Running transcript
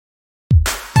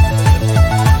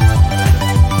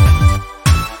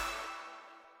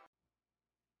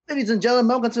Ladies and gentlemen,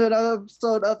 welcome to another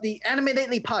episode of the Anime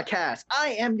Lately podcast.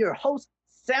 I am your host,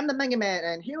 Sam the Mega Man,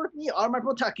 and here with me are my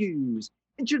Protakus.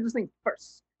 Introducing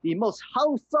first, the most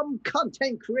wholesome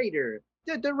content creator,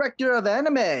 the director of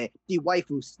anime, the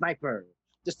waifu sniper,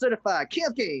 the certified king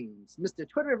of games, Mr.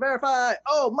 Twitter Verified,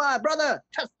 oh my brother,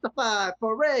 testify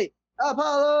for Ray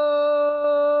Apollo.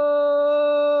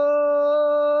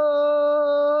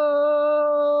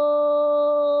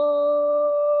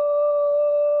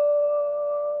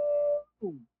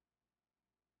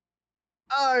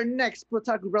 Our next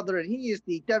Protaku brother, and he is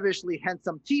the devilishly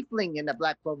handsome tiefling in the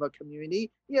Black Clover community.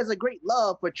 He has a great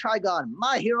love for Trigon,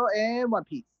 My Hero, and One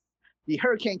Piece. The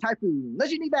Hurricane Typhoon,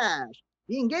 Legendary Bash,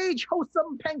 the engaged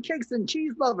wholesome pancakes and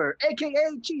cheese lover, aka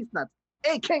Cheese Nuts,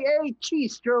 aka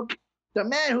Cheese Stroke, the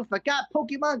man who forgot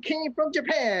Pokemon came from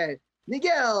Japan,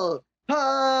 Miguel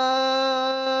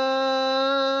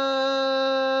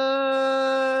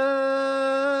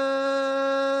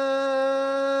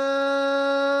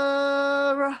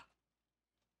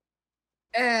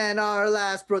And our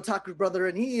last Protaku brother,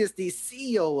 and he is the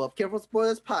CEO of Careful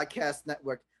Spoilers Podcast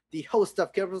Network, the host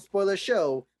of Careful Spoilers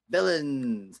Show,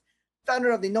 Villains,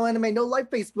 founder of the No Anime No Life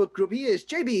Facebook group. He is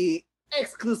JB,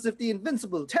 exclusive, the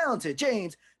invincible, talented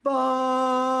James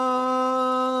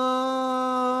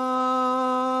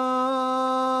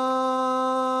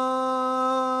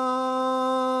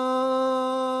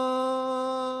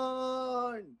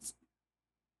Barnes.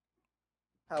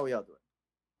 How are y'all doing?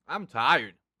 I'm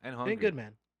tired and hungry. Doing good,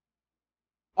 man.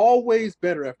 Always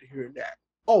better after hearing that.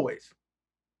 Always.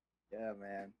 Yeah,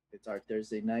 man. It's our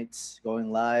Thursday nights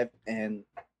going live, and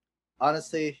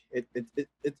honestly,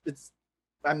 it's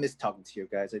I miss talking to you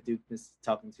guys. I do miss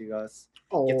talking to you guys.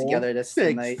 Get together this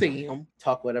night, Sam.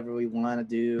 talk whatever we want to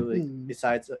do. Like,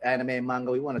 besides anime and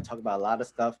manga, we want to talk about a lot of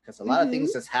stuff because a lot of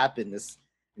things has happened this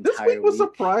This entire week was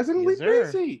surprisingly Yes, sir.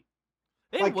 busy.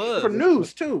 It Like was for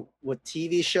news too. with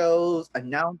TV shows,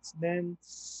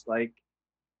 announcements, like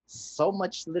so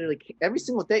much. Literally every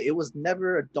single day. It was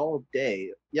never a dull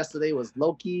day. Yesterday was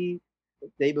Loki. The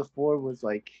day before was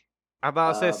like I'm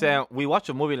about to say, Sam, we watched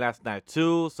a movie last night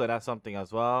too, so that's something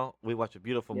as well. We watched a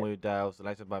beautiful Yeah. movie that was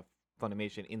licensed by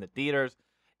Funimation in the theaters,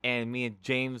 and me and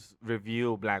James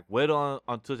review Black Widow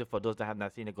on Tuesday. For those that have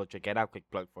not seen it, go check it out. Quick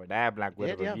plug for that Black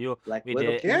Widow Yeah. review. Black We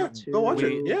Widow. did- Yeah, came go watch to-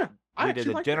 it. Yeah. I We did actually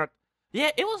the liked general. it. Yeah,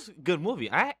 it was a good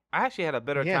movie. I actually had a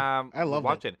better Yeah, time I loved it.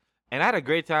 watching, and I had a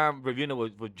great time reviewing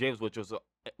it with James, which was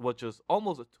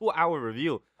almost a 2 hour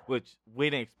review, which we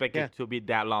didn't expect Yeah. it to be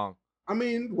that long. I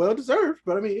mean, well deserved,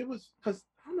 but I mean, it was because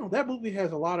I don't know. That movie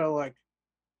has a lot of like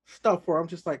stuff where I'm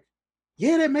just like,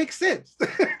 yeah, that makes sense.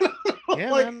 Yeah,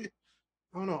 like, man.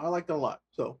 I don't know. I liked it a lot.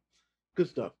 So good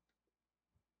stuff.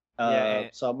 Yeah,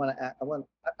 So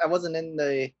I wasn't in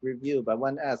the review, but I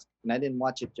want to ask, and I didn't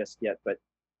watch it just yet, but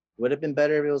would it have been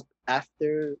better if it was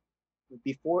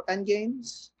before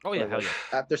Endgames? Oh, yeah, Or, hell like,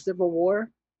 yeah. after Civil War?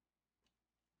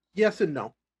 Yes and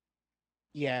no.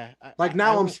 Yeah. Like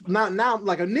now I'm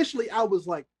like initially I was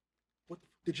like, what the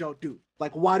fuck did y'all do?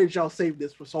 Like, why did y'all save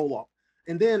this for so long?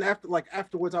 And then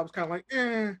afterwards, I was kind of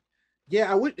like,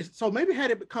 yeah, I would. So maybe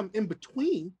had it become in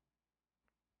between,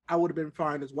 I would have been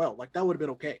fine as well. Like that would have been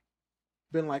okay.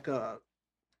 Been like I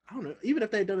don't know, even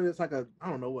if they had done it as like I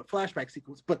don't know what flashback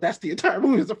sequence, but that's the entire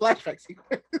movie is a flashback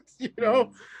sequence, I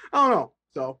don't know.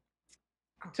 So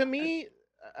To me,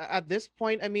 at this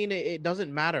point, I mean, it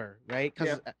doesn't matter, right?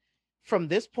 Because Yeah. from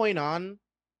this point on,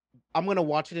 I'm gonna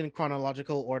watch it in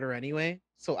chronological order anyway.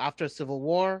 So after Civil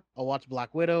War, I'll watch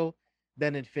Black Widow,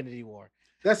 then Infinity War.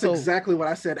 that's So- exactly what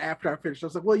I said after I finished. I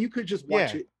was like, well, you could just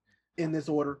watch Yeah. it in this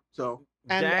order. So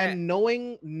And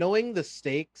knowing the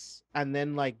stakes, and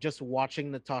then like just watching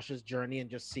Natasha's journey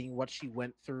and just seeing what she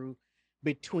went through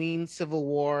between Civil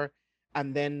War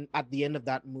and then at the end of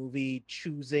that movie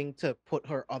choosing to put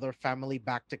her other family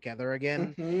back together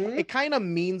again. Mhm. It kind of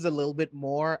means a little bit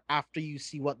more after you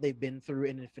see what they've been through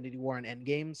in Infinity War and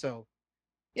Endgame. So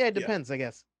yeah, it Yeah. depends, I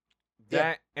guess.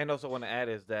 That and also want to add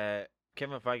is that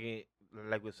Kevin Feige,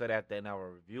 like we said at the end of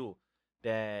our review,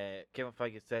 that Kevin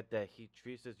Feige said that he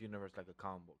treats this universe like a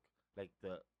comic book, like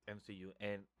the MCU.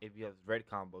 And if you have read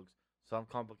comic books, some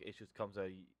comic book issues comes out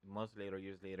months later,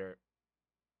 years later,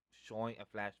 showing a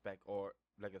flashback or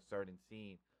like a certain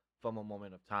scene from a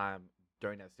moment of time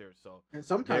during that series. So And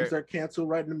sometimes they're canceled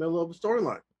right in the middle of a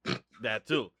storyline. that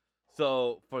too.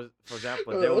 So for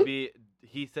example, there will be.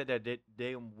 He said that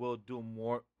they will do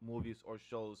more movies or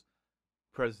shows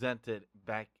presented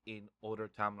back in older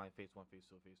timeline, phase 1, phase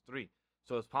 2, phase 3.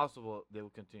 So it's possible they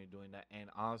will continue doing that. And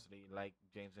honestly, like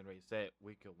James and Ray said,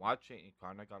 we can watch it in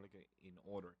chronological in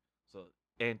order. So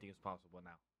anything is possible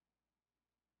now.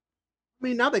 I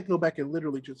mean, now they can go back and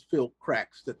literally just fill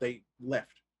cracks that they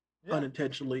left Yeah.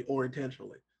 unintentionally or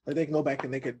intentionally. Like they can go back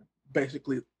and they can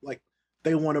basically like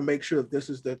they want to make sure that this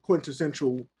is the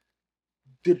quintessential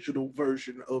digital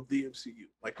version of the MCU.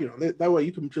 Like that way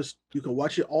you can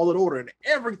watch it all in order and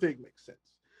everything makes sense.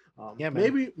 Yeah,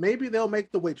 man. Maybe they'll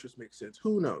make the waitress make sense.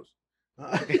 Who knows?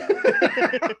 I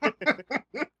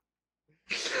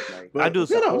do with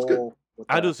the so- whole- with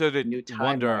I the do seriously new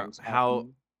wonder timelines how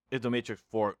happening. is the Matrix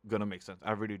 4 gonna make sense.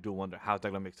 I really do wonder how's that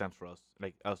gonna make sense for us,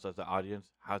 like us as the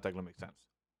audience. How's that gonna make sense?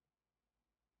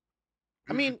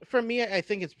 I mean, for me, I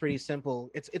think it's pretty simple.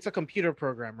 It's a computer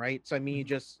program, right? So I mean, you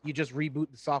just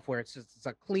reboot the software. It's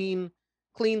a clean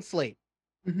slate.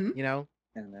 Mhm. You know?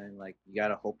 And then like you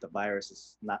gotta hope the virus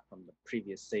is not from the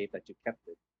previous save that you kept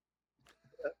it.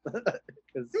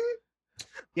 Because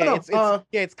Yeah, no,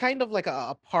 it's kind of like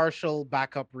a partial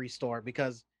backup restore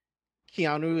because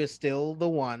Keanu is still the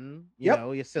one. You Yep.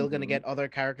 know, you're still gonna Mhm. get other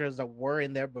characters that were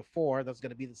in there before. That's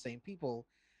gonna be the same people.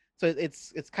 So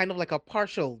it's kind of like a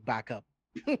partial backup.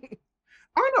 I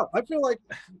don't know. I feel like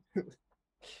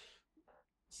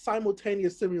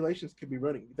simultaneous simulations can be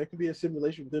running. There can be a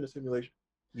simulation within a simulation.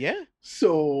 Yeah.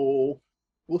 So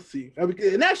we'll see. I mean,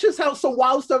 and that's just how some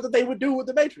wild stuff that they would do with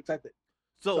the Matrix, I think.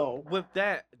 So with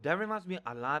that reminds me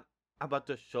a lot about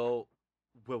the show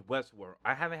with Westworld.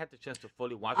 I haven't had the chance to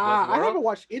fully watch Westworld. I haven't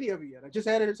watched any of it yet. I just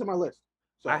added it to my list.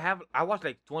 So I watched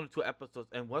like 1 or 2 episodes,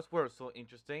 and Westworld is so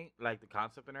interesting, like the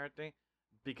concept and everything,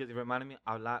 because it reminded me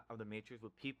a lot of the Matrix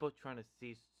with people trying to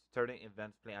see certain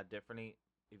events play out differently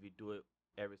if you do it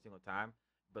every single time,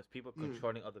 but people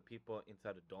controlling other people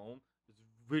inside a dome. It's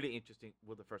really interesting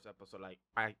with the first episode. Like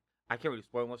I can't really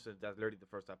spoil much since that's literally the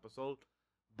first episode,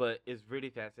 but it's really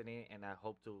fascinating, and I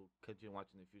hope to continue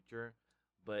watching in the future.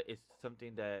 But it's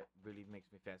something that really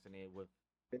makes me fascinated with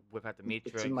at the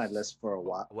Matrix. it's in my list for a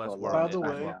while. For a Westworld long By the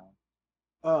time way,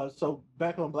 now. so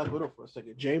back on Black Widow for a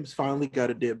second. James finally got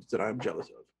a dibs that I'm jealous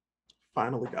of.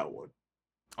 Finally got one.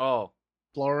 Oh,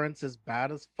 Florence is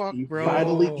bad as fuck, He bro.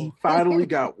 finally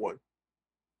got one.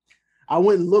 I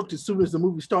went and looked as soon as the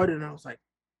movie started, and I was like,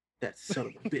 "That son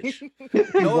of a bitch."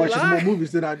 He No watches lie. more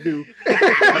movies than I do.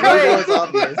 That was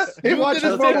obvious. He You watches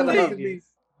did the more same movies thing. than me.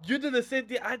 you did the same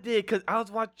thing I did because I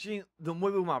was watching the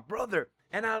movie with my brother,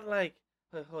 and I was like,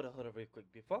 hey, hold on, real quick.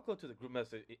 Before I go to the group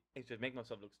message, it should make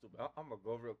myself look stupid. I'm gonna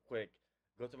go real quick,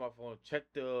 go to my phone, check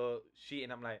the sheet,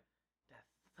 and I'm like, that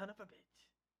son of a bitch.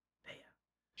 Damn.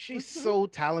 She's so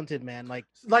talented, man. Like,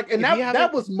 Like, and If you that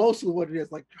haven't- was mostly what it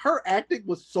is. Like, her acting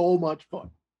was so much fun.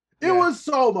 It Yeah. was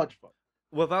so much fun.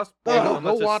 Without go, spoiling, go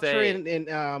let's just watch her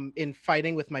say, in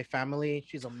Fighting with My Family.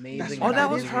 She's amazing. Oh, in that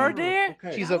was movie. her there.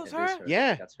 Okay. She's That a- was It is her. her.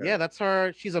 Yeah, That's her. yeah, that's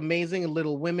her. She's amazing in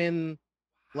Little Women,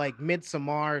 like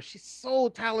Midsommar. She's so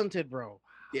talented, bro.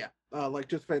 Yeah, like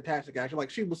just fantastic action.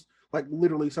 Like she was like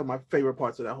literally some of my favorite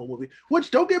parts of that whole movie.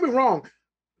 Which don't get me wrong,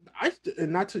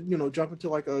 and not to jump into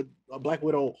like a Black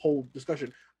Widow whole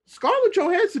discussion. Scarlett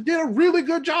Johansson did a really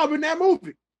good job in that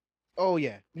movie. Oh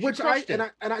yeah, she Which I crushed it.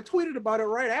 and I tweeted about it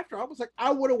right after. I was like,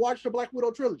 I would have watched the Black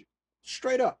Widow trilogy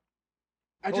straight up.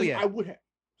 Yeah. I would have.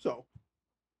 So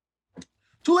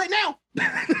too late now.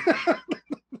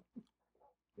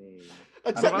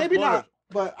 Except about maybe spoilers? not,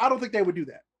 but I don't think they would do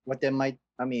that. What they might,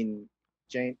 I mean,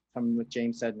 James, from what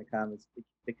James said in the comments,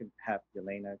 they could have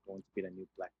Yelena going to be the new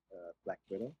Black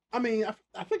Widow. I mean,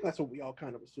 I think that's what we all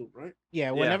kind of assume, right?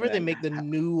 Yeah, whenever they then make the ha-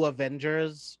 new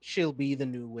Avengers, she'll be the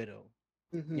new Widow.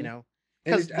 Mhm. You know,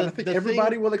 And, 'Cause I the- think the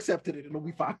everybody thing- will accept it and it'll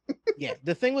be fine. yeah.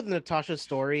 The thing with Natasha's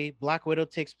story, Black Widow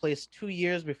takes place 2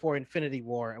 years before Infinity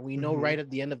War, and we know Mhm. right at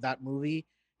the end of that movie,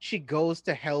 she goes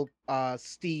to help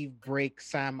Steve break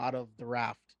Sam out of the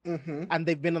raft, Mm-hmm. and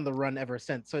they've been on the run ever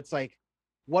since. So it's like,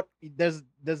 what? There's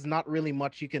not really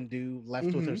much you can do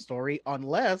left with her story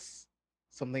unless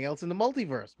something else in the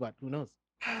multiverse. But who knows?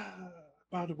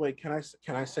 By the way, can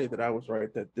I say that I was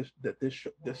right that this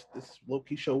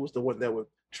Loki show was the one that would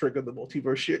trigger the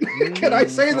multiverse shit? Can I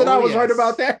say that I was right yes.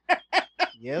 about that?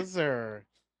 Yes, sir.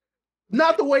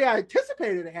 Not the way I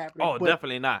anticipated it happening. Oh, but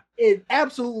definitely not. it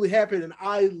absolutely happened, and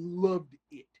I loved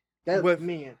it. That With-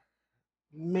 man.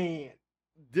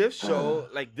 This show,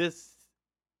 like this,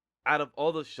 out of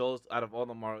all the shows, out of all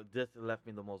the Marvel, this left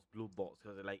me the most blue balls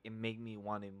because it made me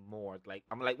wanting more. Like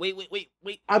I'm like, wait.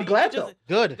 I'm you glad just-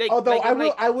 though. Good. like- Although like, I'm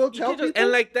like, I will you tell can't just- people,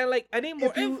 and like that, like I need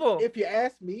more info. if you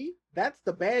ask me, that's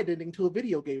the bad ending to a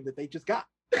video game that they just got.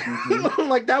 Mhm.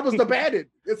 Like that was the bad ending.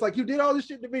 It's like you did all this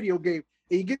shit in the video game,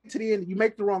 and you get to the end, you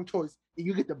make the wrong choice, and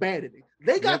you get the bad ending.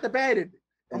 They got Yep. the bad ending.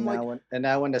 I'm And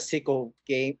now when the sequel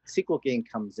game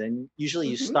comes in, usually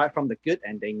you Mhm. start from the good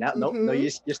ending. No, Mhm.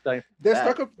 you're starting from they're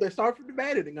bad. They start from the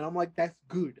bad ending, and I'm like, that's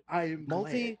good. I am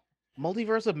Multi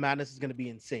Multiverse of Madness is gonna be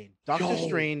insane. Doctor Yo,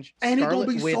 Strange, and it gonna Scarlet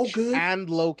be so Witch, good. and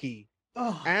Loki,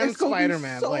 Oh, and it's gonna be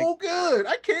Spider-Man. so Like, good.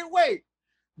 I can't wait.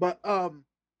 But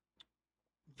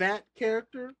that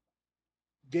character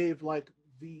gave like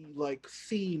the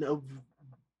scene of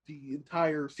the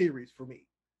entire series for me.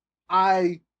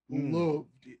 I loved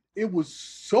it. It was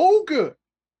so good.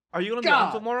 Are you gonna be on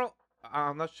God. tomorrow?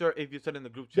 I'm not sure if you said in the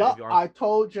group chat. If Yeah, you are. I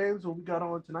told James when we got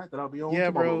on tonight that I'll be on Yeah,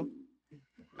 tomorrow. bro.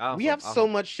 Awesome, we have so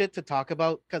awesome. much shit to talk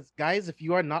about. Because guys, if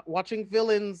you are not watching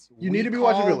Villains, You we need to be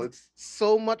watching called Villains.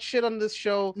 So much shit on this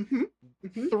show.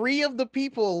 Mhm. 3 of the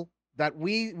people that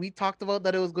we talked about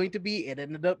that it was going to be, it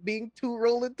ended up being 2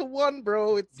 rolled into 1,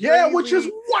 bro. It's Yeah, crazy. which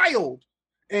is wild.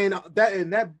 And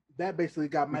that basically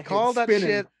got my head call that spinning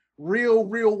shit. real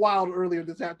wild earlier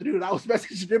this afternoon. I was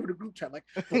messaging them in the group chat like,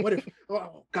 but what if?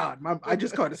 Oh God, I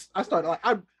started like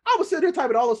I was sitting there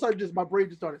typing, all of a sudden just my brain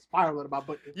just started spiraling about.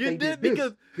 But if You they did this,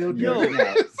 because they'll do yo, this.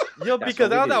 yo, That's because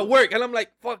what I we was at do. work and I'm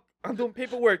like, fuck, I'm doing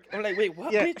paperwork. I'm like, wait,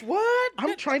 what, Yeah. bitch, what?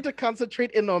 I'm trying to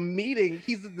concentrate in a meeting.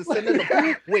 He's the descendant of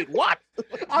who? Wait, what?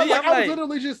 I I'm was like-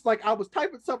 literally just like I was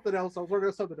typing something else. I was working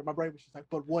on something, and my brain was just like,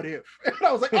 but what if? And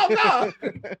I was like, oh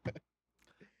God.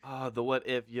 Oh, the what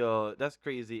if, yo, that's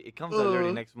crazy. It comes out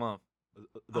literally next month.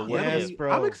 The what yes, if.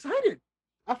 bro. I'm excited.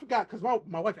 I forgot because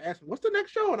my wife asked me, "What's the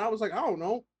next show?" And I was like, "I don't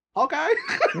know, Hawkeye."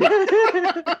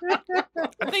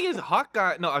 I think it's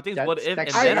Hawkeye. No, I think it's what That's if and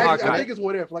Texas. then I Hawkeye. think it's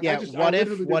what if. Like, yeah, I what if,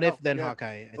 literally what didn't if, know. then Yeah.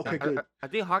 Hawkeye. I Okay, think. good. I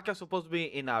think Hawkeye's supposed to be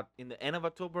in the end of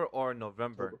October or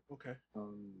November. Okay,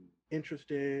 Um,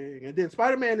 interesting. And then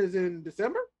Spider-Man is in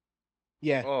December.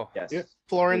 Yeah. Oh, yes. Yeah.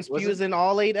 Florence Wait, Pugh's in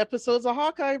all 8 episodes of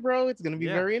Hawkeye, bro. It's gonna be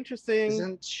Yeah. very interesting.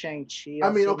 Isn't Shang-Chi I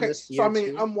mean, also okay. this So year I mean,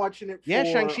 too? I'm watching it. Yeah, for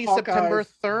Shang-Chi Hawkeye's September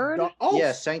 3rd. Oh,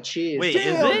 Yeah, Shang-Chi is. Wait, is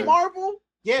damn, it? Marvel.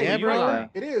 Yeah, Yeah, you bro. lying.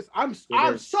 it is. I'm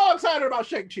is. so excited about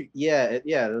Shang-Chi. Yeah,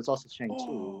 there's also Shang-Chi.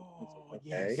 Oh, It's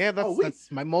yes. Yeah, that's Oh, we-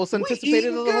 that's my most we anticipated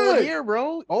eating of the whole good. year,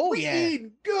 bro. Oh we yeah.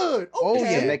 eating good. Oh, Okay.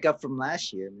 It's yeah. to make up from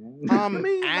last year, man. I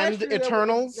mean, And last year,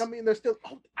 Eternals. I mean, they're still.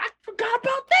 Oh, I forgot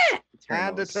about that.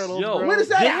 And Eternals, yo, bro. When is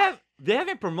that they out?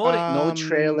 haven't promoted. No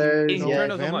trailers in yet.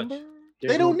 Eternals so much. November?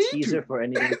 There's They don't no need teaser to. for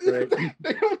anything for it.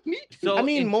 They don't need to. So I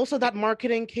mean, in- most of that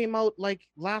marketing came out like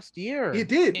last year. It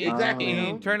did in- exactly. You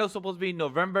know? Eternals supposed to be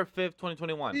November 5th,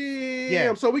 2021.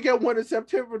 Damn. So we got one in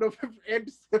September, November, and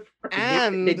December.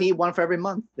 And they need one for every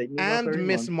month. They need one for and every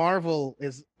Miss month. Marvel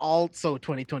is also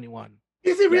 2021.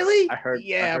 Is it really? Yes, I heard.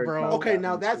 Yeah, bro. about Okay, that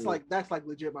now one that's too. like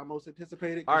legit my most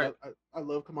anticipated. All 'Cause I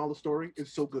love Kamala's story.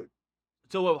 It's so good.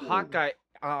 So with Hawkeye,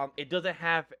 it doesn't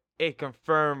have a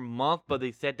confirmed month, but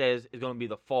they said that it's going to be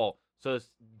the fall. So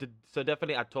so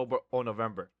definitely October or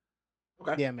November.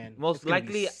 Okay. Yeah, man. Most It's gonna be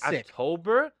likely sick.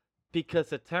 October because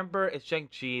September is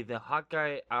Shang-Chi, then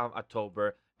Hawkeye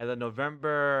October, and then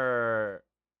November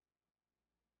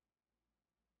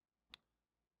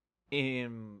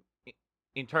in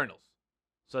Internals.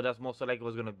 So that's most likely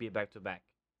what's going to be back to back.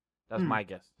 That's my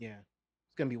guess. Yeah,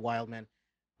 it's gonna be wild, man.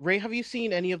 Ray, have you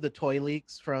seen any of the toy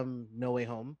leaks from No Way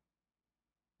Home?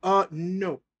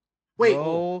 No. Wait,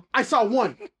 Bro, I saw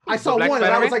one. I saw Black one,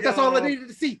 and I was Spider-Man? like, that's all I Yo. needed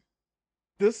to see.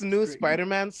 this new Great.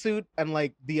 Spider-Man suit and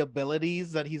like the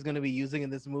abilities that he's gonna be using in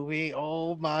this movie.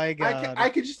 Oh my god! I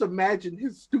can just imagine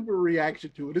his stupid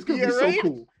reaction to it. It's gonna Yeah, be so right?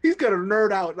 cool. He's gonna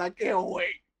nerd out, and I can't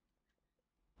wait.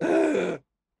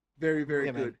 Very, very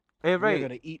Yeah, man. good. Hey, We're Ray,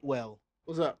 gonna eat well.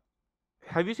 What's up?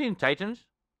 have you seen Titans?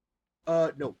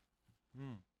 No.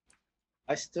 Hmm.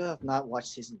 I still have not watched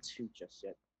season 2 just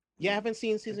yet. Yeah, I haven't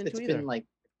seen season It's 2 been either. like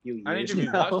a few years I need to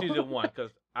now. rewatch season 1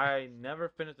 because I never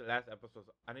finished the last episode.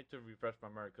 I need to refresh my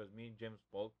memory because me and James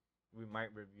both we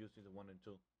might review season 1 and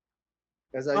 2.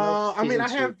 'Cause I know I mean, season I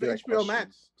 2 have would be, like, HBO questioned.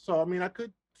 Max, so I mean, I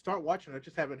could start watching. I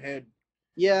just haven't had.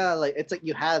 Yeah, like it's like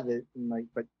you have it, and like,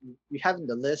 but you have in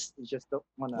the list. You just don't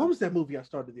want What was that movie I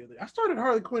started the other day? I started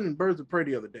Harley Quinn and Birds of Prey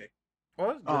the other day. Oh,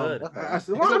 that's Um, good. Okay. I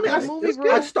said, It's well, I mean, okay. I, It's movie, good.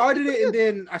 bro. I started it and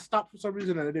then I stopped for some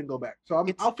reason and I didn't go back. So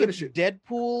I'll finish it.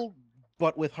 Deadpool,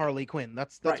 but with Harley Quinn.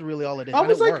 That's Right. really all it is. I And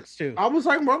was it like- works too. I was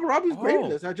like, Margot Robbie's great in Oh.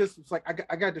 this. I just was like,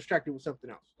 I got distracted with something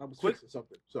else. I was Quick- fixing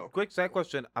something. So Quick side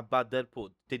question about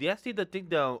Deadpool. Did you see the thing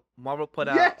that Marvel put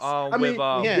yes, out I with mean,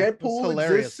 Yeah, it was Deadpool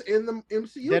hilarious. exists in the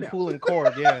MCU now. Deadpool and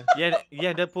Cord, yeah.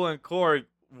 yeah Deadpool and Korg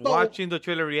watching the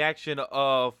trailer reaction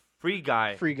of Free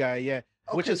Guy. Free Guy, yeah.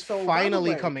 Which Okay, is so by the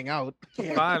finally way- coming out.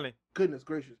 Yeah, Finally. goodness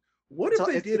gracious. What if So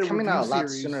they it's did a coming review out a lot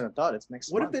series? sooner than I thought. It's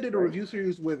next What if month, they did a right? review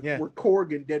series with Yeah. where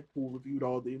Korg and Deadpool reviewed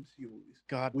all the MCU movies?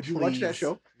 God, Would you watch that please.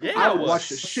 show? Yeah, I I would would. watch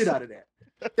the shit out of that.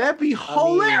 That'd be mean,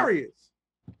 hilarious.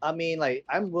 I mean, like,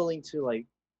 I'm willing to like.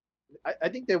 I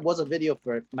think there was a video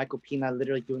for Michael Pena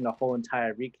literally doing the whole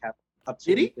entire recap up to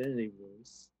Did he? Infinity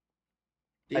Wars.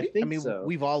 Did I he? think I mean, so.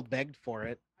 we've all begged for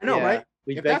it. I know, Yeah, right?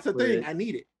 we If begged that's a for thing, it. I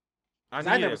need it. I 'Cause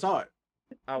need I never it. saw it.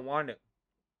 I want it.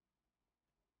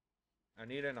 I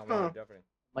need it and I want Huh. it definitely.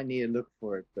 Might need to look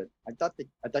for it, but I thought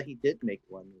he did make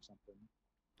one or something.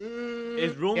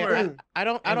 It's Mm, rumored Yeah, mm. I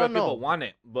don't and know. people want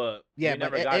it, but Yeah, we but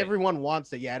never got it. everyone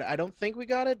wants it. Yeah, I don't think we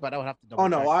got it, but I would have to double Oh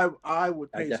no, check. I would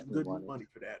I pay some definitely good want it. money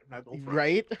for that. I'm not gonna front.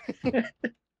 Right?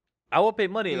 I will pay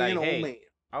money. Like, Man, oh hey, man.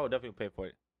 I would definitely pay for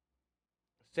it.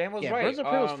 Sam was Yeah, right. Birds of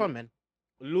Prey was fun, man.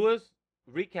 Lewis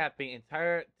recapping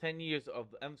entire 10 years of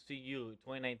the MCU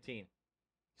 2019.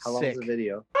 How long was the Sick.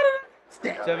 video?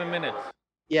 7 minutes.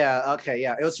 Yeah, okay,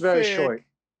 yeah. It was very Sick. short.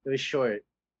 It was short.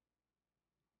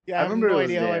 Yeah, I I have remember no it was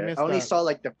idea how I there. missed I only that. saw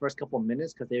like the first couple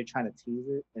minutes because they were trying to tease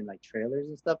it in like trailers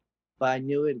and stuff. But I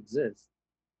knew it exists.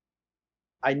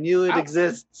 I knew it Ow.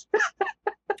 exists.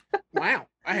 Wow,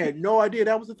 I had no idea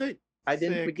that was a thing. I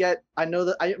didn't Sick. forget. I know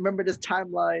that. I remember this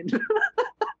timeline.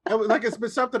 It was like it's been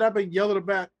something I've been yelling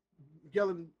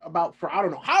about for I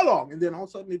don't know how long, and then all of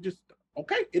a sudden it just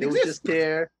okay, it It was exists. just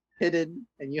there, hidden,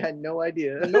 and you had no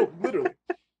idea. No, literally.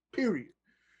 Period.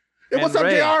 Hey, And what's up,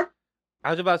 Ray. JR? I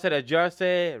was about to say that Jar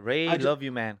said, Ray, I ju- love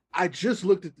you, man. I just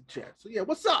looked at the chat. So yeah,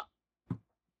 what's up?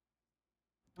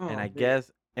 Oh, and I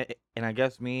man.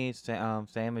 guess me, Sam,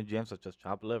 and James are just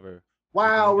chopped liver.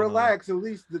 Wow, We're gonna- relax. At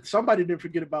least somebody didn't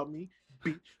forget about me.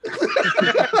 Bitch.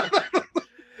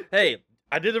 Hey,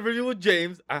 I did a review with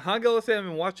James. I hung out with Sam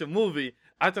and watched a movie.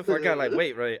 I just forgot, like,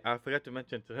 wait, Ray, I forgot to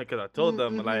mention to him because I told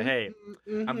them, like, hey,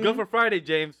 I'm good for Friday,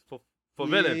 James, for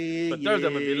villains, but Thursday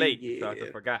I'm gonna be late, so I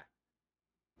just forgot.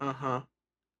 Uh-huh.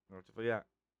 I just forgot.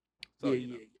 So, Yeah, you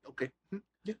know. yeah. Okay.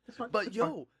 Yeah, that's fine. But that's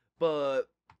fine. but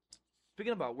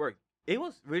speaking about work, it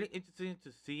was really interesting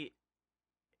to see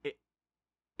it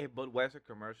a Budweiser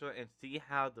commercial and see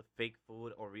how the fake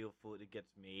food or real food it gets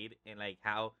made and like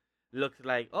how it looks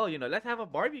like, oh, let's have a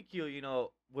barbecue,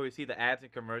 where we see the ads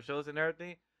and commercials and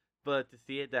everything. But to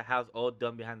see it, the house all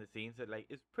done behind the scenes,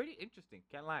 it's pretty interesting.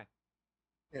 Can't lie.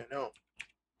 Yeah, no.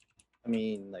 I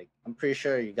mean, like, I'm pretty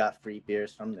sure you got free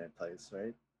beers from their place,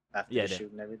 right? After Yeah, the they-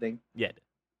 shoot and everything. Yeah.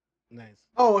 Nice.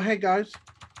 Oh, hey guys.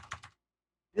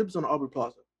 Dibs on Aubrey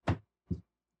Plaza.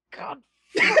 God.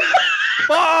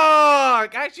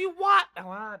 Fuck! Actually, what?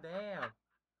 Wow, damn.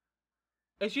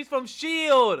 And she's from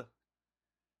Shield.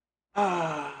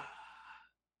 Ah.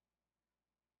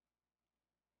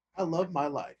 I love my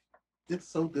life. It's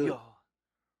so good. Yo.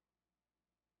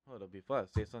 Oh, it'll be fun.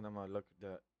 Say something. I'm gonna look at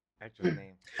the actress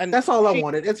name. And That's all I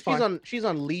wanted. It's fine. She's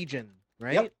on Legion,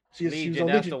 right? Yep. She's Legion, on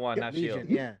that's Legion. the one, Yep, not Legion, Shield.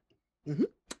 yeah.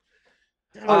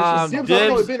 Oh, she's Dibs on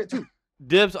Chloe Dibs, Bennett too.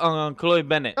 dibs on Chloe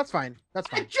Bennett. That's fine. That's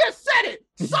I fine. just said it.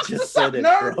 Sucks to Just suck, said it,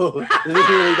 nerd. bro.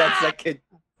 Literally that second.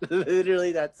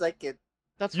 Literally that second.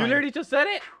 That's You fine. literally just said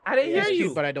it. I didn't It's hear cute,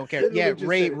 you. but I don't care. Literally Yeah, just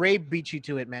Ray said it. Ray beat you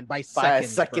to it, man, by By a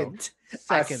seconds. second. Bro. A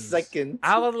Seconds. second.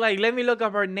 I was like, let me look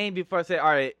up her name before I say, all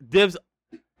right, dibs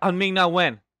on Ming Na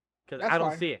Wen, because That's I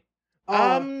don't fine. see it.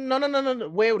 No.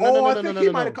 Wait, no, Oh, no, I no, no, think no, he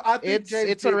no, might no. have- I think James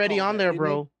It's did already call on that, there, didn't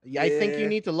bro. I think you Yeah.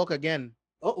 need to look again.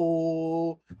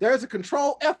 Uh-oh. There's a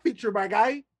Control F feature, my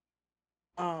guy.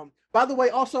 By the way,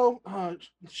 also,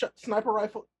 sniper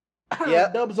rifle. Yeah,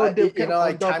 Dubs on Dib.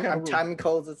 like Dub I'm Cameroon. timing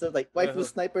codes and stuff. Like waifu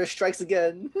sniper strikes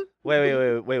again.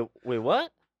 Wait,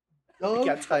 what? I Dub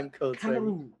got time codes ready.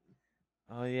 Cameroon.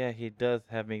 Oh yeah, he does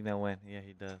have Ming Na Wen. Yeah,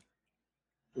 he does.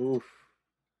 Oof.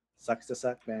 Sucks to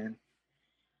suck, man.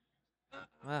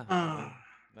 Wow, Ah.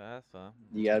 that's fun.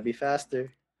 You gotta be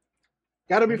faster.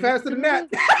 Gotta be faster than that.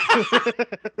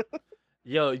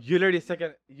 Yo, you literally said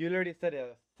it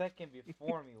a second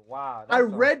before me. Wow. I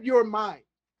that's some- read your mind.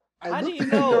 How I do looked you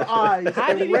into know? your eyes How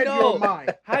and do you read know? your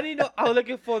mind. How do you know? I was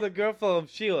looking for the girl from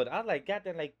Shield. I was like,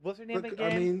 goddamn, like, what's her name Look,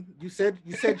 again? I mean, you said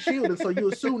Shield, and so you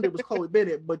assumed it was Chloe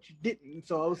Bennett, but you didn't.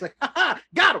 So I was like, ha,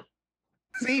 got him.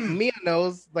 See, Mia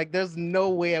knows. Like, there's no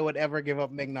way I would ever give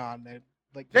up Mignon.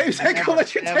 Like, James ain't gonna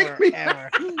let you take me. Ever.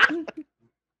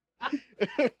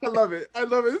 I love it. I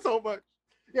love it so much.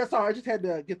 Yeah, sorry, I just had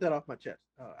to get that off my chest.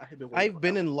 I had been. waiting I've for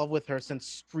been that. in love with her since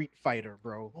Street Fighter,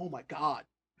 bro. Oh my god.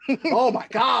 Oh my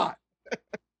god.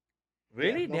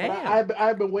 Really? Yeah, no, Damn. but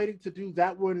I've been waiting to do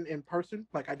that one in person.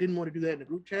 Like I didn't want to do that in the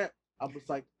group chat. I was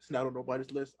like, it's not on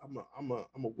nobody's list. I'm a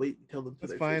wait and tell them to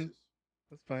That's their fine. faces.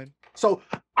 That's fine. So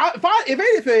if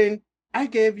anything, I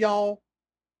gave y'all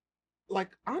like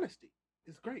honesty.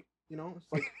 It's great. You know, it's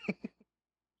like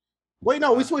wait,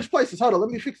 no, we switched places. Hold on, let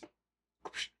me fix it.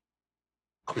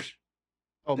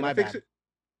 Oh, Did my I fix bad. it?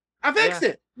 I fixed Yeah.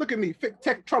 it. Look at me,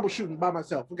 tech troubleshooting by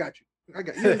myself. I got you. I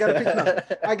got you. Ain't gotta fix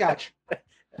nothing. I got you.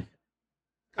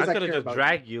 I 'Cause could care have just about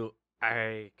dragged you.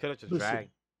 I could have just Listen.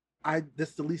 dragged.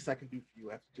 That's the least I can do for you.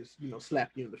 I have to just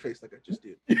slap you in the face like I just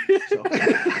did. So.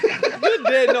 You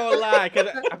did no lie, because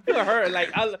feel hurt.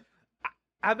 Like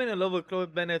I've been in love with Chloe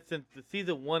Bennett since the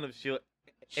season 1 of Shield,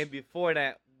 and before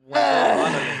that, when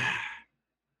Monolith.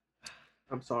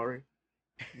 I'm sorry.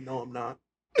 No, I'm not.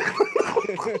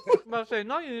 I'm about to say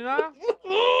no, you're not.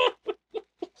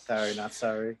 Sorry, not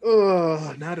sorry.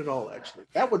 Not at all. Actually,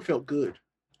 that one felt good.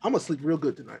 I'm gonna sleep real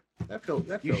good tonight. That felt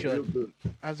You should. real good.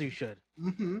 As you should.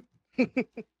 Mm-hmm.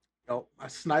 Oh, I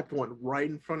sniped one right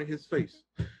in front of his face.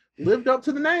 Lived up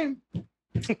to the name.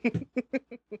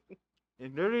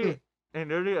 And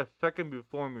literally a second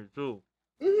before me too.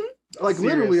 Mm-hmm. Like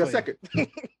literally a Seriously. second.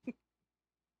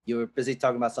 You were busy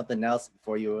talking about something else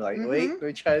before you were like, Mhm. wait, let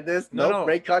me try this. No, Nope, no.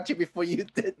 Ray caught you before you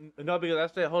did. No, because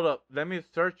I said, hold up, let me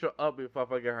search her up before I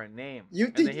forget her name. You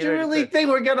And did then he you already really said- think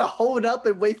we're gonna hold up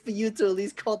and wait for you to at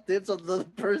least call dibs on the other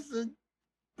person?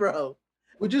 Bro.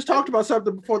 We just talked about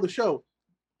something before the show.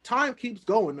 Time keeps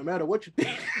going no matter what you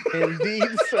think. Indeed,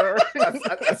 sir.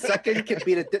 A second could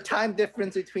be the time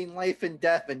difference between life and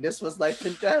death, and this was life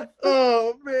and death.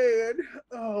 Oh man.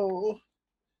 Oh.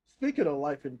 Speaking of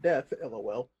life and death,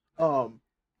 LOL.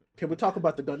 Can we talk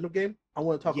about the Gundam game? I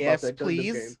want to talk Yes, about that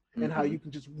please. Gundam game and how Mhm. you can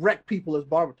just wreck people as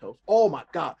Barbatos. Oh my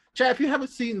god. Chad, if you haven't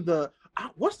seen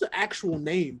what's the actual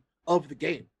name of the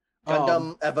game?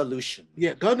 Gundam Evolution.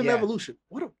 Yeah, Gundam Yeah. Evolution.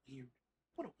 What a weird name.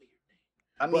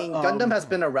 I mean, But, Gundam has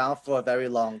been around for a very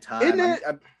long time. Isn't it-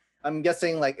 I'm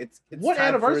guessing like it's What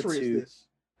time for it anniversary to, is this?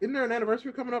 Isn't there an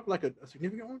anniversary coming up, like a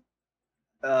significant one?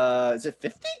 Is it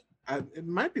 50? It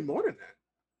might be more than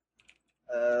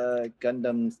that.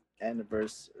 Gundam's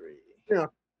anniversary. Yeah.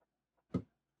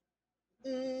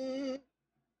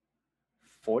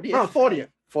 40th? Oh, 40th.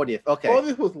 40th. Okay. Oh,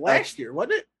 this was last year,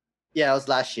 wasn't it? Yeah, it was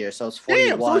last year, so it's 41.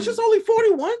 Damn, so it's just only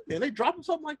 41? And they dropping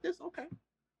something like this? Okay.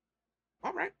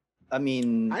 All right. I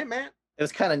mean, I ain't mad. it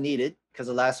was kind of needed because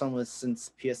the last one was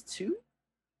since PS2.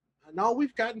 Now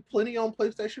we've gotten plenty on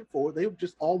PlayStation 4. They were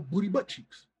just all booty butt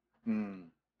cheeks. Hmm.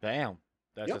 Damn,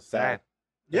 that's Yep. just sad.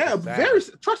 Yeah, That's sad. very.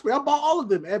 Trust me, I bought all of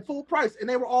them at full price, and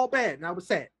they were all bad, and I was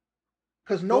sad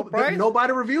because Full price?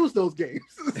 nobody reviews those games.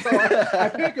 So I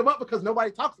pick them up because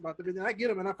nobody talks about them, and then I get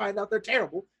them, and I find out they're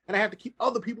terrible, and I have to keep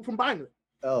other people from buying them.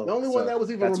 Oh, The only so one that was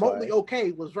even that's remotely why.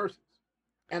 okay was Versus,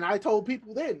 and I told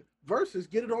people then Versus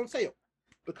get it on sale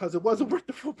because it wasn't worth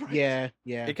the full price. Yeah,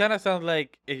 yeah. It kind of sounds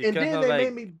like. It And kinda then sounds they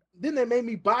like, made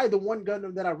me buy the one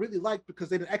Gundam that I really liked because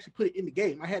they didn't actually put it in the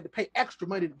game. I had to pay extra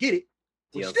money to get it,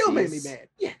 which still made me DLCs? mad.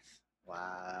 Yes.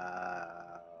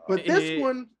 Wow. But this It-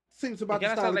 one seems it about the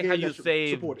kind of style sounds of like how game you that should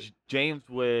saved support it. James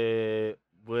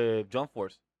with Jump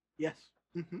Force. Yes.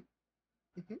 hmm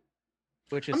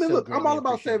Which is I mean, still look, I'm greatly all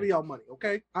about saving appreciated. y'all money.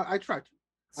 Okay, I try to.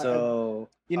 So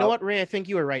You know Oh. what, Ray? I think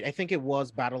you were right. I think it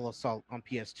was Battle Assault on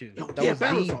PS2. Yo, That yeah, was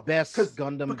Battle the Assault. best 'Cause-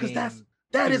 Gundam because game.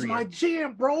 that is my period.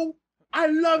 jam, bro. I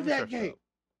love Let me that search it game. up.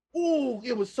 Oh,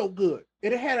 it was so good.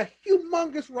 And it had a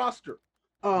humongous roster.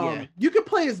 Yeah. You can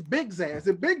play as Big Zaz,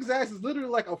 and Big Zaz is literally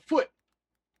like a foot.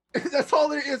 That's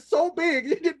all it is. So big,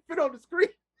 you didn't fit on the screen.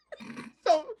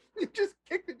 So you just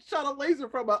kicked and shot a laser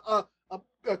from a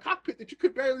cockpit that you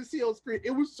could barely see on screen.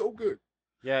 It was so good.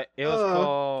 Yeah, it was Uh,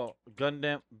 called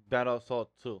Gundam Battle Assault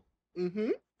 2. Mm-hmm.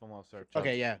 From our search.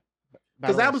 Okay, yeah. Because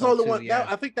Battle that was the Assault only 2, one. Yeah.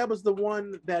 I think that was the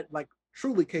one that like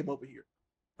truly came over here.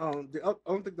 I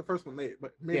don't think the first one made it,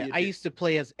 but maybe Yeah, it I did. used to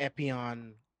play as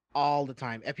Epion all the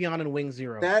time. Epion and Wing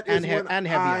Zero. That is and, when and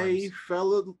Heavy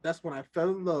Arms. That's when I fell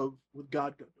in love with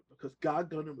God Gundam because God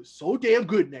Gundam was so damn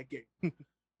good in that game.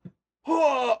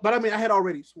 Oh, but I mean, I had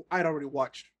already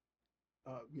watched,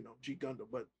 G Gundam,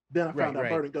 but then I found out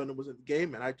Right. Burning Gundam was in the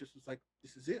game, and I just was like,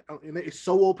 this is it. And it's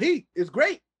so OP. It's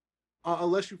great,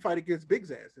 unless you fight against Big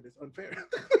Zaz, and it's unfair.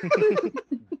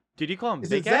 Did you call him Is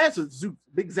Big it Ass? Zaz or Zeus?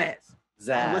 Big Zaz.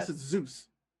 Unless Zaz. it's Zeus.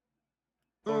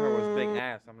 I heard it was Big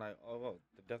Ass. I'm like, oh, well,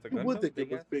 that's a Who Gundam? would think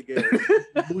Big it was Ass? Big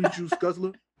Ass? Blue Juice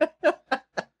Guzzler.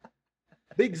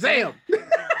 Big Zam.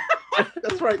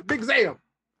 That's right, Big Zam.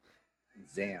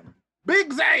 Zam.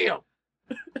 Big Zam.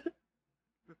 Yeah,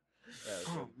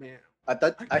 Oh man.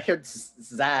 I heard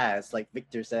Zaz, like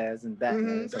Victor Zaz and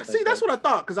Batman. Mhm. See, that's what I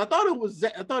thought, because I thought it was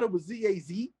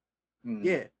ZAZ. Hmm.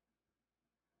 Yeah.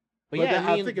 But yeah,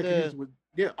 I mean, think I can use it with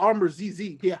armor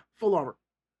ZZ. Yeah, full armor.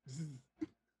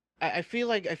 I feel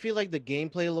like the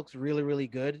gameplay looks really, really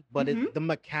good, but Mhm. the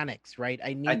mechanics, right?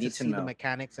 I need to see the know.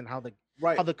 mechanics and how the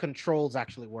Right. controls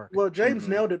actually work. Well, James Mhm.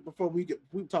 nailed it before we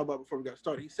talked about it before we got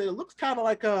started. He said it looks kind of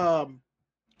like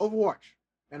Overwatch,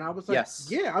 and I was like, Yes.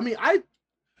 yeah. I mean, If I could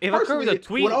read personally, a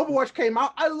tweet, when Overwatch came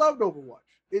out, I loved Overwatch,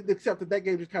 except that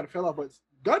game just kind of fell off. But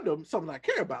Gundam, something I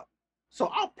care about, so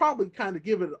I'll probably kind of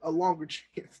give it a longer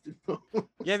chance.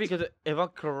 yeah, because if I'm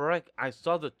correct, I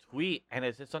saw the tweet and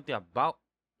it said something about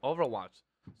Overwatch.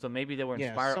 So maybe they were Yeah,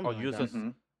 inspired or something like used that.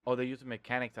 a or they use the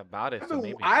mechanics about it. So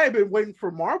maybe I've been waiting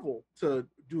for Marvel to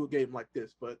do a game like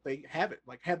this, but they haven't.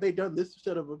 Like, had they done this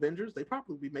instead of Avengers, they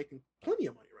probably be making plenty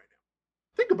of money right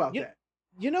now. Think about You, that.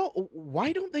 you know,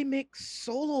 why don't they make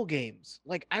solo games?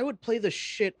 Like, I would play the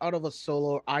shit out of a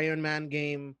solo Iron Man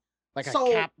game, like a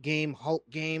So- Cap game, Hulk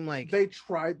game. Like, They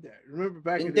tried that. Remember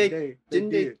back in Didn't the they? day, Didn't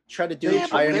they did. try to do Yeah,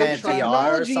 but Iron they Man tried VR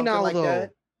or technology something now, like though.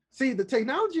 that? See, the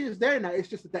technology is there now. It's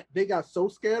just that they got so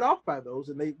scared off by those,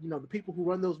 and they, the people who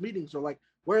run those meetings are like,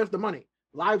 "Where's the money?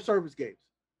 Live service games."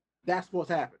 That's what's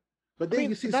happened. But I then mean,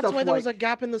 you see that's stuff why there like was a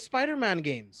gap in the Spider-Man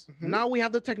games. Mhm. Now we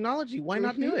have the technology. Why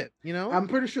not do Mhm. it? You know? I'm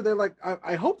pretty sure they're like,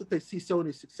 I hope that they see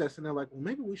Sony's success and they're like, well,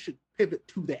 maybe we should pivot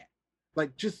to that.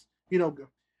 Like, just,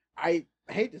 I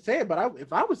hate to say it, but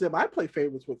if I was them, I'd play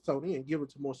favorites with Sony and give it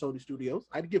to more Sony studios.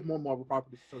 I'd give more Marvel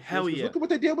properties to Sony Hell studios. 'Cause yeah. Look at what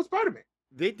they did with Spider-Man.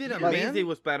 they did Yeah, amazing man.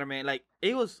 with Spider-Man. Like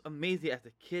it was amazing as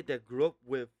a kid that grew up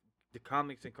with the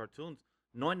comics and cartoons,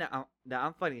 knowing that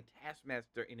I'm fighting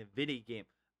Taskmaster in a video game.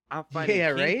 I'm fighting Yeah,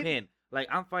 right? Kingpin. Like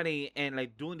I'm fighting and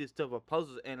like doing this stuff with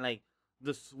puzzles and like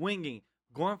the swinging,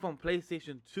 going from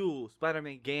PlayStation 2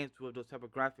 Spider-Man games with those type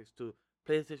of graphics to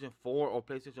PlayStation 4 or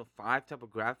PlayStation 5 type of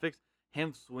graphics.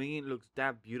 Him swinging looks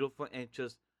that beautiful and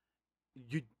just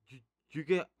you you you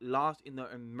get lost in the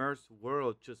immersed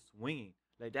world just swinging.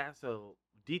 Like that's a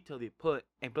detail they put.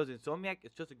 And plus, Insomniac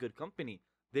is just a good company.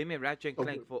 They made Ratchet and Oh,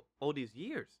 Clank good. for all these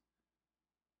years.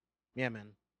 Yeah,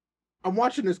 man. I'm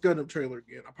watching this Gundam trailer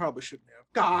again. I probably shouldn't have.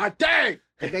 God dang!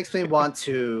 It makes me want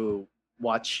to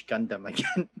watch Gundam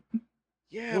again.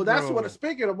 Yeah. Well, that's bro. what.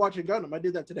 Speaking of watching Gundam, I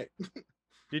did that today.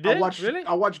 You I did watched really?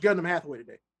 I watched Gundam Hathaway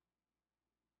today.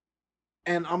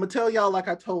 And I'm gonna tell y'all, like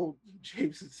I told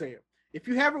James and Sam, if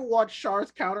you haven't watched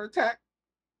Char's Counterattack,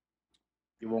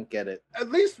 You won't get it. at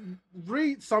least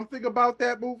read something about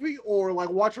that movie or like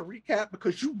watch a recap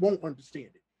because you won't understand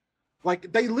it.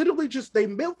 Like they literally they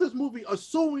built this movie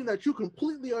assuming that you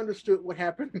completely understood what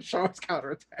happened in Char's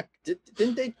Counterattack.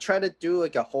 Didn't they try to do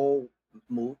like a whole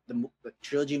the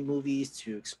trilogy movies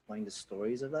to explain the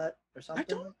stories of that or something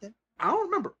don't- like that? I don't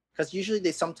remember. Because usually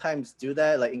they sometimes do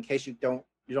that, like in case you don't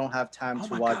have time Oh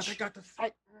to my watch god, I got the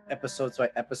fight. episodes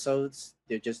by episodes.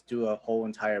 They just do a whole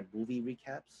entire movie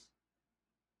recaps.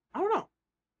 I don't know.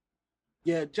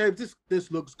 Yeah, James, this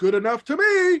looks good enough to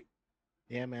me.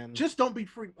 Yeah, man. Just don't be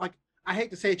free. Like, I hate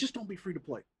to say it, just don't be free to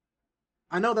play.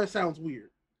 I know that sounds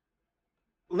weird.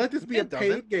 Let this be It a paid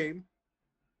doesn't. game.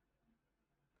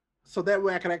 So that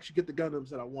way I can actually get the Gundams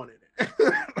that I want in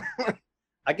it.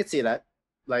 I could see that.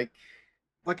 Like,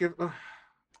 like if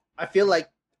I feel like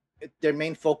their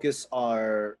main focus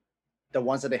are the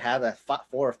ones that they have at 4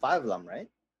 or 5 of them, right?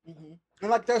 and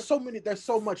like there's so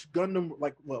much Gundam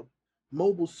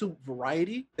mobile suit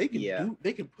variety. They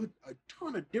can put a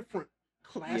ton of different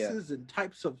classes and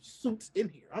types of suits in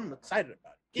here. I'm excited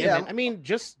about it. Yeah, Yeah. man. I mean,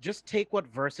 just take what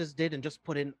Versus did and just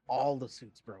put in all the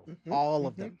suits, bro. Mhm, All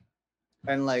of mhm. them.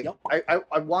 And like, Yep.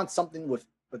 I want something with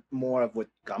more of with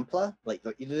Gunpla. Like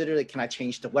you literally, can I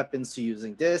change the weapons to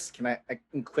using this? Can I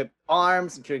equip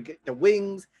arms? Can I get the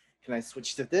wings? Can I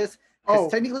switch to this? Because Oh.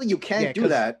 technically you can't Yeah, do 'cause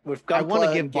that with Gunpla. I want to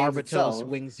in give games Barbatos itself.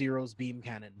 Wing Zero's beam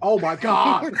cannon. Oh my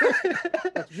god,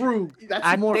 that's rude. That's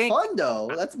I more think- fun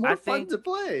though. That's more I fun think- to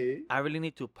play. I really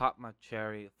need to pop my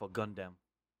cherry for Gundam.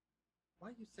 Why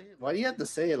you say it? Why do you have to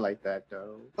say it like that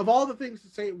though? Of all the things to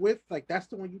say it with, like that's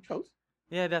the one you chose.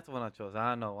 Yeah, that's the one I chose.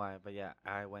 I don't know why, but yeah,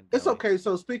 I went. that It's way. okay.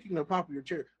 So speaking of popular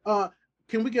chair,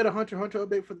 can we get a Hunter x Hunter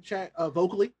update for the chat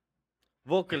vocally?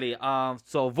 Vocally,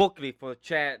 so vocally for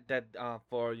chat that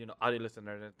for audio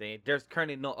listeners and everything, there's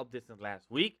currently no updates since last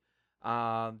week.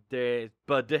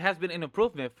 But there has been an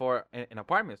improvement for an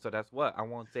apartment, so that's what I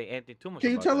won't say anything too much. Can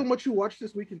you about tell that. them what you watched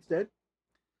this week instead?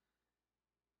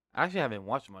 I actually haven't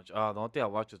watched much. The only thing I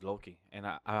watched is Loki, and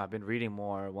I've been reading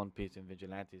more One Piece and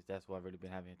Vigilantes. That's what I've really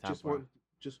been having time for.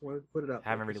 Just want to put it up.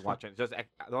 Haven't really watched it. Just the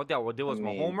only thing I did was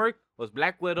my mean- homework was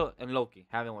Black Widow and Loki.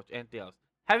 Haven't watched anything else.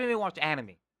 Haven't even watched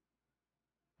anime.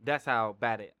 That's how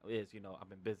bad it is. I've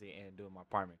been busy and doing my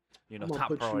apartment. I'm gonna Top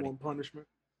put priority. you on punishment.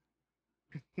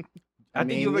 I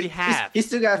think you already have. He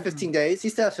still got 15 days. He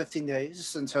still has 15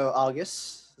 days until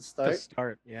August to start. To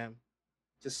start, yeah.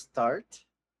 Just start.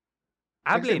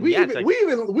 I Like I said, blame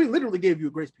Yaegar. we literally gave you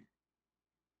a grace period.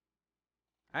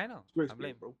 I know. Grace I blame.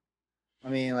 period, bro. I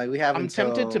mean, like we have. I'm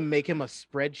until... tempted to make him a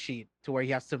spreadsheet to where he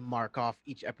has to mark off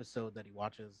each episode that he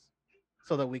watches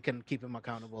so that we can keep him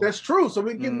accountable. That's true. So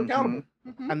we can keep them Mhm. accountable.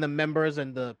 Mhm. And the members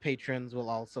and the patrons will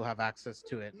also have access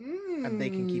to it. And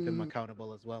they can keep him Mm.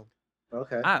 accountable as well.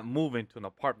 Okay. I'm moving to an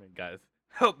apartment, guys.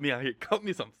 Help me out here. Cut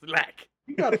me some slack.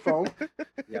 You got a phone.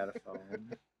 You got a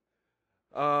phone.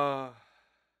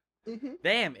 Mhm.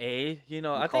 Damn, Abe. You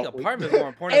know, We I think call- we- apartment's more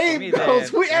important for Abe me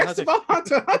knows. than We asked Hunter- about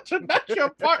Hunter x Hunter, not your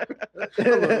apartment.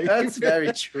 Hello, That's Abe.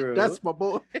 very true. That's my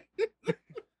boy.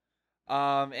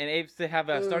 And Abe still have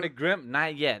started Grim?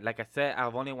 Not yet. Like I said,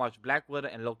 I've only watched Black Widow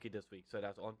and Loki this week, so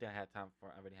that's the only thing I had time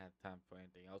for. I already had time for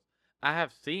anything else. I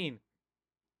have seen.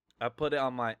 I put it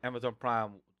on my Amazon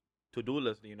Prime to-do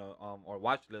list, or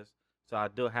watch list. So I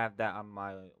do have that on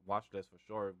my watch list for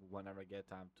sure whenever I get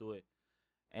time to it.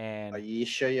 And Are you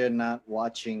sure you're not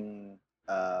watching?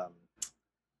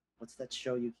 What's that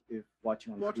show you're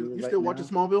watching on Hulu You right still now? watching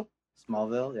Smallville?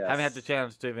 Smallville. Yes. haven't had the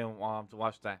chance to even to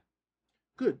watch that.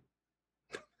 Good.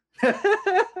 Damn.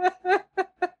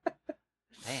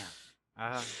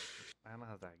 I don't know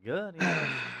how's that good.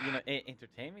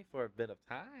 Entertain me for a bit of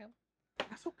time.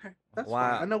 That's okay. That's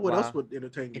Wow, fine. I know what wow. else would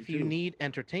entertain you. If you need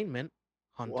entertainment,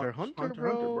 Hunter, Watch Hunter,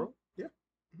 bro. Yeah.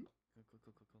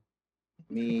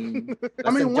 I mean, I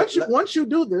mean, listen, once you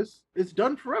do this, it's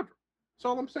done forever. That's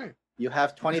all I'm saying. you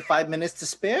have 25 minutes to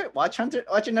spare. Watch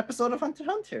an episode of Hunter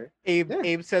x Hunter. Abe, Yeah.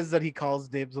 Abe says that he calls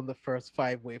dibs on the first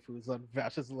 5 waifus on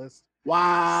Vash's list.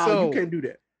 Wow, So- you can't do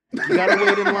that. You gotta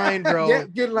wait in line, bro.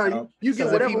 Get in line. No. You So get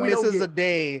if whatever he we don't misses a get.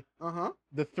 day, Uh-huh.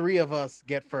 the 3 of us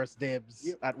get first dibs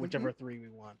Yep. at whichever 3 we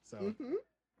want. So Mhm.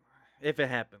 If it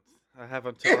happens, I have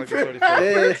until August If it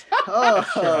 31st.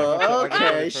 Oh,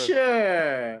 okay, Sure.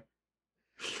 sure.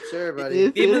 Sure, buddy.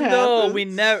 If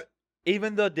it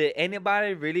Even though did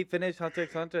anybody really finish Hunter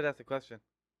x Hunter? That's the question.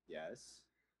 Yes.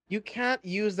 you can't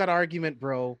use that argument,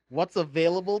 bro. What's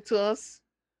available to us,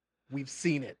 we've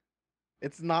seen it.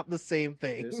 It's not the same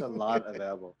thing. There's a lot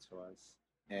available to us,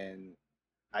 and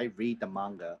I read the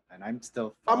manga, and I'm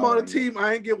still. I'm on a following it. team.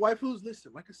 I ain't get waifus.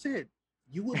 Listen, like I said,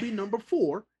 you will be number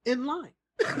 4 in line.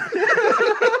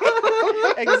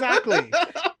 Exactly.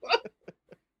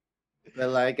 But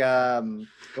like,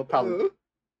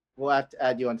 we'll have to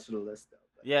add you onto the list though.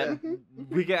 But Yeah, Mhm.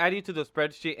 we can add you to the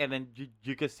spreadsheet, and then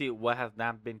you can see what has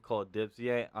not been called dibs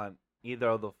yet on either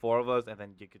of the 4 of us, and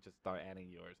then you could just start adding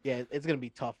yours. Yeah, it's gonna be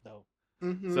tough though.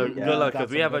 Mhm. So Yeah. good luck, Got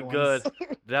because we some have a good good. ones.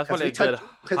 That's 'Cause probably we a good touch-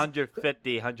 'cause-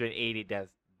 150, 180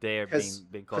 that's there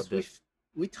being called Because dibs.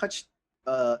 we touched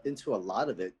into a lot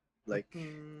of it. Like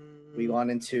Mm-hmm. we gone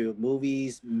into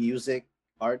movies, music,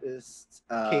 artists,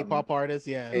 K-pop artists,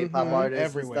 yeah. K-pop Mhm. artists,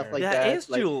 Everywhere. and stuff like That that. is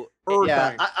Like, true.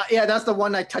 yeah, Earthbang. yeah, that's the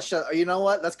one I touched on. You know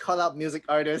what? Let's call out music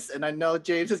artists, and I know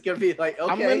James is gonna be like,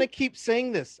 okay. I'm gonna keep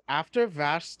saying this. After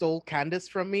Vash stole Candace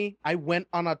from me, I went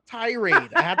on a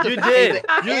tirade. I had to You say did.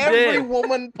 to You every did.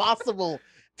 woman possible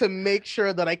to make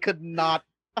sure that I could not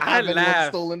I have anyone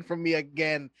laughed. stolen from me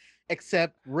again.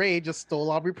 Except Ray just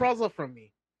stole Aubrey Plaza from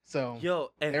me. So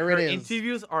Yo, and There her it is.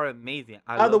 interviews are amazing.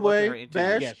 I By the love watching her way, interviews.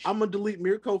 Bash, Yes. I'm gonna delete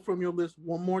Mirko from your list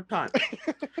one more time.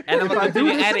 And I'm if gonna I do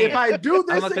continue this, adding if it. I do I'm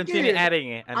this gonna continue again, adding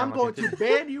it. And I'm gonna going to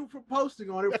continue- ban you for posting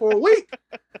on it for a week.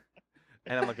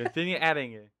 And I'm gonna continue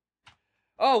adding it.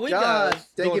 Oh, we John, got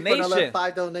thank you for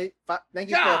another donation. Thank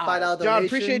you for a $5 donation. John,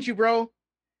 appreciate you, bro.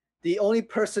 The only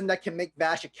person that can make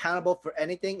Vash accountable for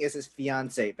anything is his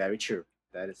fiance. Very true.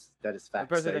 That is The fact.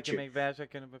 person Very that can true. make Vash, I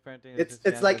can prefer anything.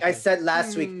 It's like I said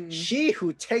last week. Hmm. She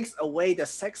who takes away the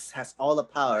sex has all the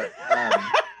power.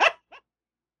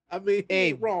 I mean, he Hey,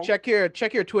 ain't wrong. check your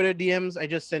Twitter DMs. I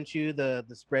just sent you the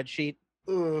spreadsheet.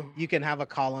 Ugh. You can have a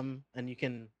column and you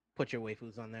can put your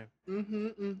waifus on there.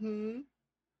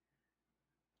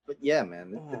 But yeah,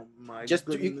 man. Oh my Just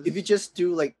goodness. if you just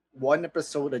do like one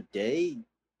episode a day,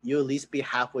 you'll at least be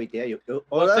halfway there. Or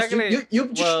Well, else technically-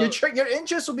 your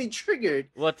interest will be triggered.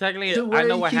 Well, technically, So I where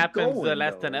know you what keep happens the going,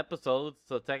 last 10 though? episodes.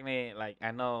 So technically, like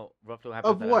I know roughly what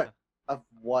happens. Of what? Of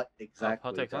what Of exactly?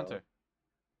 Hunter x though? Hunter.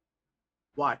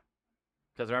 Why?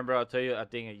 Because remember, I'll tell you, I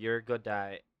think a year ago that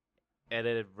I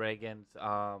edited Reagan's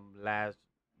last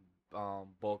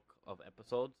bulk of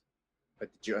episodes.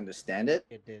 But did you understand it?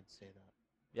 It did say that.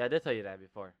 Yeah, I did tell you that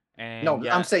before. And No,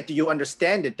 yeah, I'm saying, do you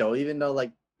understand it though? Even though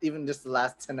even just the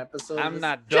last 10 episodes. I'm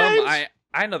not dumb. James,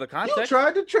 I know the You context.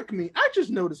 tried to trick me. I just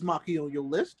noticed Maki on your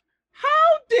list. How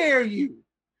dare you?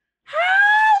 How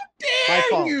My dare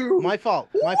fault. you? My fault.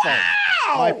 My fault.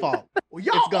 My Wow! fault. Well,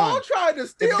 y'all It's gone. all tried to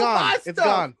steal It's gone. my It's stuff.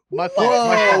 gone. My fault. Whoa,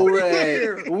 My fault. Ray!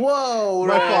 Here. Whoa,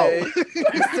 My Ray! fault.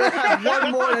 You still have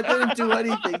one more that didn't do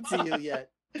anything to you yet.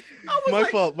 I was My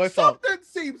like, fault. My fault. Something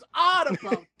seems odd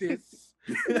about this.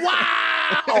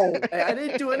 Wow! Hey, I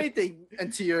didn't do anything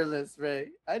into your list, Ray.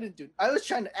 I didn't do. I was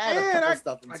trying to add a And couple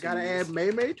stuff. I Into gotta yours. add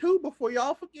May May too before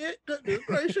y'all forget. Goodness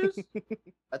gracious.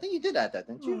 I think you did add that,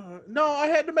 didn't you? No, I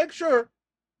had to make sure.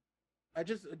 I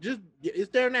just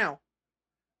it's there now.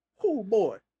 Oh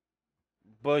boy.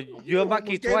 But You you have almost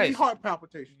Maki gave me twice. heart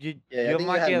palpitations. You Yeah, I have think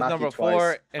you had Maki as Maki number twice.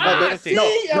 4 and Ah, number see? 15.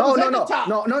 I No, was no, at the no,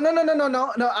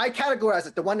 top. no. I categorize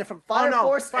it. The one from Oh, Fire no,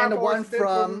 Force Fire and the Force, one then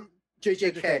from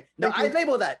JJK. JJK. No, Thank I you.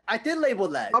 labeled that. I did label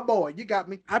that. My boy, you got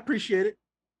me. I appreciate it.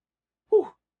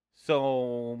 Whew.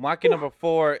 So Maki number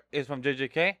 4 is from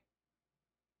JJK.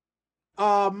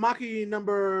 Maki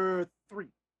number 3,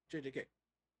 JJK.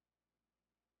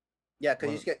 Yeah,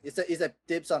 because it's a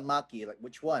dibs on Maki. Like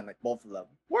which one? Like both of them.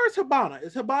 Where's Hibana?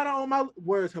 Is Hibana on my?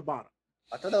 Where's Hibana?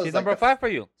 I thought that was She's like number 5 for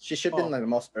you. She should have been like the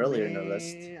most earlier in the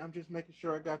list. Man, I'm just making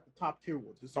sure I got the top tier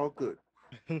ones. It's all good.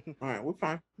 All right, we're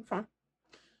fine. We're fine.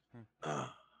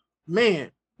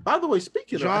 Man, by the way,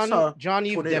 speaking of, I saw John,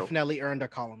 you've Tornado. definitely earned a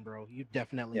column, bro. You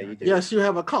definitely. Yeah, you earned did. it. Yes, you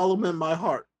have a column in my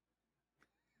heart.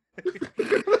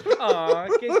 Aw,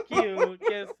 qué cute,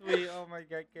 qué sweet. Oh my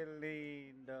God, qué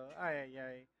lindo. Ay, ay,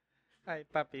 ay. Ay,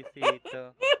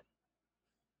 papicito.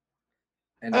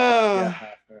 And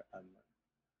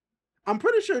I'm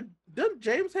pretty sure doesn't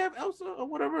James have Elsa or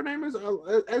whatever her name is,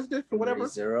 Esdeath or whatever.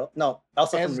 ReZero. No,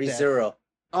 Elsa from Esdeath. ReZero.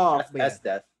 Oh, That's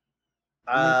Death.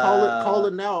 I mean, call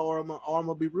it now, or I'm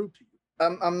gonna be rude to you.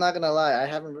 I'm not gonna lie. I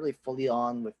haven't really fully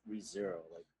on with ReZero.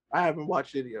 Like I haven't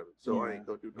watched any of it, so I Yeah. ain't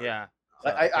gonna do that. Yeah.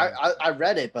 I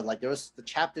read it, but like there was the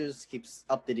chapters keeps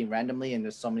updating randomly, and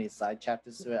there's so many side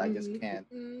chapters to it. I just can't.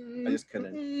 I just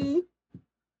couldn't.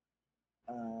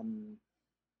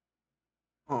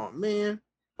 Oh man,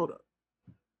 hold up.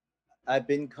 I've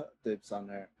been dibs on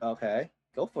her. Okay,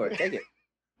 go for it. Take it.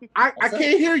 I What's up?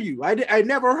 can't hear you. I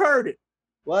never heard it.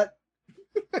 What?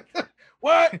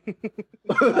 What?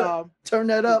 Turn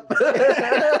that up.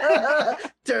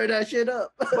 Turn that shit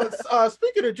up. But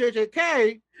speaking of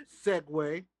JJK,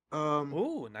 segue.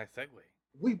 Ooh, nice segue.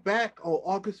 We back on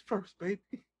August 1st,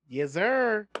 baby. Yes,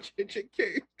 sir.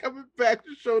 JJK coming back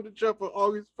to show the jump on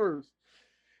August 1st.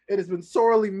 It has been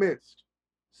sorely missed.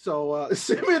 So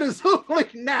send me the Zoom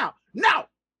link now. Now.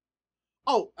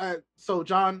 Oh, so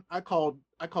John, I called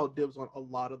dibs on a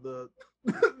lot of the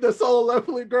the solo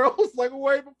leveling girls like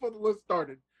way before the list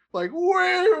started. Like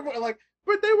way before, like,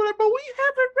 but they were like, but we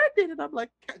haven't read it. And I'm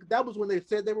like, that was when they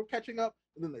said they were catching up,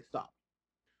 and then they stopped.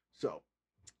 So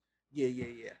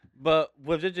yeah. But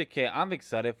with JJK, I'm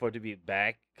excited for it to be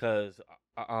back because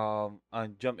on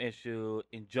Jump issue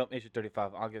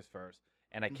 35, August 1st,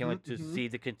 and I can't wait to see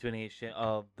the continuation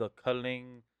of the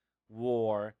Culling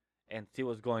War and see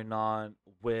what's going on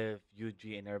with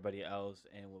Yuji and everybody else,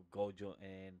 and with Gojo,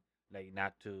 and like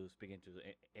not to speak into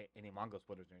any manga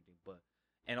spoilers or anything, but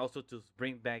and also to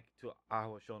bring back to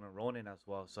Aho Shonen Ronin as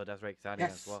well. So that's very exciting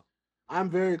as well. I'm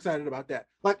very excited about that.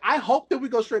 Like, I hope that we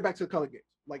go straight back to the color games.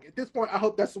 Like, at this point, I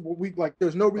hope that's what we like.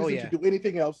 There's no reason to do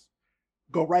anything else.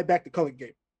 Go right back to color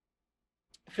game.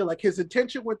 I feel like his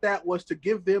intention with that was to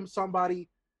give them somebody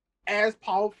as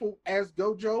powerful as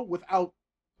Gojo without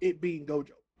it being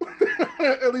Gojo.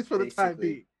 At least for the time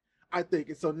being, I think.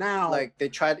 And so now, like they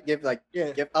try to give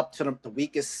give up to the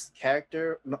weakest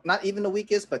character, not even the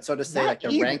weakest, but so to say, like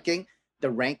the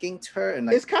ranking to her, and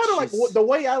like, it's kind of like the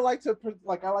way I like to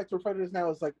refer to this now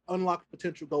is like unlock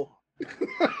potential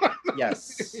Gohan.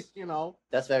 Yes, you know,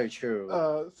 that's very true.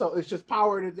 So it's just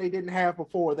power that they didn't have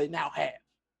before, they now have.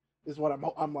 Is what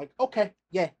I'm like, okay,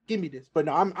 yeah, give me this. But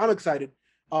no, I'm excited.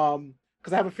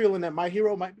 Because I have a feeling that My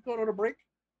Hero might be going on a break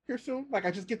here soon. Like,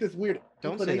 I just get this weird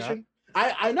inclination.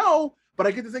 I know, but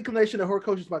I get this inclination that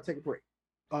Horikoshi is about to take a break.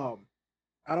 I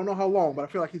don't know how long, but I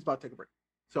feel like he's about to take a break.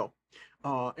 So,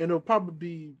 and it'll probably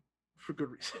be for good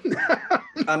reason.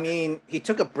 I mean, he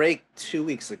took a break 2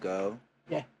 weeks ago.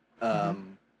 Yeah.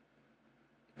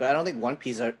 But I don't think One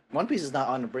Piece is not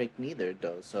on a break neither,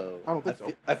 though. So I don't think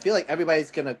so. I feel like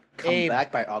everybody's gonna come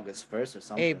back by August 1st or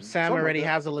something. Abe, Sam already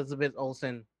has Elizabeth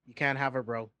Olsen. You can't have her,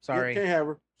 bro. Sorry. You can't have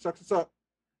her. Sucks us up.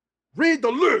 Read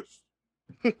the list.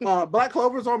 Black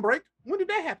Clover's on break. When did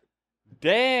that happen?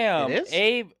 Damn,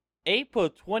 Abe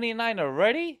put 29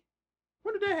 already.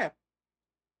 When did that happen?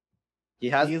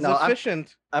 He's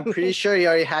efficient. I'm pretty sure he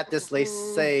already had this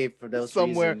list saved for those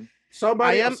somewhere. reasons. I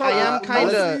am kind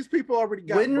of. These people already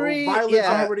got Winry. Violet's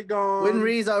already gone.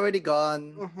 Winry's already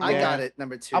gone. I got it.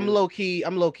 Number 2. I'm low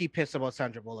key pissed about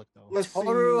Sandra Bullock though.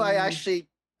 Toru, I actually.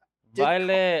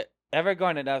 Violet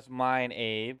Evergarden, and that's mine,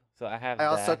 Abe. So I have. I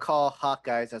also call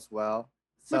Hawkeyes as well.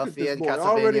 Sophie and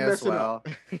already Castlevania as well.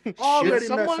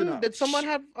 Did someone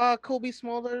have Kobe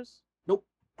Smulders? Nope.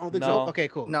 I don't think No. so. Okay,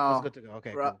 cool. No. That's good to go.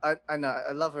 Okay, cool. I know.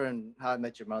 I love her in How I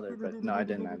Met Your Mother, but no, I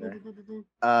didn't either.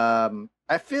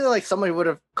 I feel like somebody would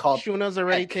have called. Shuna's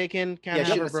already taken. Can't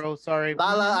have her, bro. Sorry.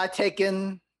 Lala, I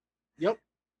taken. Yep.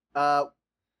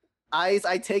 Eyes,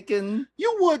 I taken.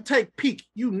 You would take Peak.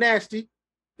 You nasty.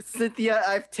 Cynthia,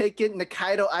 I've taken.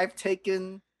 Nikaido, I've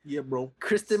taken. Yeah, bro.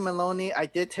 Kristen Maloney, I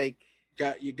did take.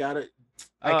 You got it.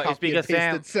 I Oh, it's copied because and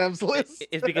pasted Sam. Sam's list.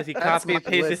 It's because he That's copied my and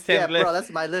pasted list. Sam's Yeah, list. bro, that's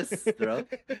my list, bro.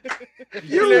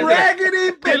 You literally- raggedy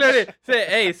He bitch. literally said,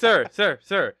 "Hey,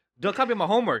 sir, don't copy my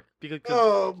homework because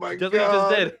Oh my just god.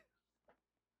 what you just did."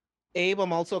 Abe,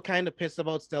 I'm also kind of pissed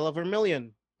about Stella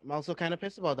Vermilion. I'm also kind of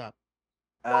pissed about that.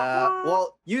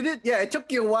 Well, you did. Yeah, it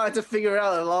took you a while to figure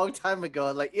out a long time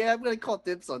ago. Like, yeah, I'm gonna call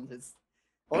dibs on this.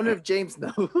 I wonder if James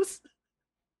knows.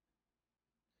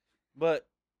 But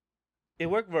it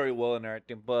worked very well and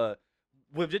everything. But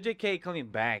with JJK coming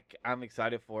back, I'm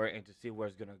excited for it and to see where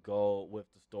it's gonna go with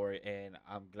the story. And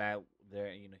I'm glad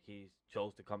that he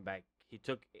chose to come back. He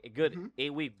took a good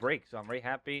 8-week break, so I'm very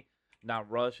happy.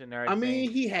 Not rushing and everything. I mean,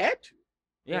 he had to.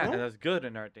 yeah, know? and that's good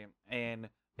and everything. And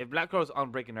if Black Girl's on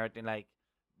break and everything,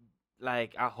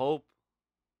 like I hope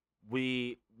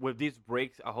with these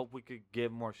breaks, I hope we could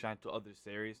give more shine to other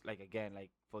series. Like again, like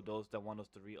for those that want us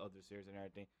to read other series and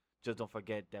everything, just don't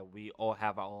forget that we all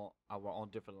have our own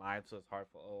different lives, so it's hard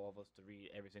for all of us to read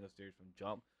every single series from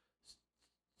Jump.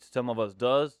 Some of us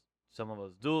does, some of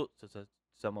us do,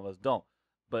 some of us don't.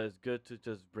 But it's good to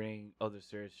just bring other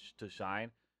series to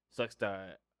shine. Sucks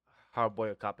that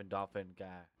Hardboiled Cop and Dolphin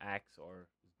got axed or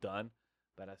done,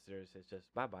 but that series is just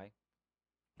bye bye.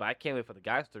 But I can't wait for the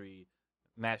guys to read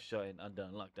Mass Shut and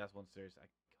Undone Luck. That's one series I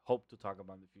hope to talk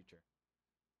about in the future.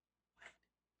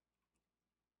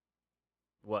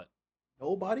 What?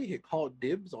 Nobody had called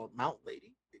dibs on Mount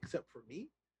Lady except for me.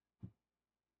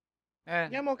 Eh,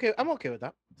 Yeah, I'm okay. I'm okay with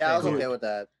that. Yeah, I was Same. okay with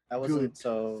that. I wasn't Good.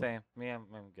 so. same. Me, I'm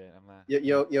good. I'm not.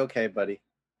 You okay, buddy?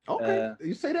 Okay,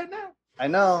 you say that now. I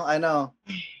know.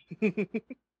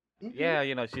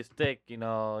 Yeah, she's thick. We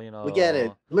get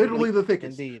it. Literally the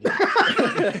thickest. Indeed.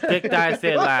 Thick thighs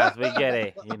save lives. We get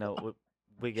it.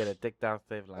 We get it. Thick thighs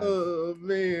save lives. Oh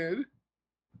man,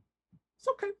 it's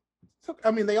okay. It's okay.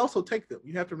 I mean, they also take them.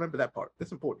 You have to remember that part.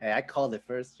 That's important. Hey, I called it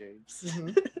first, James.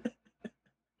 Mhm.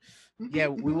 Yeah,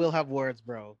 we will have words,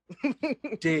 bro.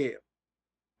 Damn.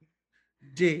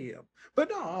 But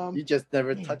no, You just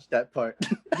never touched that part.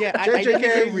 Yeah, I JJK, didn't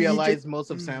even you realize just- most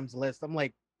of Mm. Sam's list. I'm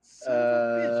like,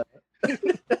 son of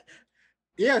a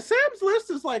yeah, Sam's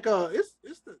list is like it's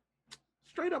the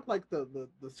straight up like the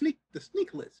sneak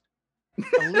list.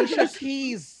 bitch. Alicia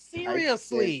Keys,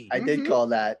 seriously. I did Mhm. call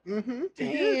that. Mm-hmm.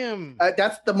 Damn.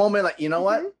 That's the moment. Like, you know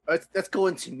what? Let's go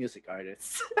into music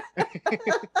artists.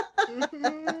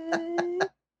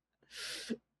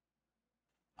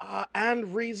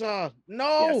 And Riza.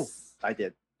 No. Yes, I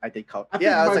did. I did call. I think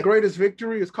Yeah, I my was like, greatest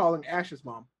victory is calling Ash's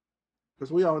mom,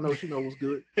 because we all know she knows what's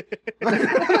good.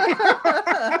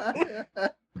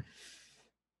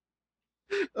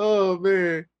 Oh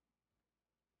man.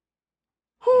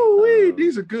 Whoo,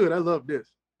 these are good. I love this.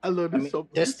 I love I this mean, so much.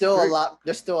 there's still a lot.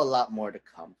 There's still a lot more to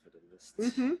come for the list.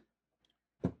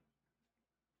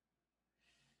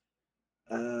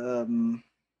 Mm-hmm.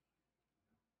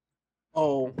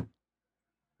 Oh,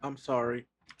 I'm sorry,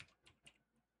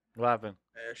 What happened?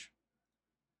 Ash.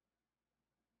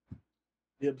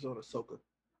 Dibs on Ahsoka.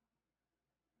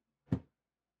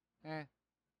 Eh.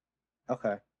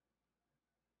 Okay.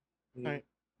 Alright.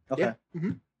 Okay. Yeah.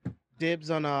 Mhm. Dibs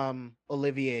on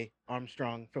Olivier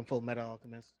Armstrong from Full Metal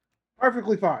Alchemist.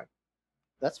 Perfectly fine.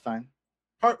 That's fine.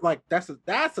 Like that's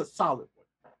a solid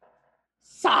one.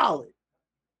 Solid.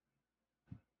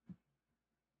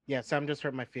 Yeah, Sam just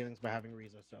hurt my feelings by having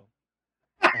Riza, so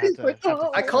I had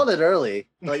to I called it early.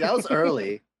 Like, that was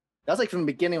early. That was like from the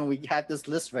beginning when we had this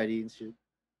list ready and shit.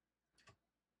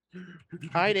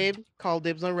 All right, Abe. Call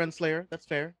dibs on Renslayer. That's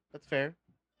fair. That's fair.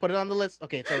 Put it on the list.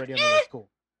 Okay, it's already on the list. Cool.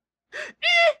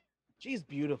 She's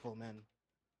beautiful, man.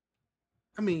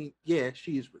 I mean, yeah,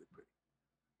 she is really pretty.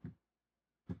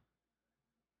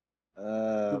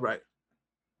 You're right.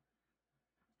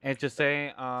 And just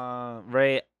saying,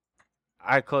 Ray,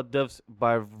 I called dibs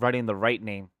by writing the right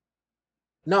name.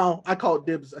 No, I called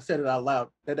dibs. I said it out loud.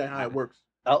 That ain't how it works.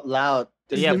 Out loud.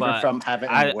 It's Yeah, different but from having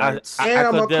I- words. I- And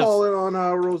I'm called gonna call dibs. it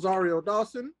on Rosario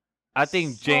Dawson. I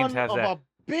think James Son has of that,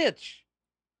 a bitch.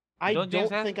 I Don't don't James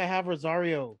have think I have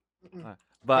Rosario. but That's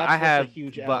I what's a have,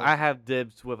 huge but L. I have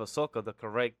dibs with Ahsoka, the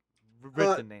correct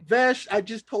written name. Vesh, I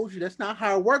just told you that's not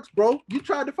how it works, bro. You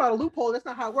tried to find a loophole. That's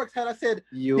not how it works. Had I said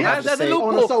You Yeah, have to That's say a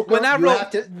on loophole. Ahsoka, When I you wrote, have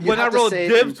to- you when I have to wrote say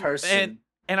it in dibs person.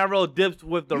 and I wrote dibs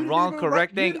with the you didn't wrong even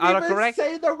correct you thing, didn't even autocorrect,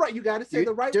 say the right. You got to say You-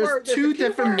 the right there's word. two a key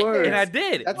different word there. words. and I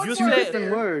did. That's You two said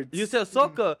different words. you said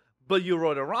Ahsoka, but you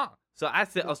wrote it wrong. So I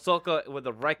said Ahsoka with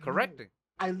the right correcting.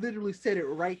 I literally said it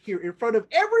right here in front of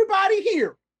everybody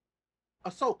here.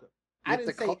 Ahsoka. I You have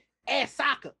didn't to say call-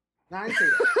 Asaka. No, I didn't say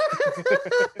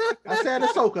that. I said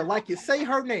Ahsoka, like you say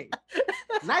her name.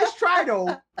 Nice try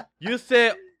though. You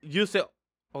said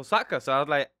Osaka, so I was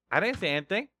like, I didn't say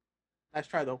anything. Nice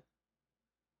try though.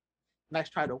 Nice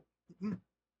try though. Mhm.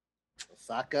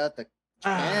 Osaka, the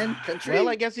Japan country. Well,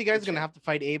 I guess you guys are gonna have to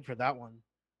fight Abe for that one.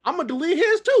 I'm gonna delete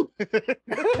his too.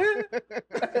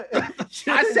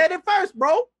 I said it first,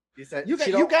 bro. You said You she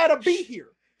got, don't, you gotta be here.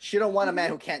 She don't want a man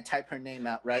who can't type her name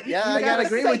out, right? Yeah, You I gotta gotta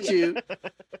agree say with it. you.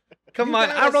 Come You on,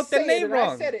 I gotta wrote the say it, name and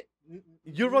wrong. I said it.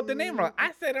 You wrote the name wrong.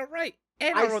 I said it right,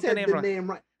 and I I wrote said the name wrong.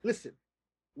 right. Listen,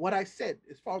 what I said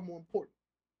is far more important.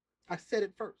 I said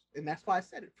it first, and that's why I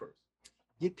said it first.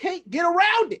 You can't get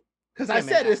around it because I Yeah,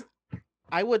 said man. it.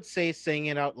 I would say saying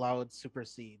it out loud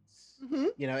supersedes. Mm-hmm.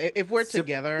 You know, if we're Sup-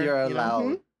 together, you're you know,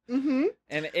 allowed. Mm-hmm.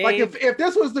 And Like Abe, if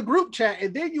this was the group chat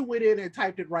and then you went in and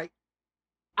typed it right,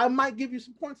 I might give you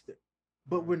some points there,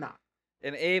 but we're not.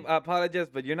 and Abe, I apologize,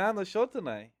 but you're not on the show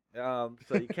tonight. So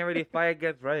you can't really fight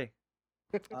against Ray.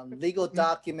 Legal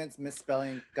documents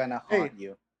misspelling gonna haunt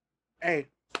you. Hey,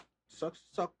 suck,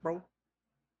 bro.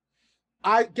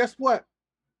 I guess what?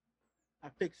 I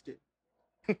fixed it.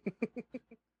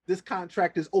 This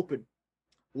contract is open,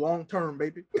 long term,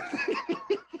 baby. Wow.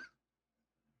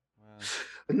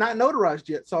 Not notarized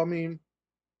yet, so I mean,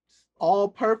 it's all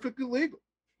perfectly legal.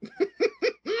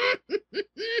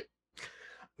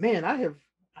 Man, I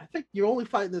think you're only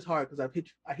fighting this hard because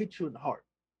I hit you in the heart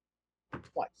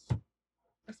twice.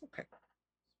 That's okay.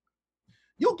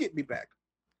 You'll get me back.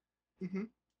 Mm-hmm.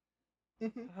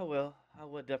 Mm-hmm. I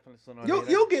will definitely sooner or You'll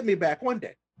later. you'll get me back one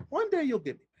day. One day you'll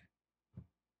get me back.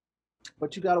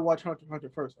 But you gotta watch Hunter x Hunter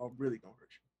first. Or I'm really gonna hurt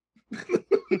you.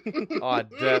 Oh, I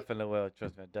definitely will.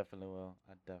 Trust me, I definitely will.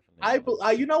 I definitely.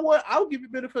 will. You know what? I'll give you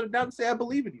benefit of the doubt and say I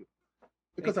believe in you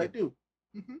because I Thank do.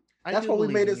 Mhm. I That's do why we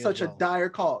believe made in it you such as a well. dire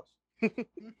cause.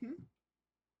 Mhm.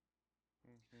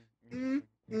 Mhm.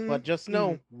 Mm, But just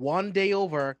know, mm. one day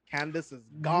over, Candace is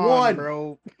gone, One.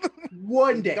 bro.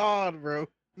 One day. Gone, bro.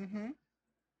 Mm-hmm.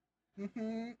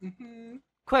 Mm-hmm. Mm-hmm.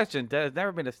 Question that has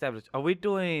never been established. Are we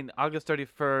doing August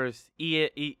 31st,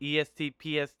 EST,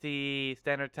 PST,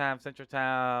 Standard Time, Central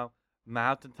Time,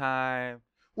 Mountain Time?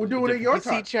 We're doing it your You see,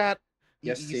 time. chat.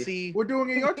 Yes, You see. see. We're doing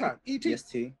it your time. ET.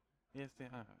 EST. Yes,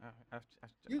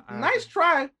 Nice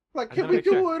try. Like, I can gotta we make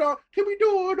do sure. it on? Can we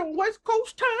do it on West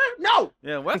Coast time? No.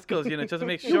 Yeah, West Coast, just to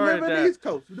make You sure live in the that, East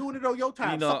Coast. We're doing it on your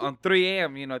time. sucker. on 3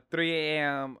 a.m., 3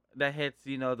 a.m. that hits,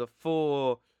 the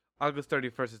full August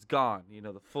 31st is gone.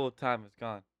 The full time is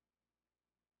gone.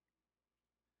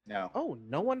 No. Oh,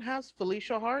 no one has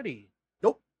Felicia Hardy.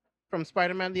 Nope. From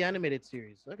Spider-Man the Animated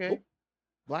Series. Okay. Nope.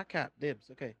 Black Cat dibs.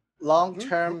 Okay.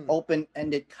 Long-term, Mhm.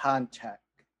 open-ended contract.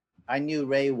 I knew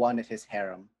Ray wanted his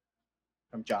harem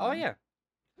from John. Oh, yeah.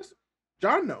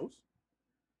 John knows.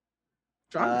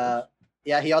 John knows.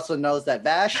 Yeah, he also knows that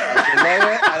Vash, as your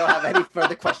lawyer, I don't have any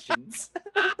further questions.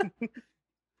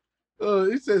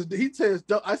 He says,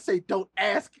 don't, I say, don't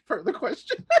ask further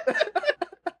questions.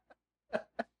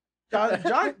 John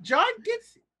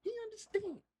gets it. He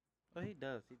understands. Oh, he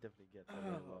does. He definitely gets it.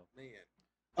 really Oh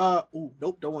well. man.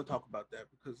 Nope, don't want to talk about that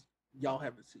because y'all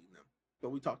haven't seen them.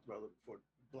 But we talked about it before.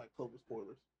 Black Clover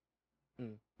spoilers.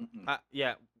 Mm-mm.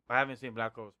 Yeah, I haven't seen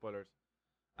Black Clover spoilers.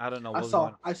 I don't know.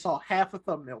 I saw half a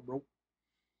thumbnail, bro.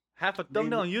 Half a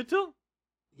thumbnail on YouTube?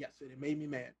 Yes, and it made me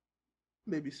mad.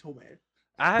 Made me so mad.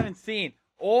 I haven't seen.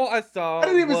 All I saw I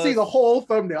didn't even see was- the whole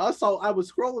thumbnail. I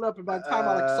was scrolling up, and by the time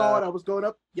I saw it, I was going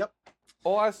up. Yep.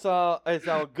 All I saw is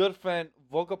our good friend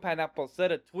Vocal Pineapple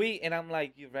said a tweet, and I'm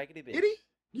like, you raggedy bitch. Did he?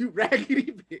 You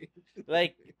raggedy bitch.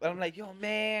 Like, I'm like, yo,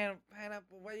 man,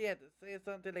 Pineapple, why you have to say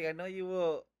something? Like, I know you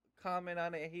will comment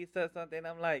on it, and he said something.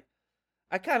 I'm like,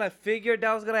 I kind of figured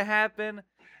that was going to happen,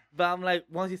 but I'm like,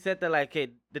 once he said that, like, hey,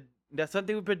 that's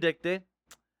something we predicted,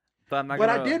 but I'm not But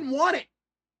gonna... I didn't want it.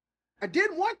 I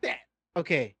didn't want that.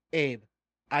 Okay, Abe.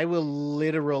 I will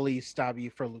literally stab you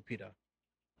for Lupita.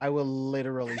 I will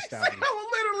literally stab you. I will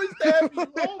literally stab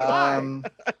you. Oh my.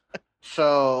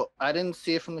 So I didn't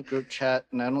see it from the group chat,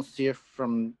 and I don't see it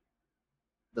from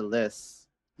the list.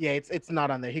 Yeah, it's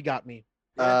not on there. He got me.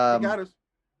 Yeah, he got us.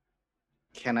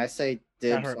 Can I say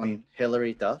dibs hurt on me.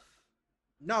 Hillary Duff?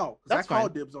 No, because I That's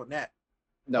called fine. dibs on that.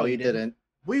 No, Oh, you you didn't? didn't.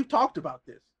 We've talked about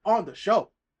this on the show.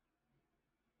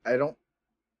 I don't.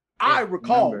 I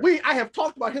recall. remember. I have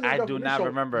talked about Hillary I Duff do on this not show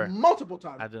remember. multiple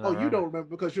times. I do not You remember. don't remember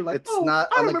because you're like, It's oh, not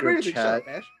I on don't the remember group anything. Shut up,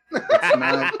 chat. Ash. It's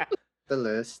not the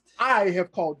list. I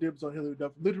have called dibs on Hillary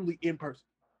Duff literally in person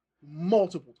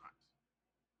multiple times.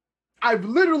 I've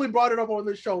literally brought it up on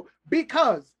this show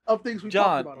because of things we talked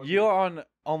John, about. On you're on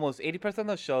almost 80% of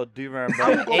the show. Do you I will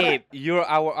remember? go Abe, you're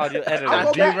our audio I'll editor.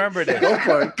 go Do you back. remember this? Go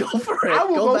for it. Go for it. I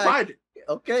will go back. find it.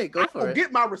 Okay, go I'm for gonna it.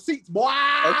 get my receipts, boy.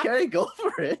 Okay, go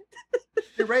for it.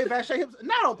 Did Ray Vache him?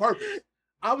 Not on purpose.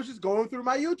 I was just going through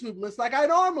my YouTube list like I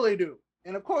normally do.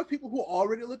 And of course, people who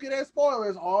already look at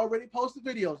spoilers already posted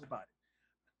videos about it.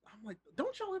 I'm like,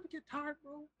 don't y'all ever get tired,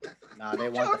 bro? Nah, they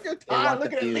Don't want y'all the, get they tired want the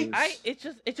looking at views.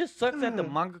 leaks? It just sucks that the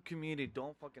manga community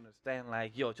don't fucking understand.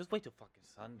 Like, yo, just wait till fucking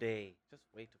Sunday. Just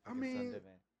wait till fucking Sunday,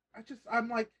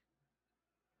 man.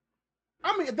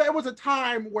 I'm like, there was a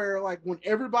time where like when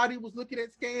everybody was looking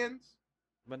at scans,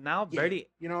 But now, yeah, barely.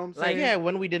 you know what I'm Like, saying? Yeah,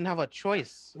 when we didn't have a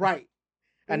choice. Right.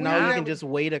 And We now didn't you have can a- just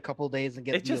wait a couple days and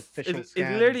get It's the just official it's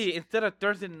scans. literally instead of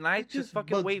Thursday night, It just just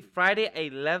fucking bugs wait me. Friday at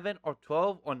 11 or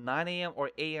 12 or 9 a.m. or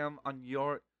a.m. on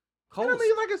your And I coast.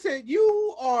 mean, like I said,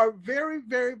 you are very,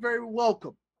 very, very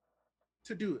welcome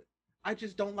to do it. I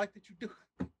just don't like that you do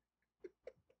it.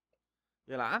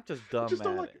 Yeah, like, I'm just dumb, just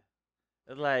don't man. like it.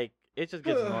 It's like it just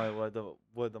gets annoying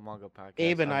with the manga podcast.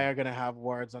 Abe and I are gonna have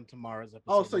words on tomorrow's episode.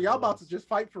 Oh, so y'all about to nonetheless. just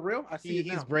fight for real? I see it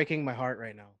He's now. breaking my heart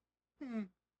right now.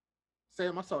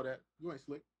 Sam, I saw that. You ain't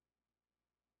slick.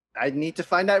 I need to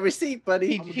find that receipt,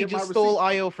 buddy. gonna He get my just stole receipt.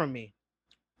 IO from me.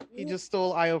 He just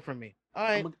stole IO from me. All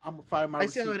right, I'm gonna find my I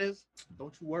receipt. see how it is.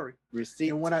 Don't you worry. Receipt,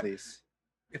 And when I- please.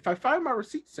 If I find my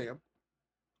receipt, Sam,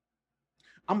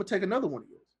 I'm gonna take another one of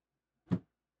yours.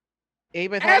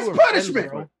 Abe, I thought As we were punishment.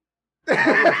 friends, bro.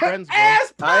 we were friends, bro.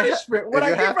 As punishment. When If I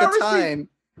you get have my the receipt, time,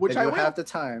 which if I you will. have the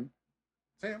time.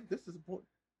 Sam, this is important.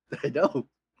 I know.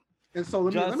 And so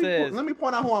let John me says- let me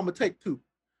point out who I'm gonna take too.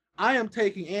 I am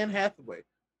taking Anne Hathaway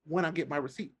when I get my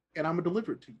receipt, and I'm gonna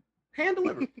deliver it to you, hand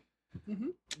delivered.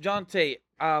 John Tate,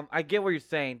 I get what you're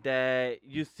saying that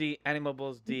you see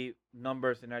Animables the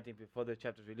numbers and everything before the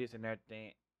chapter's release and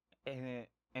everything, and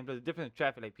there's a difference in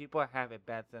traffic. Like people have a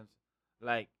bad sense.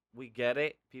 Like we get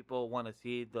it. People want to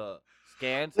see the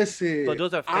scans. Listen, But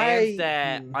those are fans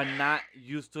that are not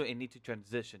used to it and need to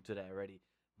transition to that already.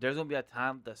 There's gonna be a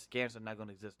time the scans are not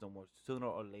gonna exist no more, sooner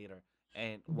or later.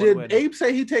 And one way or Did another- Abe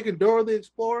say he taking Dora the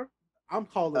Explorer? I'm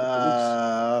calling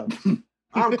the police.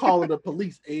 I'm calling the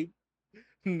police, Abe.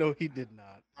 No, he did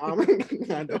not. I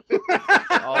know.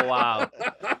 Oh wow,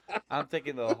 I'm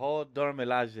taking the whole Dora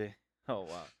Milaje. Oh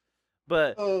wow.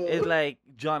 But it's like,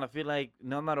 John, I feel like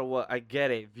no matter what, I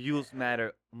get it. Views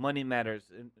matter, money matters.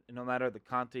 And no matter the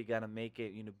content, you gotta make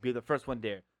it. Be the first one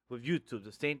there. With YouTube,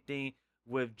 the same thing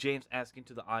with James asking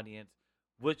to the audience,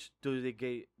 which do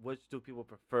people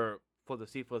prefer for the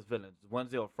Seaforth villains,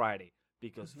 Wednesday or Friday?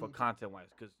 Because for content wise,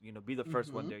 because be the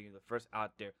first one there, you're the first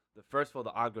out there, the first for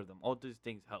the algorithm. All these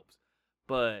things helps.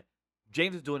 But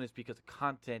James is doing this because of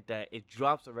content that it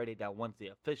drops already that Wednesday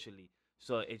officially.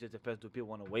 So it just depends. Do people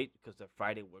want to wait because the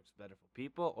Friday works better for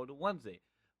people or the Wednesday?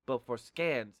 But for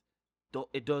scans,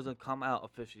 it doesn't come out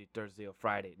officially Thursday or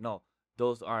Friday. No,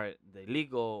 those are the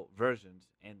legal versions,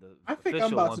 and the I think official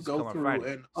I'm about ones to go come on through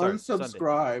Friday. and Sorry, Sunday.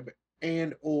 unsubscribe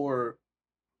and or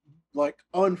like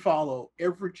unfollow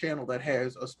every channel that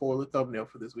has a spoiler thumbnail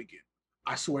for this weekend.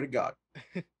 I swear to God.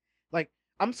 Like,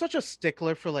 I'm such a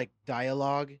stickler for like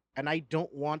dialogue, and I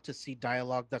don't want to see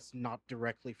dialogue that's not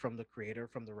directly from the creator,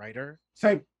 from the writer,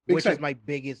 Same. Big which same. is my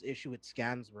biggest issue with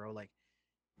scans, bro. Like,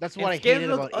 that's And what I scans hated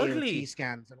look about ugly. AOT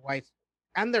scans and why,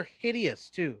 and they're hideous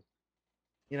too.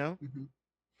 You know, Mhm.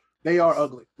 They are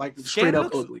ugly, like straight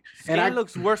up ugly. And Scan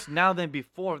looks worse now than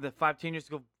before. Than 5-10 years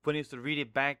ago when I used to read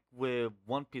it back with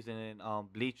One Piece and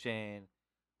Bleach and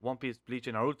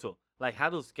Naruto. Like, how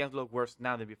those scans look worse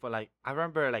now than before? Like, I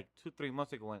remember like 2-3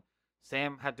 months ago when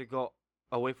Sam had to go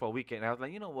away for a weekend, and I was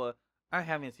like, you know what? I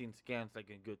haven't seen scans like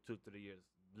in good 2-3 years.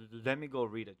 Let me go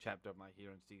read a chapter of My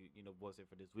Hero and see what's it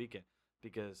for this weekend,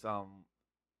 because same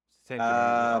thing,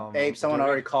 Abe, someone during-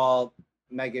 already called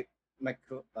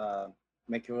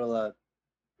Mekurula a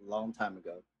long time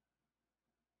ago.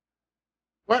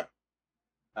 What?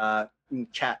 In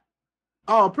chat.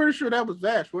 Oh, I'm pretty sure that was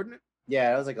Vash, wasn't it?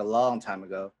 Yeah, that was like a long time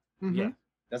ago. Mhm. Yeah.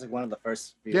 That's like one of the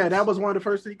first. Yeah, videos. that was one of the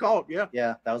first he called. Yeah.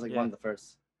 Yeah, that was like Yeah. one of the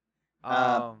first.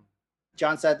 Um,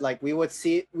 John said like we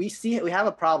have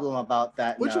a problem about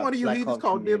that. in Which the one of you Black heathens Hole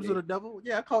called dibs on the community. devil?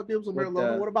 Yeah, I called dibs on With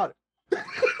Marilona. the- What about it?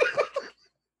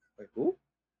 Like, who?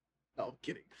 No, I'm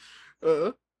kidding.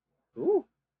 Ooh.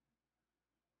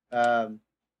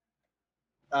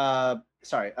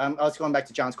 Sorry. I was going back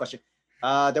to John's question.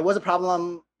 There was a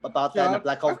problem about that in the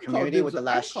Black Hole community with the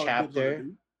last chapter.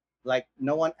 Like,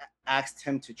 no one asked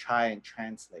him to try and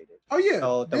translate it. Oh yeah.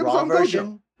 So the Dibs raw on version.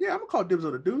 Gojo. Yeah, I'm gonna call dibs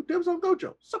on the dude. Dibs on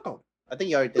Gojo. Suck on it. I think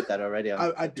you already did that already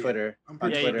on I did. Twitter. I'm On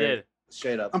pretty yeah, sure. you Twitter. did.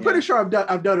 Straight up. I'm yeah. pretty sure I've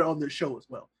done it on this show as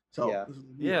well. So Yeah.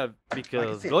 Yeah,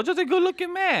 because said. Gojo's a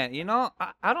good-looking man.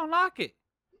 I don't knock it.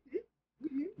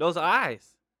 Those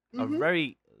eyes are Mhm.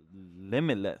 very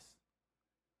limitless.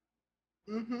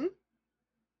 Mm-hmm.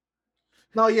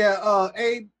 No, yeah.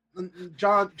 Abe,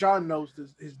 John knows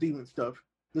his demon stuff.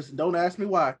 Listen, don't ask me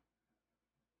why.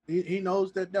 He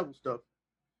knows that devil stuff.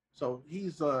 So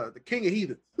he's the king of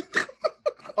heathens.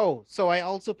 Oh, so I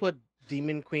also put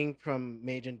Demon Queen from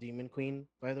Mage and Demon Queen,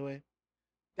 by the way.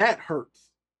 That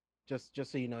hurts. Just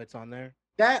so you know, it's on there.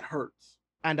 That hurts.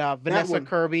 And Vanessa one-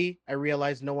 Kirby, I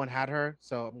realized no one had her,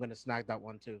 so I'm gonna snag that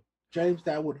one too. James,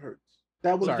 that one hurts.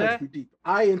 That one Sorry. hurts me deep.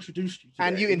 I introduced you to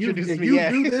And that. you introduced me, You yeah.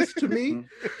 do this to me.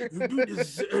 You do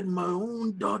this at my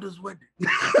own daughter's wedding.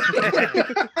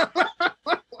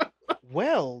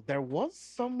 Well, there was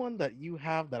someone that you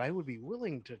have that I would be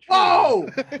willing to try. Oh,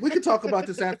 we can talk about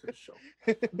this after the show.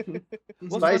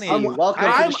 What's Spicy, funny? welcome to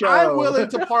I'm the show. willing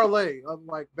to parlay,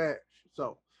 unlike Bash.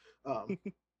 So, it's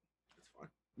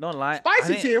fine. No lie.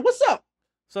 Spicy's here. What's up?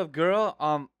 So, girl,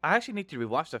 I actually need to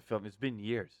rewatch that film. It's been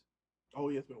years. Oh,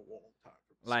 yeah, it's been a long time.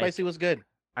 Like, Spicy was good.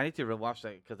 I need to rewatch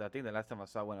that because I think the last time I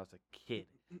saw it when I was a kid.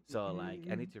 So, like,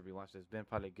 I need to rewatch it. It's been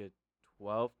probably a good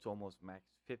 12 to almost max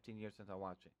 15 years since I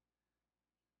watched it.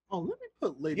 Oh, let me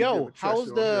put Lady Yo, Dimitrescu how's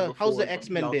on the- here how's the before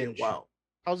X-Men y'all get binge? wild.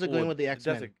 How's it going with the That's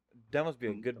X-Men? that must be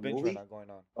a good The binge movie? right now going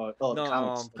on. Oh, No,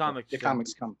 comics. comics. The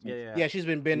comics come. Yeah. Yeah, she's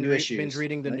been binge, New issues, binge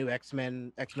reading the right? new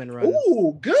X-Men run.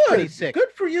 Ooh, pretty good. sick.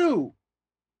 Good for you.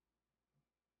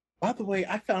 By the way,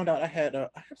 I found out I have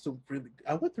some really.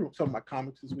 I went through some of my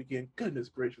comics this weekend. Goodness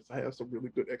gracious, I have some really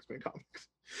good X-Men comics.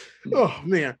 Oh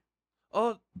man.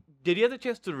 Oh, did you have the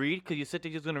chance to read? Because you said that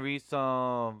you was going to read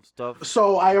some stuff.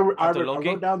 So I After Loki?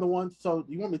 wrote down the ones. So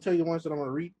you want me to tell you the ones that I'm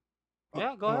gonna read?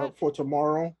 Yeah, go ahead. For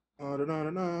tomorrow.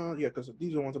 Yeah, because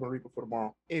these are the ones I'm gonna read before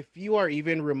tomorrow. If you are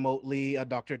even remotely a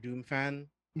Doctor Doom fan,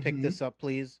 pick Mhm. this up,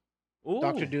 please. Ooh,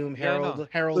 Doctor Doom, yeah, I know.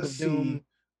 Herald Let's of Doom. see.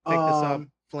 Pick this up.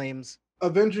 Um, Flames.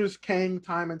 Avengers Kang,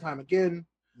 time and time again.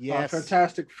 Yes.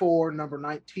 Fantastic Four number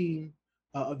 19.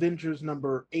 Avengers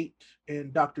number 8,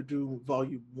 and Doctor Doom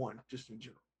Volume 1, just in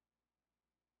general.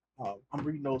 I'm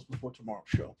reading those before tomorrow's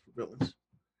show for villains.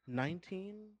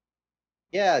 19?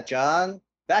 Yeah, John.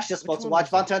 Bash just supposed to one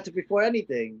watch was Von Hunter before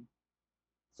anything.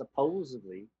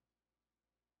 Supposedly.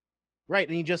 Right,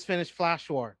 and you just finished Flash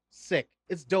War. Sick.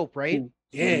 It's dope, right? Ooh,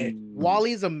 yeah.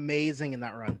 Wally's amazing in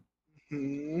that run.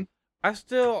 Mhm. I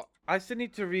still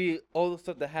need to read all the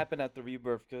stuff that happened after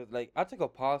Rebirth. Because, like, I took a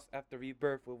pause after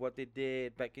Rebirth with what they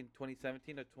did back in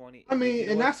 2017 or 20. I mean,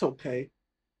 and that's okay.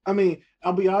 I mean,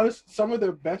 I'll be honest, some of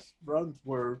their best runs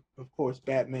were, of course,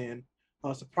 Batman,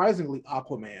 surprisingly,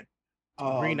 Aquaman.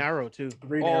 Green Arrow, too.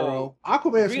 Green Oh, Arrow.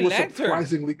 Aquaman Green was Lantern.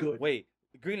 surprisingly good. Wait,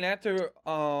 Green Lantern.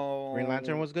 Green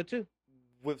Lantern was good, too.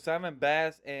 With Simon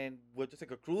Bass and with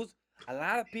Jessica Cruz. A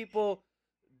lot of people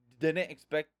didn't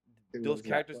expect It those was that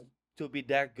characters one. to be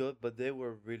that good, but they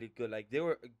were really good. Like, they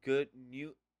were a good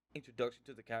new introduction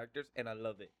to the characters, and I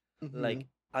love it. Mhm. Like,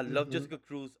 I love Mhm. Jessica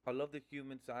Cruz. I love the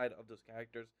human side of those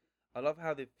characters. I love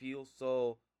how they feel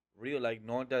so real, like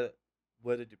knowing that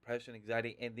whether depression,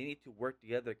 anxiety, and they need to work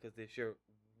together because they share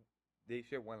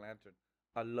one lantern.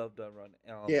 I love that run.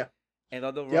 Yeah. And the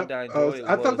other run Yep. that I enjoyed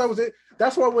I thought that was it.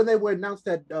 That's why when they were announced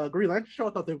that Green Lantern show,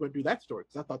 I thought they were going to do that story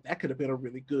because I thought that could have been a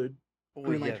really good Oh,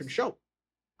 Green Lantern yes. show.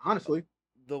 Honestly.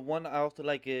 The one I also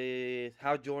like is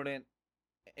Hal Jordan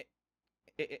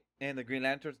and the Green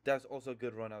Lanterns. That's also a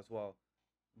good run as well.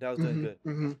 That was doing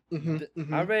good.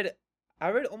 I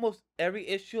read almost every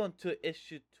issue until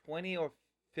issue 20 or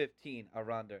 15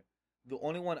 around there. The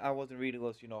only one I wasn't reading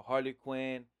was, Harley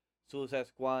Quinn, Suicide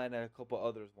Squad, and a couple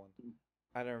others ones.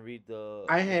 I didn't read the.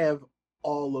 I have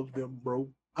all of them, bro.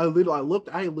 I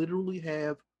literally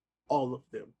have all of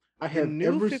them. I The have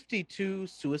new 52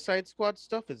 Suicide Squad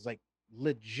stuff is like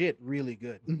legit really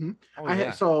good. Mhm. Oh, I yeah.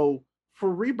 have so for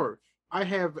Rebirth, I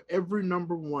have every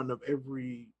number one of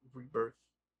every Rebirth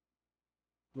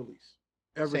release.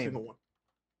 Every Same. single one.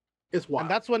 It's wild.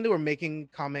 And that's when they were making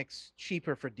comics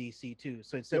cheaper for DC too.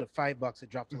 So instead Yep. of $5, it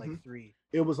dropped to like Mhm. $3.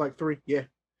 It was like 3, yeah.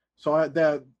 So I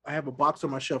have a box on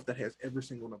my shelf that has every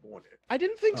single number one in it. I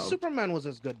didn't think Oh. Superman was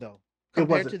as good though. It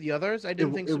Compared wasn't. to the others, I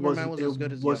didn't think Superman was as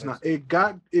good as the was others.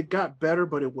 not. It got better,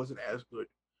 but it wasn't as good.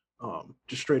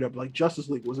 Just straight up, like Justice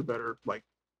League was a better like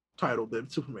title than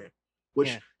Superman, which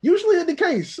Yeah. usually is the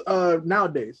case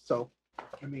nowadays. So,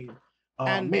 I mean,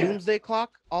 And man, Doomsday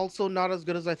Clock also not as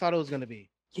good as I thought it was going to be.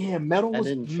 yeah, Metal I was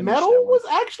didn't finish Metal that one. was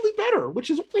actually better, which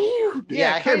is weird.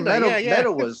 Yeah, I heard kinda, Metal, yeah.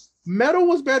 Metal was. Metal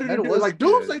was better Metal than was like good.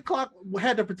 Doomsday Clock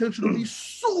had the potential to be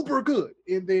super good,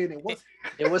 and then it was.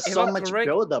 It was If so I'm much correct,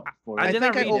 build up for I it. I did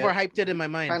think not I read it. overhyped it in my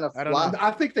mind. Kind of I don't flopped. know.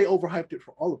 I think they overhyped it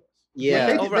for all of us. Yeah,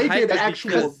 they overhyped did it actual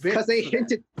because- events because they for that.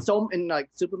 hinted so in like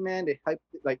Superman, they hyped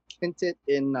it, like hinted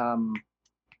in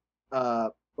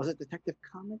was it Detective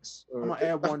Comics? Or I'm gonna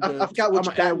add one. I forgot which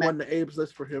I'm gonna add Batman. one to Abe's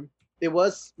list for him. It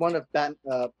was one of the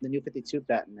New 52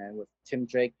 Batman with Tim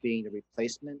Drake being the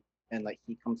replacement, and like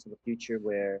he comes to the future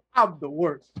where I'm the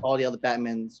worst. all the other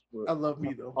Batmans were I love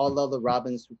me though. all the other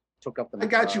Robins who took up the I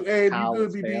got you, Abe. You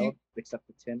powers good, BB? failed, except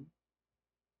for Tim.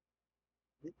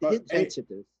 But, He invented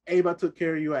this. Abe, I took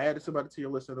care of you. I added somebody to your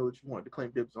list. I know what you wanted to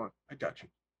claim dibs on. I got you.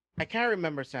 I can't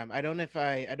remember, Sam. I can't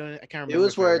remember. It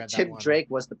was if I where read that Tim one. Drake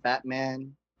was the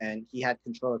Batman, and he had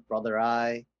control of Brother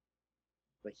Eye.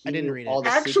 But he I didn't knew read it. all the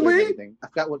secrets Actually- and everything. I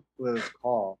forgot what it was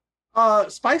called.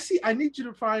 Spicy, I need you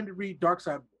to find and read Dark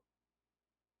Side.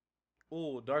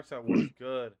 Ooh, Dark Side was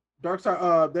good. Dark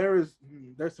Side, there's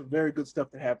some very good stuff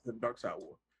that happens in Dark Side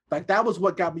War. Like that was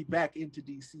what got me back into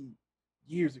DC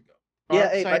years ago. Yeah,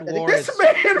 Dark hey, Side I think War this is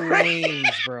man flames,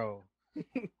 bro.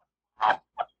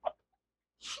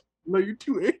 No, you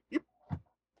too, Abe.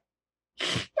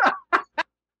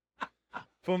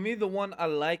 For me, the one I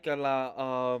like a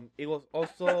lot, it was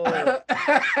also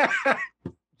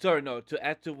sorry, no, to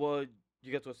add to what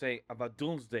you guys were saying about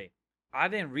Doomsday. I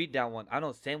didn't read that one. I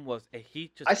know Sam was, and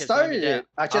he just I kept telling me started that it.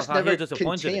 I just how he never was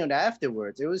disappointed. continued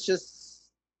afterwards. It was just,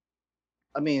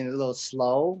 I mean, a little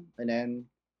slow, and then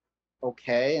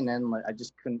okay, and then like I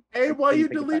just couldn't. Hey, I why couldn't you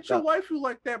pick it delete back your up. waifu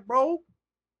like that, bro?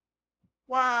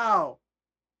 Wow.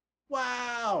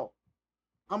 Wow.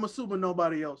 I'm assuming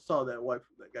nobody else saw that waifu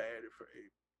that got added for Abe.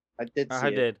 I did see I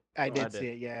it. did. I I did did. see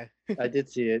it, yeah. I did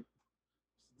see it.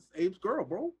 It's Abe's girl,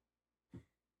 bro.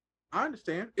 I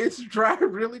understand. It's dry,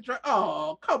 really dry.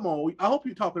 Oh, come on. I hope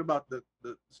you're talking about the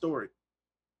story.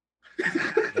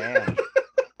 Damn.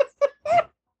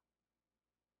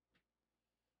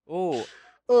 Oh,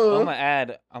 Uh, I'm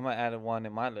gonna add one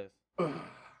in my list.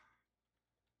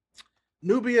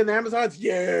 Nubia and the Amazons,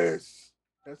 yes.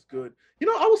 That's good. You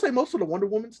know, I will say most of the Wonder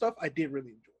Woman stuff I did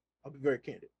really enjoy. I'll be very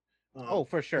candid. Oh,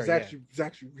 for sure. It's Yeah.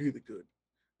 actually really good.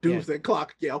 Yeah. Doomsday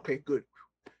Clock. Yeah, okay, good.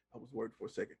 I was worried for a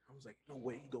second. I was like, no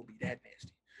way he gonna be that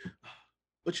nasty.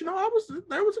 But you know,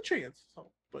 there was a chance.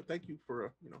 So, but thank you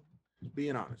for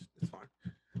being honest. It's fine.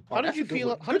 Oh, How did that's you a good feel?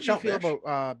 one. How Good did you job, feel Ash.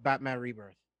 about Batman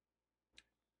Rebirth?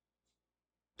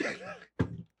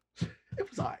 It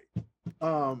was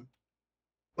alright.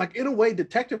 Like in a way,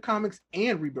 Detective Comics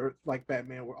and Rebirth, like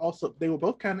Batman, they were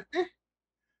both kind of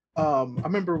I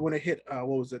remember when it hit what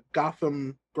was it,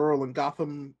 Gotham Girl and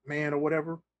Gotham Man or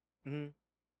whatever. Mm-hmm.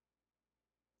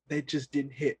 They just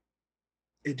didn't hit.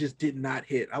 It just did not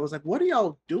hit. I was like, what are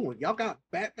y'all doing? Y'all got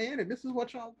Batman and this is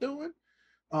what y'all doing?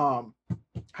 I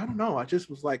don't know. I just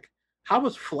was like, how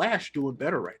is Flash doing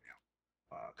better right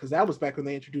now? Because that was back when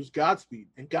they introduced Godspeed,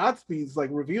 and Godspeed's like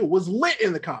reveal was lit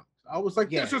in the comics. I was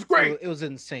like, Yeah, this is great. It was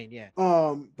insane. Yeah.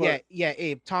 But Yeah.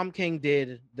 Abe. Tom King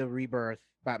did the Rebirth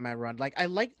Batman run. Like I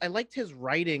liked his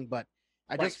writing, but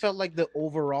I just felt like the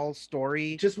overall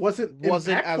story just wasn't as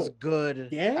impactful. good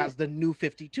Yeah. as the New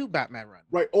 52 Batman run.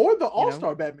 Right, or the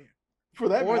All-Star Batman, for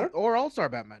that matter. Or All-Star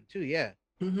Batman too. Yeah.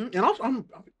 And also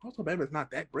Batman's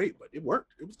not that great, but it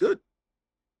worked. It was good.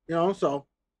 So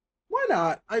why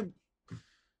not?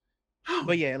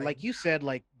 But yeah, like you said,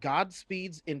 like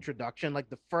Godspeed's introduction, like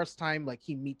the first time like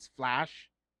he meets Flash,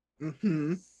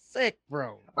 sick,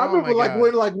 bro. I Oh remember my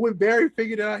God. when Barry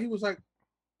figured it out, he was like,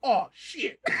 "Oh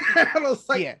shit!" I was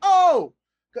like, Yeah. "Oh."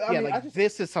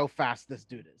 This is how fast this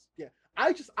dude is.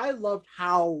 I loved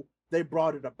how they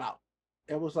brought it about.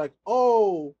 It was like,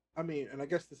 oh, and I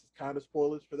guess this is kind of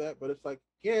spoilers for that, but it's like,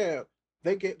 yeah,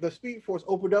 the Speed Force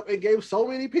opened up and gave so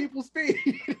many people speed.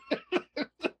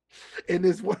 And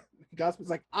this one, Gospel's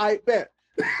like, I bet.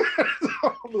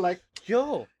 So I'm like,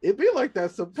 Yo, it be like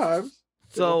that sometimes.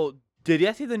 so did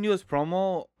you see the newest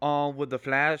promo with the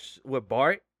Flash with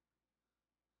Bart?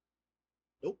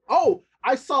 Oh,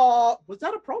 I saw. Was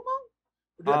that a promo?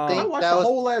 I think watched that the was-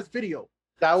 whole last video.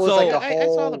 That was So- like a I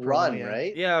saw whole the promo, run, yeah.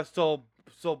 right? Yeah, so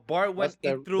Bart went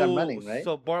That's in the through running, right?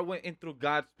 So Bart went in through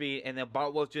Godspeed, and then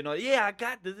Bart was, yeah, I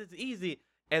got this, it's easy.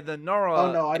 And then Nora,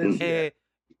 Oh no, I didn't see that.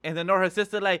 and then Nora, her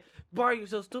sister, like, Bart, you're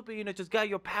so stupid, just got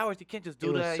your powers, you can't just It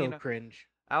do was that, so cringe.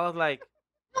 I was like,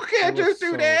 You can't It was just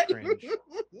do so that. cringe.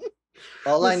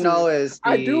 All I Listen, know is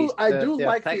I do the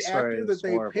like the effects were actor that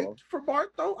they horrible. picked for Bart,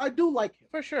 though. I do like him.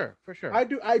 For sure. I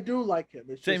do like him.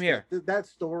 It's Same just here. That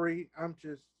story, I'm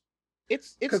just.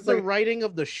 It's 'Cause, the like, writing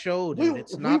of the show, dude.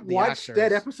 It's not the watched actors.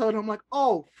 that episode. And I'm like,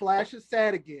 oh, Flash is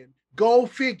sad again. Go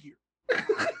figure.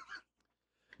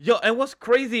 yo, and what's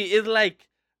crazy is, like,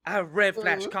 I read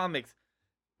Flash Uh-huh. comics.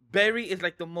 Barry is,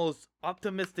 like, the most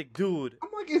optimistic dude I'm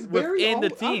like, is Barry within the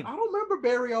always, team. I don't remember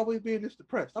Barry always being this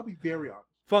depressed. I'll be very honest.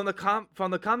 From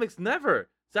the comics, never.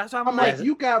 So that's why I'm I'm like, like,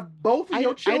 you got both of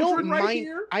your I children don't right mind.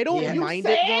 here. I don't Yeah. You mind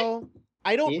it sad? though.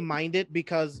 I don't Yeah. mind it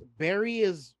because Barry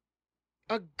is.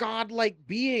 a godlike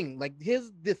being. Like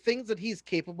the things that he's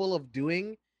capable of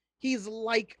doing, he's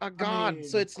like a god.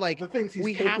 So mean, it's like the things he's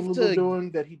we have capable to of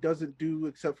doing that he doesn't do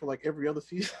except for like every other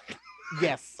season.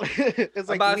 yes. It's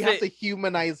like about we to have say- to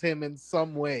humanize him in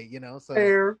some way, you know. So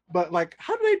Fair, but like,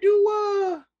 how do they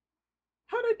do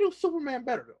Superman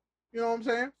better though? You know what I'm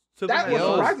saying? That Superman what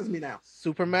Yo. surprises me now.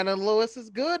 Superman and Lois is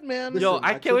good, man. Yo, Listen,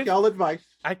 I took can't wait- y'all advice,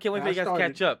 I can't wait and for I you guys to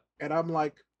started. catch up. and I'm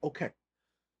like, okay,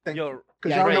 thank Yo, you,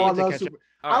 because yeah, y'all I know I can't wait to love catch up. Superman.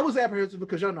 All I right. was apprehensive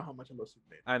because y'all know how much I love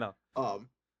Superman. I know.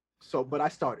 So but I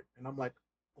started, and I'm like,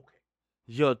 okay.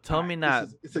 Yo, tell Alright, me this not.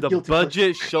 is- it's a The guilty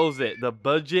budget pleasure. shows it. The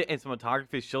budget and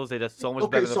cinematography shows it. That's so much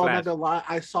Okay, better than so I'm Flash. not gonna lie.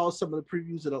 I saw some of the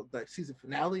previews of the season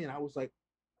finale, and I was like,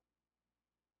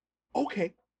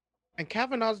 okay, And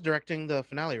Kavanaugh's directing the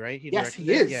finale, right? yes, directed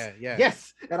he it? is. Yeah, yeah.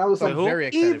 Yes, and I was So like, I'm who? very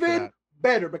excited for even that.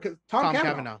 better because Tom Tom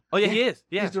Cavanaugh. Cavanaugh. Oh yeah, he is.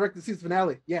 Yeah. He's directing the season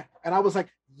finale. Yeah, and I was like,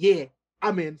 yeah,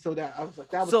 I'm in. So that I was like,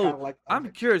 that was So, kind of like, I'm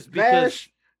okay. curious because Vash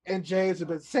and James have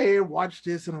been saying, watch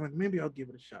this, and I'm like, maybe I'll give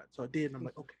it a shot. So I did, and I'm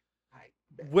like, okay, all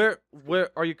right, bet. where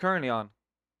are you currently on?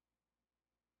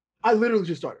 I literally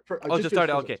just started. I Oh, just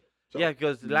started. finished Okay. episode. So, Yeah,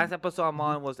 because the last episode I'm Mhm.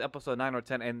 on was episode 9 or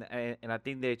 10, and I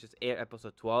think they just aired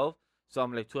episode 12, so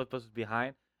I'm like 2 episodes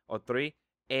behind or 3,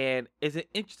 and it's an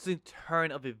interesting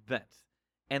turn of events,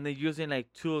 and they're using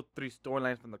like 2 or 3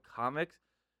 storylines from the comics,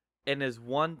 and there's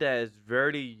one that is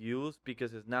rarely used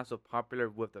because it's not so popular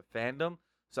with the fandom.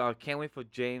 So I can't wait for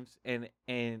James and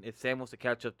if Sam wants to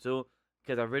catch up too,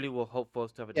 because I really will hope for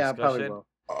us to have a Yeah, I probably discussion.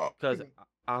 will. Because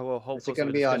I will hope Is for it going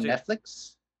to some be on discussion.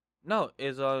 Netflix? No,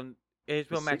 it's on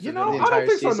HBO The Max. se- You is know, The I released. don't entire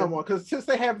think so no season? more because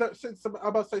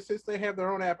since they have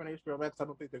their own app on HBO Max, I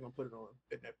don't think they're gonna put it on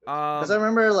Netflix. Because I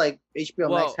remember like HBO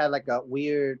well- Max had like a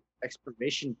weird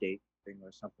expiration date thing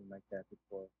or something like that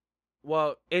before.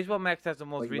 Well, HBO Max has the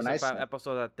most Like, when recent I 5 saw-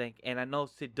 episodes, I think, and I know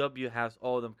CW has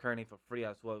all of them currently for free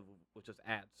as well, which is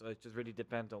ads. So it just really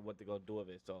depends on what they're gonna do with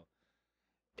it. So,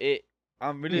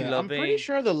 I'm really Yeah, I'm loving. pretty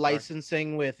sure the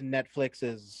licensing with Netflix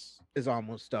is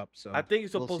almost up. So I think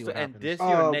it's we'll supposed see to what end happens. this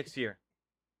year or Uh, next year.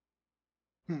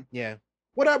 Yeah.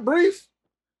 What up, Breeze?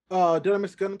 Did I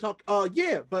miss Gundam talk?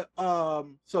 Yeah, but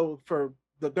so for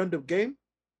the Gundam game,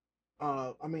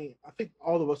 I mean, I think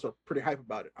all of us are pretty hype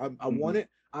about it. I want it.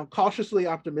 I'm cautiously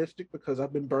optimistic because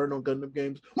I've been burned on Gundam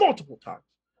games multiple times.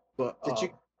 But Did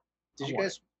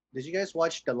you guys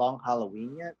watch The Long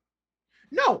Halloween yet?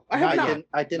 No, I Not have yet. not.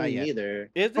 I didn't Not yet.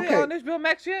 either. Is it Okay. on HBO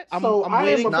Max yet? I'm So I'm I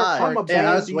waiting am for a, not. I'm a part bad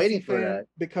Yeah, I was DC waiting for fan that.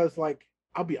 because, like,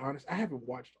 I'll be honest, I haven't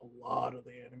watched a lot of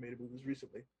the animated movies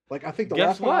recently. Like, I think the Guess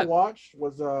last one I what? watched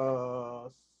was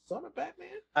Son of Batman.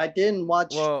 I didn't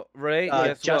watch. Well, Ray,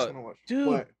 guess just what? One I watched. Dude.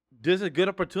 What? This is a good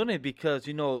opportunity because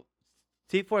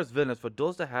C4's Villains. For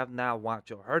those that have not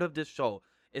watched or heard of this show,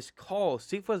 it's called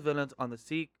C4's Villains on the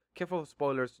C Careful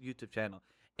Spoilers YouTube channel,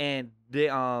 and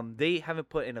they haven't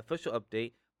put an official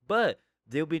update, but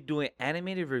they'll be doing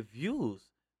animated reviews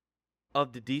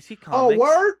of the DC Oh, comics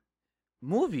word?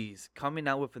 movies coming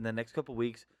out within the next couple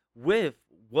weeks with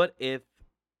what if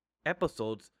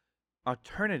episodes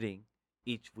alternating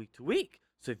each week to week.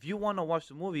 So if you want to watch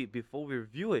the movie before we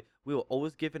review it, we will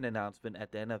always give an announcement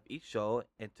at the end of each show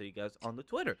and tell you guys on the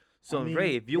Twitter. So I mean,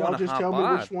 Ray, if you y'all want to just hop tell me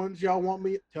on, which ones y'all want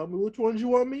me. Tell me which ones you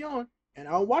want me on, and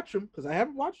I'll watch them because I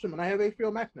haven't watched them and I have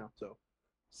HBO Max now.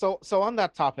 So on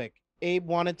that topic, Abe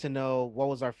wanted to know what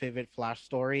was our favorite Flash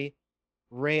story.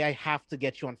 Ray, I have to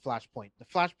get you on Flashpoint. The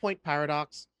Flashpoint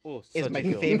Paradox is my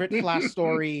favorite Flash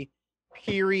story,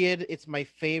 period. It's my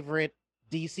favorite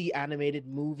DC animated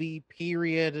movie,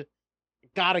 period.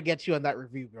 Gotta get you on that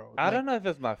review, bro. I don't know if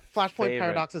it's my Flashpoint favorite.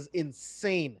 Paradox is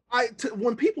insane.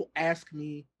 When people ask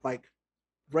me, like,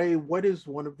 Ray, what is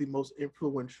one of the most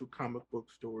influential comic book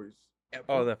stories ever?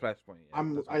 Oh, the Flashpoint. Yeah,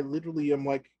 that's I literally am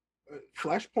like,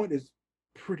 Flashpoint is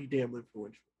pretty damn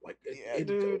influential. Like,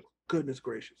 dude. Goodness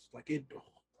gracious, like it.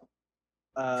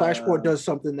 Uh, Flashpoint does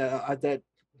something that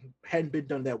hadn't been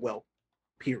done that well.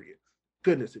 Period.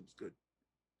 Goodness, it was good.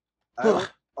 I would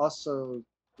also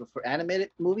for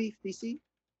animated movie DC.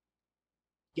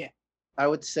 Yeah. I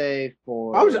would say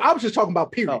for. I was just talking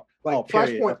about period. Oh,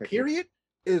 period. Flashpoint Okay, period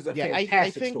is a Yeah, I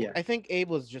fantastic think story. I think Abe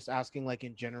was just asking like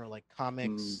in general, like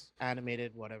comics,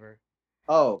 animated, whatever.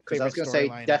 Oh, because I was favorite gonna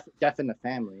say storyline. Death in the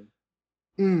Family.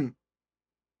 Mm.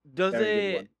 Does Very good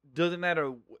it one. does it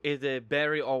matter? Is it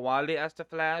Barry or Wally as the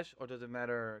Flash, or does it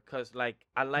matter? Cause like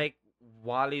I like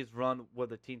Wally's run with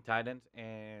the Teen Titans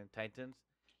and Titans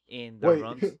in the Wait,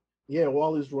 runs. yeah,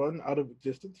 Wally's run out of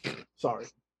existence. Sorry.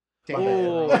 Damn.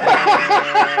 Oh,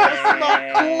 That's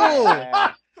not cool.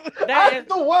 That I'm is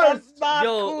the worst. That's not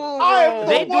yo, cool. I am bro.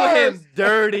 the they do worst. him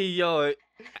dirty, yo.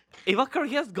 Iwakari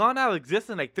has gone out of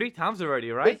existence like 3 times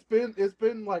already, right? It's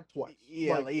been like twice.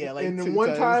 Yeah, like and then 2 one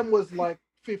times. time was like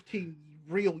 15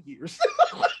 real years.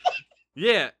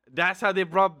 Yeah, that's how they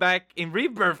brought back in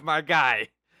Rebirth, my guy.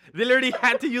 They literally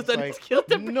had to use an Like, excuse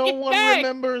to bring no it one back.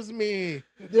 remembers me.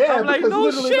 Yeah, I'm like, because no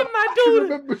literally shit, my nobody dude.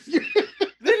 remembers you.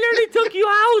 They literally took you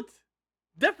out.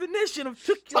 Definition of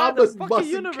took you out Thomas of the fucking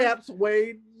busting universe. Caps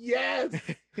Wade. Yes.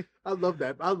 I love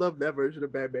that. I love that version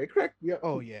of Batman. Crack me up.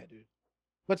 Oh yeah, dude.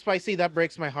 But Spicy, that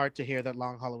breaks my heart to hear that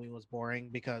Long Halloween was boring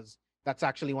because that's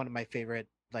actually one of my favorite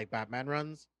like Batman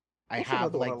runs. I What's have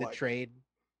another one like I the like? trade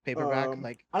paperback.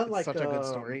 Like I it's like such a good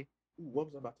story. What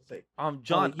was I about to say?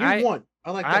 John, Year One.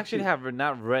 I like I that actually too. have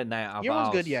not read Night of Your one's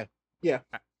Owls. good, yeah.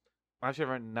 I actually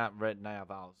have not read Night of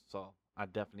Owls, so I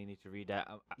definitely need to read that.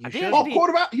 You I should. think Oh, actually, Court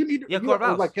of Owls. You need. Yeah, you Court of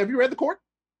Owls. Like, have you read the Court?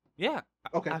 yeah.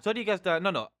 Okay. I told you guys that.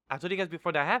 No. I told you guys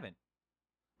before that I haven't.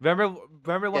 Remember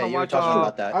when Yeah, I you were watched talking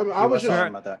about that. I You was were just- talking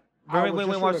about that. I Remember was when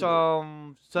we just watched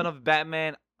remembering. Son of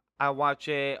Batman? I watched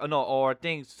it. Oh no, or I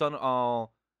think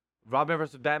Robin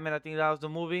versus Batman. I think that was the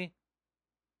movie.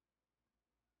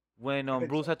 When think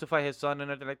Bruce so. had to fight his son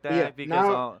and everything like that. Yeah,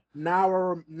 Because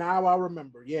Now I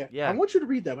remember. Yeah. Yeah. I want you to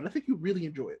read that one. I think you really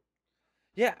enjoy it.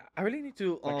 yeah, I really need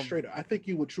to Like straight up. I think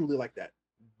you would truly like that.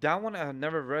 that one I have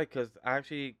never read because I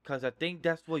think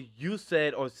that's what you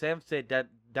said or Sam said that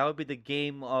would be the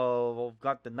game of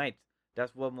God the Knights.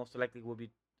 That's what most likely will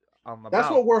be about. That's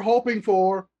what we're hoping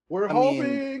for. We're I mean,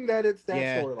 hoping that it's that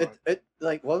Yeah. storyline. It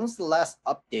like when was the last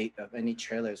update of any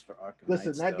trailers for Arkham Listen,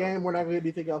 Knights, that though? game, we're not going to get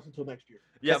anything else until next year.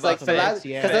 Yeah, It's like but the Sam- last,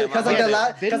 yeah. because like Yeah, the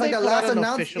last, Didn't because like they the put last out an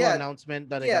announcement, official yeah, announcement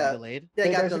that it yeah. got delayed? they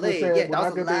got basically delayed. said, Yeah, we're that was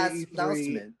not the gonna last be at E3,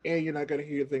 announcement. and you're not going to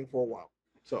hear anything for a while.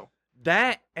 So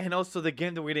that and also the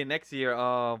game that we're getting next year.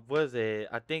 What is it?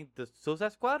 I think the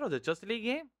Suicide Squad or the Justice League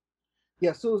game.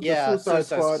 yeah, Yeah, the Suicide Suicide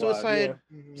Squad. Squad. Suicide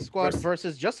Yeah. Mhm. Squad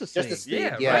versus Justice League. Justice Yeah,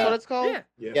 League. right. Yeah, That's what it's called.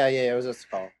 Yeah. yeah. It was just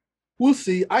called. We'll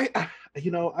see. I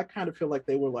kind of feel like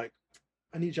they were like,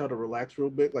 I need y'all to relax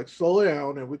real bit, like slow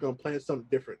down, and we're gonna plan something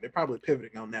different. They're probably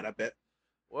pivoting on that, I bet.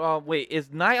 Well, wait,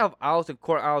 is Night of Owls and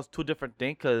Court Owls two different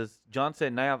things? Because John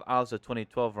said Night of Owls is a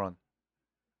 2012 run.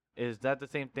 Is that the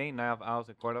same thing, Night of Owls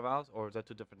and Court of Owls, or is that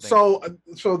two different things?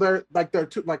 So they're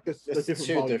two like this. It's different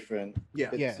two volumes. different.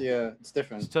 Yeah. It's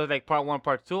different. So like part 1,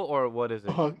 part 2, or what is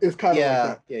it? It's kind of Yeah,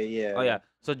 like that. yeah. Oh yeah.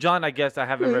 So John, I guess I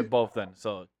haven't read both then.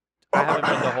 So I haven't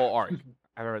read the whole arc.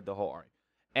 I haven't read the whole arc.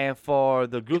 And for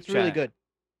the group It's really chat, good.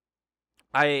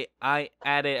 I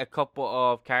added a couple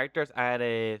of characters. I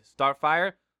added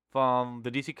Starfire from the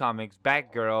DC Comics,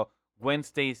 Batgirl, Gwen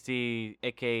Stacy,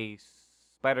 aka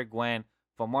Spider Gwen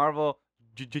from Marvel,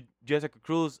 Jessica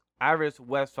Cruz, Iris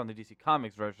West from the DC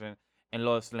Comics version, and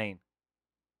Lois Lane.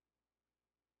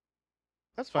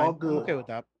 That's fine. All I'm good. okay with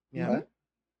that. Yeah. Mhm.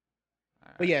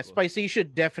 But yeah, Alright, cool. Spicy, you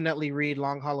should definitely read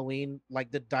Long Halloween.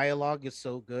 Like the dialogue is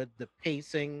so good. The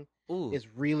pacing Ooh. is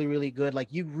really, really good.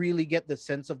 Like you really get the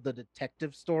sense of the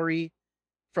detective story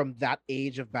from that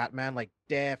age of Batman. Like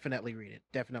definitely read it.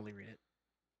 Definitely read it.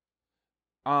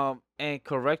 And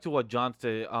correct to what John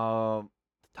said,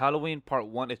 Halloween Part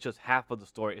 1 is just half of the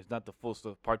story. It's not the full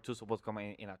story. Part 2 is supposed to come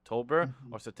in October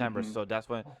Mhm. or September. Mhm. So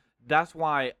that's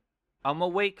why I'm gonna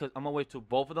wait, because I'm gonna wait till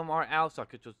both of them are out so I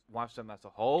could just watch them as a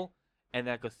whole and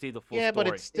then I could see the full Yeah, story. but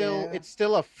Yeah. it's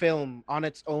still a film on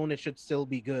its own. It should still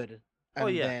be good. And Oh,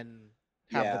 yeah. then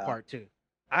have the Yeah. part 2.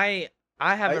 I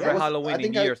haven't I read was- Halloween I in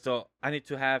think I- years, so I need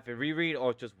to have a reread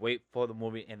or just wait for the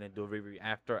movie and then do a reread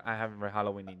after. I haven't read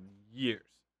Halloween in years.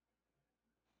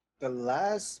 The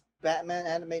last Batman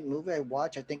animated movie I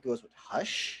watched, I think it was with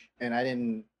Hush, and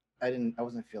I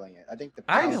wasn't feeling it. I think the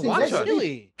I comic didn't book- watch Hush.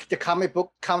 Really? The comic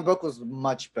book was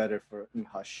much better for in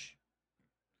Hush.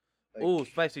 Like, Oh,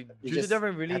 spicy! you You just should never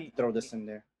had really to throw this in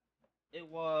there. It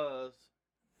was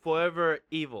Forever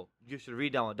Evil. You should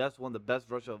read that one. That's one of the best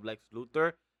versions of Lex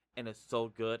Luthor, and it's so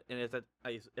good. And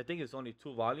I think it's only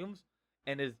 2 volumes,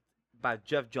 and it's by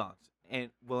Jeff Johns.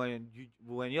 And when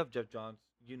you have Jeff Johns,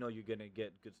 you know you're gonna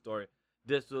get good story.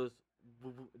 This is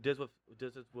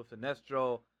with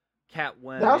Sinestro,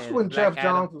 Catwoman. That's when Black Jeff Adam.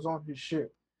 Johns was on his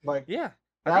shit. Like Yeah,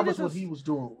 I that think was this what he was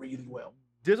doing really well.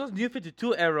 This was New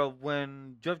 52 era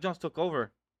when Jeff Johns took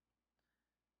over.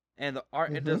 And the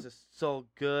art it does is so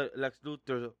good. Lex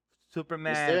Luthor, Is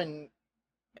Superman. there an,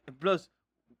 And plus,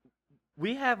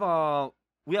 we have His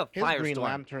Green Firestorm.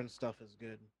 Lantern stuff is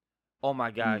good. Oh my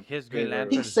god, his Green Very, very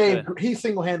Lantern. He Is good.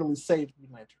 single-handedly saved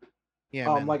Green Lantern. Yeah,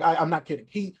 man. Like I'm not kidding.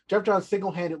 Jeff Johns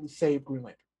single-handedly saved Green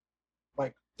Lantern.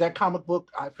 Like that comic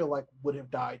book, I feel like would have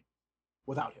died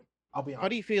without him. I'll be honest. How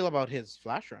do you feel about his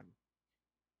Flash run?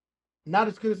 Not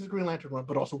as good as his Green Lantern run,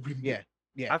 but also really Yeah. good.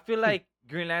 Yeah. I feel like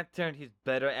Green Lantern, he's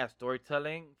better at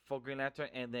storytelling for Green Lantern,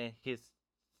 and then his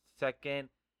second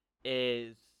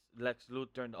is Lex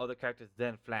Luthor and the other characters,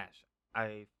 then Flash.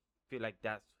 I feel like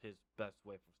that's his best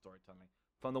way for storytelling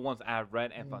from the ones I've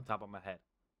read and from the top of my head.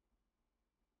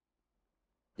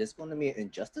 There's going to be an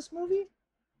Injustice movie?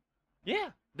 Yeah,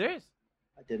 there is.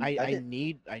 I didn't. I didn't,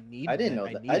 need. I didn't know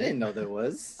I that. need I it. didn't know there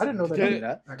was. I didn't know that. There-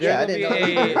 either. Yeah, I There's didn't know. gonna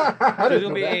be I there's didn't gonna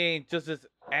know be that. a just as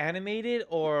animated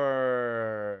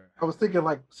or I was thinking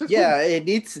like, since Yeah, it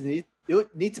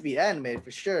would need to be animated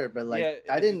for sure, but like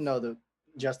Yeah, I didn't know the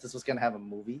Justice was gonna have a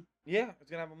movie. yeah, it's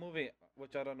gonna have a movie,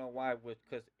 which I don't know why,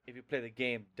 because if you play the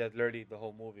game, that's literally the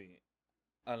whole movie,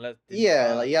 unless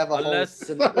Yeah, like you have a unless,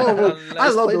 whole. Oh, I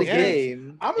Just love play the those games.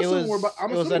 game. I'm It assuming was.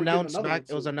 I'm It was assuming we're getting announced another back. one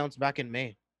It was soon. announced back in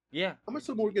May. yeah, I'm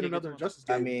assuming we're getting you get another one. Injustice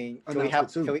I game. mean,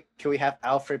 announcement soon. can we have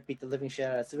Alfred beat the living shit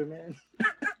out of Superman?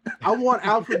 I want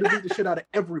Alfred to beat the shit out of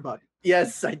everybody.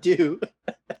 Yes, I do.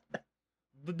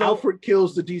 Alfred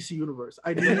kills the DC universe.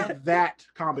 I need that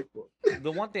comic book.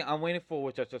 The one thing I'm waiting for,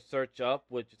 which I just search up,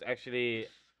 which is actually,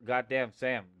 goddamn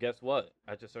Sam, guess what?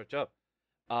 I just searched up.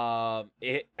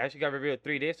 It actually got revealed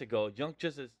 3 days ago. Young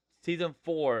Justice season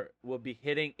 4 will be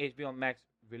hitting HBO Max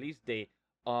release date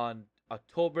on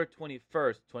October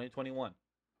 21st, 2021.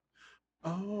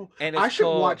 Oh, And I it's should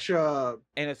called- watch. And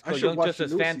it's I called should Young watch the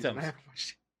Justice new season. Phantoms. I haven't watched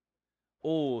it.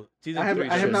 Oh, season I 3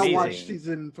 have is not amazing. watched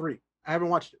season 3. I haven't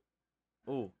watched it.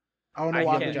 Ooh, I want to I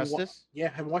watch can't. Justice? Yeah, I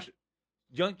haven't watched it.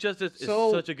 Young Justice is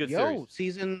So such a good yo, series.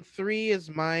 season 3 is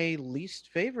my least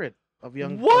favorite of of the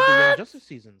Young What? Justice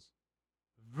seasons.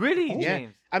 Really, Yeah.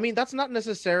 James? I mean, that's not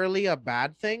necessarily a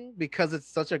bad thing because it's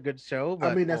such a good show.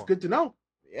 But I mean, that's oh. good to know.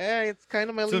 yeah, it's kind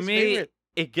of my To least me, favorite.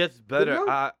 it gets better.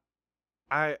 enough.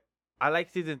 I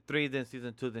like season 3 than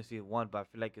season 2 than season 1, but I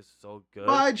feel like it's so good.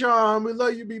 Bye, John. We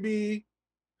love you, BB.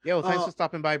 Yo, thanks uh, for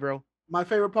stopping by, bro. My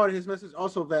favorite part of his message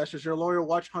also, Vash, is your lawyer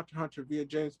watch Hunter x Hunter via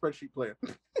James spreadsheet player.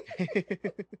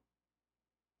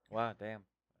 Wow, damn.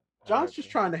 John's just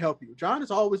trying to help you. John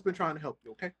has always been trying to help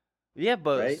you. Okay, Yeah,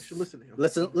 but Right? you should listen to him.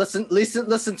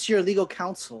 Listen to your legal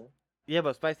counsel. yeah,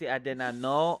 but Spicy, I did not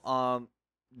know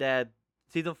that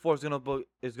season 4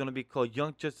 is gonna be called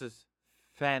Young Justice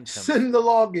Phantoms. Send the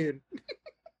login.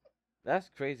 That's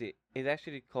crazy. It's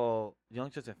actually called Young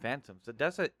Justice Phantoms. So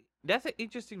that's an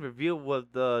interesting reveal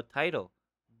with the title.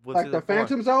 With Like season the 4.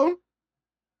 Phantom Zone.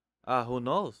 Who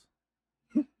knows?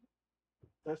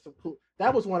 That's so cool.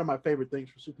 That was one of my favorite things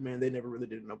for Superman. They never really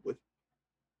did enough with.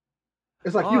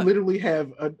 It's like you Oh. literally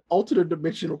have an alternate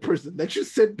dimensional prison that you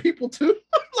send people to.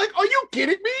 Like, are you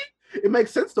kidding me? It makes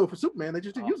sense though for Superman. They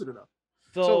just didn't use it enough.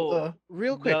 So,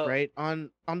 Real quick, the- right on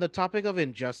the topic of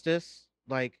Injustice,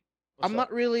 like what's I'm up?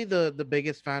 not really the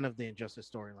biggest fan of the Injustice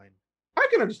storyline. I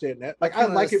can understand that. Like, I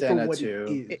can like it for understand that what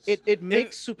too. it is. It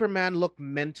makes Superman look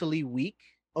mentally weak,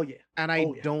 Oh yeah. and I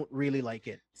Oh, yeah. don't really like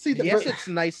it. See, Yes, it's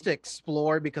nice to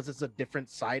explore because it's a different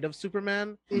side of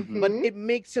Superman, but Mhm. it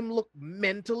makes him look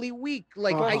mentally weak.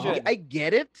 Like Question. I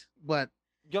get it, but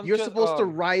Young you're Ju- supposed to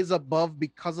rise above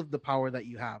because of the power that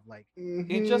you have. Like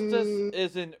Injustice Mhm.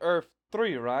 is in Earth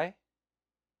 3, right?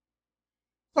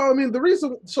 So I mean,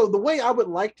 the way I would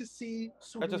like to see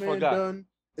Superman forgot. done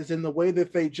is in the way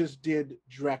that they just did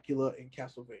Dracula in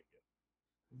Castlevania.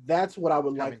 That's what I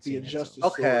would like Haven't the seen it, so- Injustice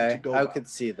story to Okay, go I by. could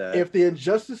see that. If the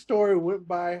Injustice story went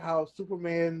by how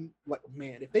Superman, like,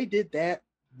 man, if they did that,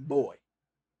 boy,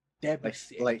 that'd be like,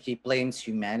 sick. like he blames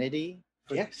humanity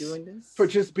for Yes. doing this. For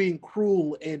just being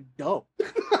cruel and dumb.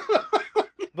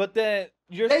 But then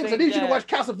you're James, I saying need you that, to watch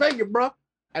Castlevania, bro.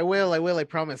 I will, I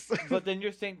promise. but then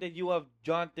you're saying that you have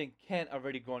Jonathan Kent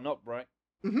already grown up, right?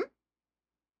 Ooh,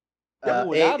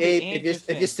 that'd be Abe, if you're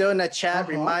interesting. still in the chat,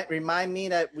 Uh-huh. remind me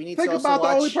that we need Think to also about the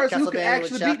watch only person who could Castlevania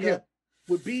actually with beat him Shaka.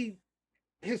 would be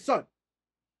his son.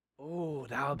 Oh,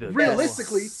 that would be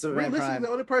Realistically, Superman Prime. the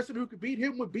only person who could beat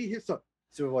him would be his son.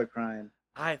 Superboy Prime.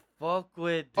 I fuck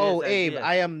with. This Oh, Abe,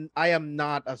 idea. I am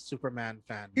not a Superman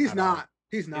fan. He's at all. not.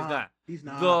 He's not. not. He's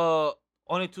not. The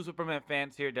only two Superman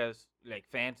fans here that's like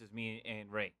fans is me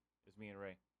and Ray. It's me and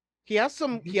Ray. He has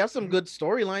some good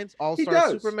storylines. All Star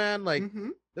does. Superman, like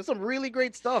Mhm. there's some really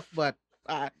great stuff, but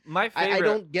My favorite. I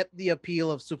don't get the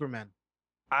appeal of Superman.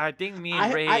 I think me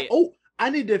and Ray. I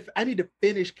need to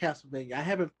finish Castlevania. I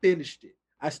haven't finished it.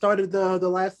 I started the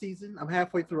last season. I'm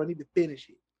halfway through. I need to finish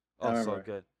it. oh, so Remember.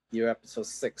 good. You're episode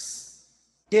 6.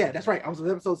 Yeah, that's right. I was on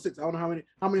episode 6. I don't know how many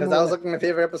Because more that was left. like my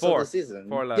favorite episode Four. of the season.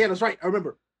 4 left. Yeah, that's right. I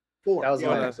remember. 4. That was yeah,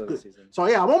 my okay, episode of the good. season. So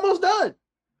yeah, I'm almost done.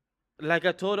 Like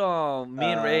I told me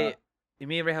and Ray.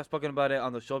 Me and Ray have spoken about it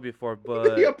on the show before,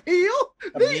 but The appeal.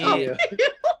 The me- appeal.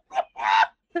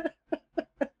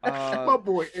 My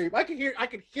boy Abe. I can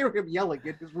hear him yelling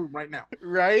in his room right now.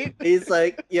 Right? He's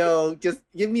like, yo, just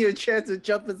give me a chance to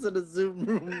jump into the Zoom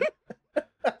room.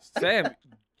 Sam,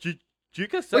 you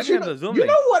can send But you him know, the Zoom you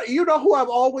link. know what? You know who I've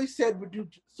always said would do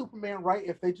Superman right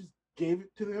if they just gave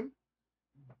it to them?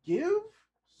 Give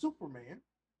Superman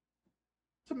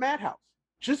to Madhouse.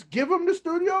 Just give them the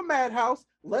studio Madhouse.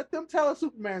 Let them tell a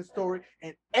Superman story,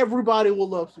 and everybody will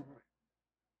love Superman.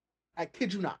 I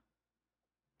kid you not.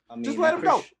 I mean, Just let him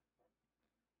go.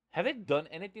 Have they done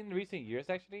anything in recent years,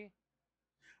 actually?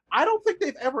 I don't think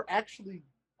they've ever actually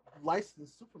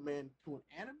licensed Superman to an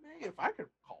anime, if I can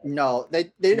recall. No,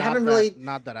 they Not haven't that- really.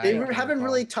 Not that They I can haven't recall.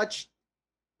 really touched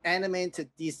anime into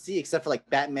DC except for like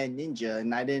Batman Ninja,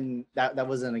 and I didn't. That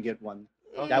wasn't a good one.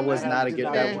 That was not a good.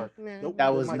 Nope,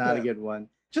 That was didn't like not a that. good one.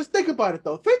 Just think about it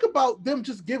though. Think about them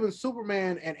just giving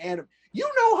Superman an anime. You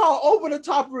know how over the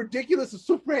top ridiculous a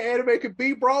Superman anime could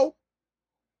be, bro?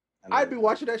 I'd be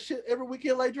watching that shit every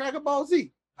weekend like Dragon Ball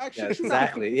Z. Yeah,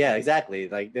 exactly. Yeah, exactly.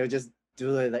 Like they'll just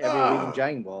do it like every week in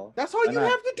Dragon Ball. That's all Why you not?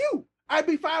 have to do. I'd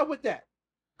be fine with that.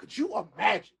 Could you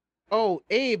imagine? Oh,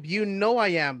 Abe, you know I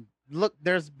am. Look,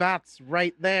 there's bats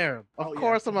right there. Of Oh, yeah.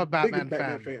 course, I'm a Biggest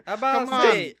Batman fan. About Come to on,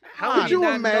 say, come how on. would you Could you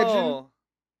not imagine? know?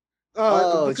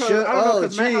 Because sure. I don't know Oh,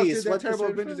 because Madhouse geez. did that What terrible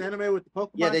the Avengers difference? anime with the Pokemon.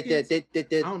 Yeah, they kids. did. They I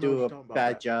did don't know do what a you're talking about,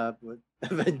 bad Pat. job with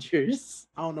Avengers.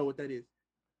 I don't know what that is.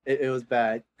 It was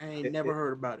bad. I ain't It- never it-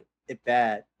 heard about it. It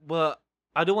bad. But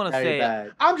I do want to Very say,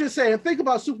 bad. I'm just saying, think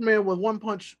about Superman with One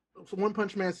Punch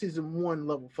Man season 1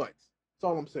 level fights. That's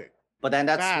all I'm saying. But then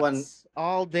that's Bats one.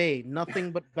 all day,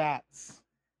 nothing but bats.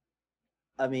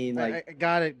 I mean, like I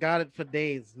got it for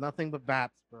days. Nothing but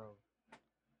bats, bro.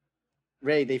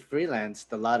 Ray, they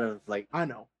freelanced a lot of like I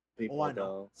know. people I know.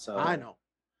 though. So I know.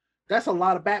 That's a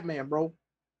lot of Batman, bro.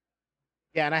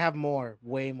 Yeah, and I have more,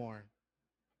 way more.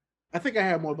 I think I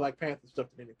have more Black Panther stuff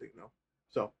than anything, though.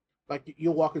 So, like,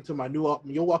 you'll walk into my new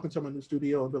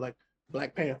studio and be like,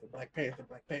 Black Panther, Black Panther,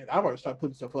 Black Panther. I've already started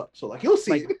putting stuff up, so like you'll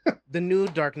see. Like, the new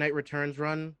Dark Knight Returns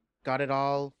run, got it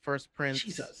all, first print.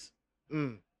 Jesus,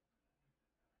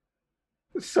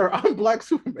 sir, I'm Black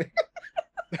Superman.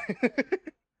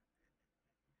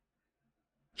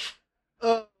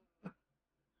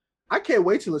 I can't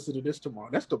wait to listen to this tomorrow.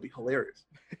 That's gonna be hilarious.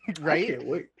 Right?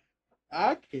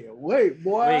 I can't wait,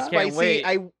 boy. Wait, can't Spicy,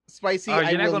 wait. Spicy. Are you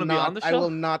I not will gonna be not. on the I show? will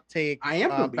not take. I am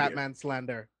gonna be here. Batman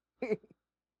slander.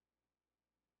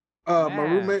 My Man.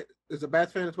 roommate is a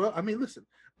Bats fan as well. I mean, listen,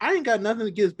 I ain't got nothing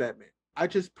against Batman. I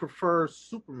just prefer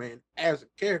Superman as a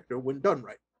character when done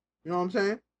right. You know what I'm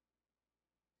saying?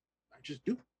 I just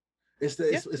do. It's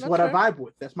that's what I fair. vibe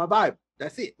with. That's my vibe.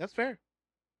 That's it. That's fair.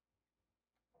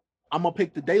 I'm gonna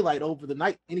pick the daylight over the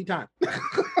night anytime.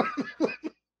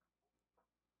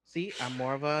 See, I'm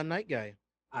more of a night guy.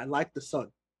 I like the sun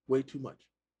way too much.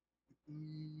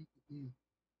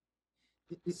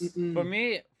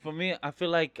 For me, I feel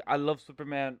like I love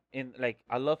Superman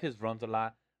I love his runs a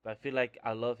lot, but I feel like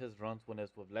I love his runs when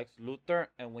it's with Lex Luthor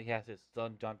and when he has his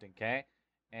son Jonathan Kent,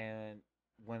 and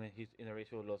when he's in a race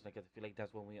with Lois Lane, 'cause I feel like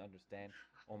that's when we understand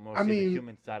or more see the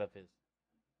human side of his.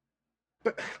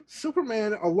 But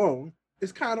Superman alone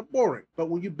is kind of boring. But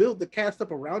when you build the cast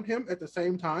up around him at the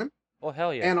same time, Oh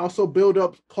hell yeah! and also build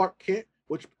up Clark Kent,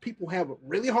 which people have a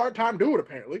really hard time doing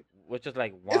apparently. Which is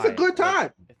like why It's a good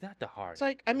time. It's not that hard. It's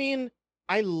like, I mean,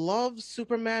 I love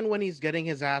Superman when he's getting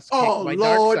his ass kicked Oh, by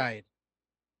Lord. Darkseid.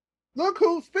 Look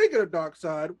who's speaking of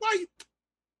Darkseid. Why you?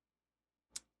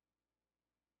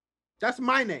 That's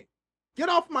my name. Get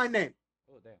off my name.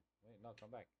 Oh damn! Wait, no, come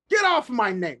back. Get off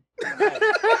my name.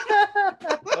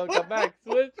 Oh, come back,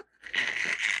 switch.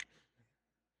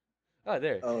 Oh,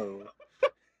 there. Oh.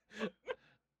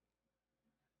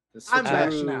 The I'm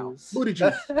back now. switcheroos. Booty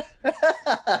juice.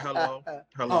 Hello.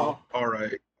 Oh. All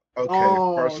right. Okay.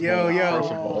 Oh, first of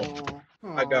all,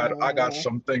 oh. I got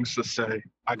some things to say.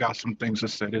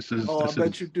 This is Oh, I this bet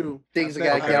is you do. Things I I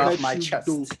gotta bet- get I off bet my you chest.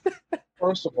 do.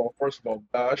 first of all,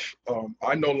 Bash.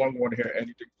 I no longer want to hear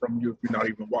anything from you if you're not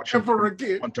even watching Ever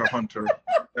again. Hunter x Hunter.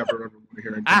 Never ever want to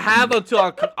hear anything. I have from you.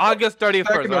 until August 31st,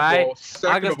 Second of right? all-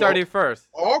 second August of all, 31st.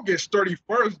 August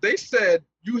 31st. They said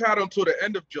you had until the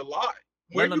end of July.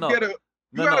 Where No, you no. get a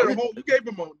No, you got no. a whole, you gave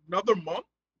him another month.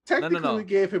 Technically, we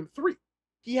gave him 3.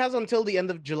 He has until the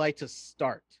end of July to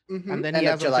start, Mhm. and then End he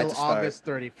of has July until to start. August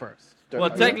 31st. Well,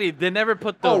 Yeah. technically, they never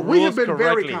put the Oh, we have rules been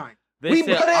very correctly. kind. They We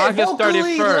said put it August vocally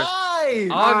 31st.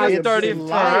 live. August I am getting 31st.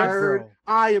 tired. Bro.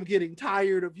 I am getting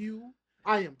tired of you.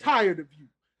 I am tired of you.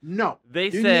 No. They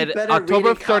You said need better October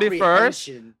reading 31st.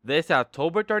 comprehension. They said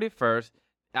October 31st,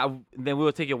 then we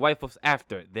will take your waifus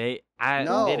after.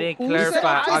 No, they didn't who you said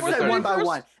clarify I August said one by 31st.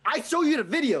 one. I show you the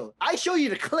video. I show you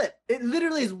the clip. It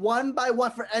literally is one by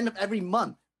one for end of every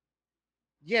month.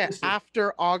 Yeah, Listen.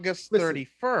 after August Listen.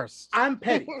 31st. I'm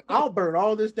petty. I'll burn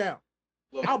all this down.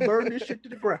 Look, I'll burn this shit to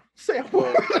the ground. Say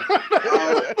Well,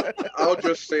 I'll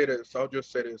just say this.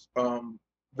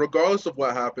 Regardless of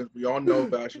what happens, we all know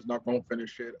Bash is not going to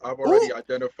finish it. I've already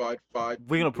identified 5.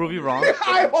 We're gonna prove you people wrong. that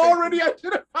I'm I've taking. already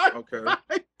identified. Okay.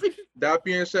 5 people. That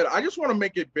being said, I just want to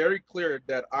make it very clear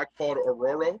that I called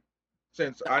Aurora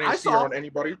since I didn't I see her saw- on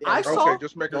anybody. I okay, saw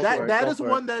just make it Go for sure. it, That go is for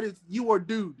it. one that is you or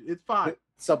dude. It's fine.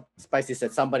 So Spicy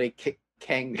said somebody kicked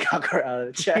Kang the Conqueror out of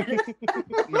the chair.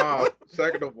 Nah,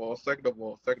 second of all.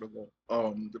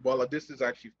 Well, this is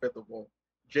actually fifth of all.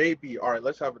 JB, all right,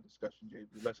 let's have a discussion,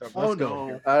 JB. Let's have. Oh Let's go.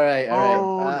 no. All right.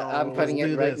 Oh, I'm no. putting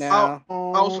Let's it do right this. now.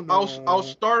 Oh, I'll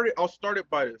start it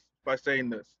by saying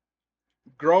this.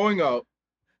 Growing up,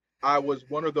 I was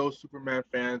one of those Superman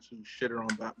fans who shitted on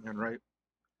Batman, right?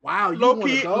 Wow, you Low one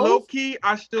of key, those?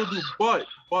 I still do,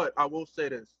 but I will say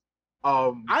this.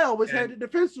 I always had and- the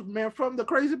defensive man from the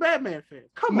crazy Batman fans.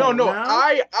 Come no, on, no, now.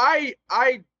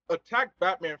 I attack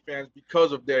Batman fans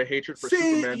because of their hatred for See,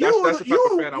 Superman. you That's the type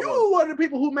of fan I you was. were one of the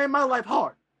people who made my life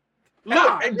hard. Look,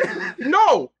 God.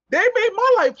 no, they made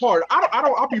my life hard.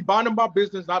 I'll be minding my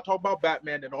business, not talk about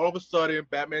Batman, and all of a sudden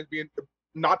Batman's being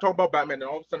not talk about Batman, and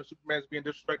all of a sudden Superman's being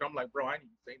disrespected. I'm like, bro, I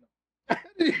didn't even say nothing.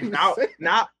 I didn't even say-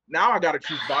 Now I gotta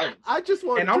choose violence. I just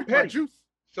want and to I'm drink my petty. juice.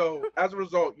 So as a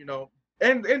result,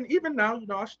 and even now,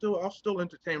 I'll still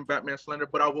entertain Batman slander,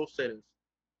 but I will say this.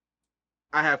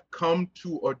 I have come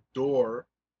to adore.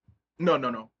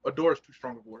 No. Adore is too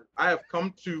strong of a word. I have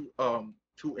come to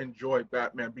enjoy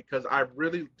Batman because I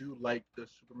really do like the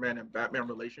Superman and Batman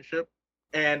relationship,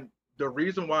 and the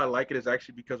reason why I like it is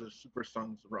actually because of Super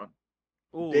Sons run.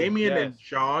 Ooh, Damien yes. and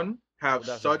John have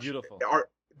That's such beautiful.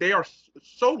 they are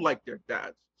so like their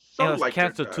dads. So And it was like their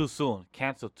canceled dads. too soon.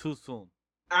 Canceled too soon.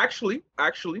 Actually,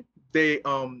 they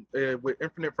with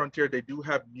Infinite Frontier they do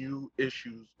have new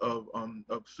issues of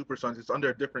Super Sons. It's under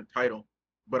a different title,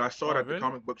 but I saw it Oh, at the really?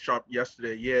 comic book shop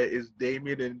yesterday. Yeah, it's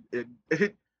Damien and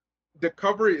the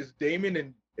cover is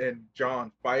Damien and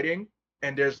John fighting,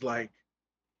 and there's like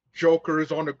Joker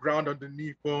is on the ground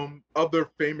underneath them. Other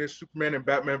famous Superman and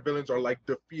Batman villains are like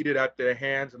defeated at their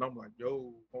hands, and I'm like,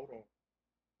 yo,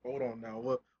 hold on now,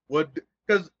 what?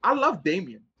 Because I love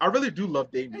Damien. I really do love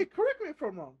Hey, Damien. correct me if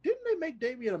I'm wrong. Didn't they make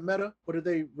Damien a meta, or did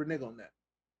they renege on that?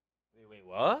 Wait,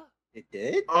 what? It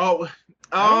did? Oh,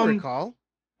 I don't recall.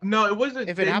 no, it wasn't.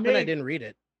 If it they happened, I made- didn't read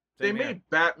it. They Same here. made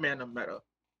Batman a meta,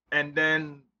 and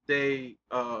then they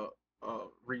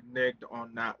reneged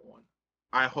on that one.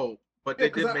 I hope, but Yeah, they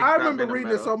because did make I remember Batman a reading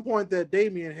meta. at some point that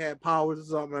Damien had powers or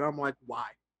something, and I'm like, why?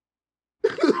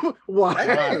 Why?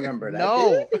 I don't remember that.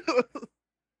 No.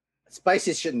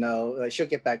 Spicy should know. She'll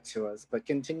get back to us. But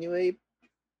continue, Abe.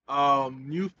 Oh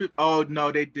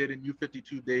no, they did in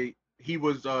U-52. He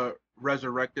was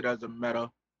resurrected as a meta.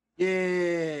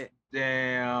 Yeah,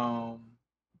 Damn.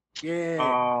 yeah.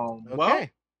 Well,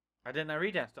 Okay. I did not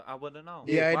read that, so I wouldn't know.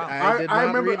 Yeah, Wow. I did not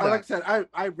remember. read Like I that. said,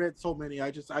 I read so many. I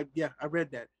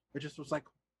read that. It just was like,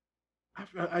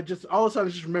 I just all of a sudden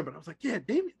I just remembered. I was like, yeah,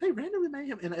 Damien, they randomly made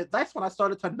him, and that's when I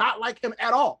started to not like him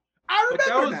at all. I but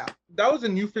remember now. that was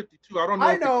in U-52. I don't know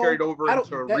I if know. it carried over I don't,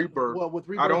 into that, Rebirth. Well, with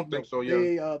Rebirth, I don't think so.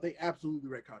 Yeah. They absolutely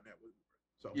retconned that with Rebirth.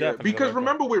 So Yeah, Definitely because right.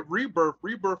 remember with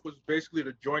Rebirth was basically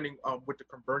the joining with the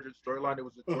Convergence storyline. It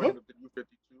was the joining of the U-52,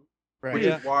 Right. which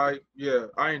Yeah. is why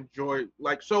I enjoy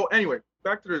so anyway,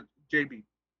 back to the JB.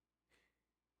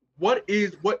 What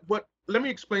let me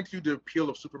explain to you the appeal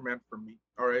of Superman for me,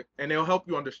 all right? And it'll help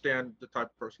you understand the type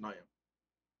of person I am.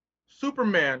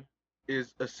 Superman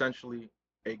is essentially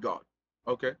a god,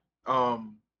 okay?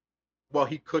 Well,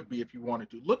 he could be if you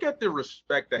wanted to. Look at the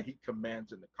respect that he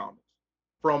commands in the comics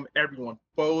from everyone,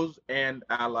 foes and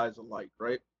allies alike,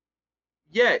 right?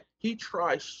 Yet he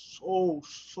tries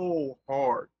so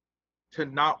hard to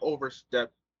not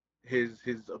overstep his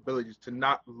abilities, to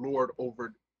not lord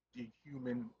over the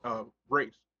human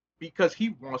race, because he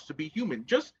wants to be human.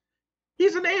 Just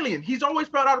he's an alien. He's always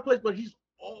felt out of place, but he's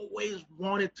always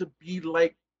wanted to be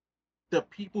like the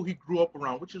people he grew up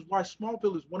around, which is why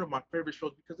Smallville is one of my favorite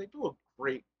shows, because they do a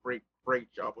great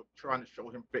job of trying to show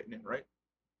him fitting in, right?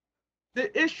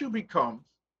 The issue becomes,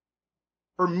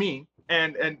 for me,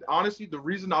 and honestly, the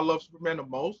reason I love Superman the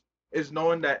most is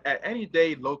knowing that at any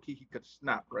day, Loki, he could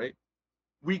snap, right?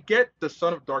 We get the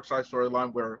Son of Darkseid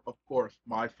storyline where, of course,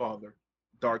 my father,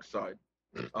 Darkseid,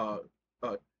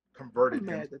 converted I'm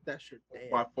him mad that that's your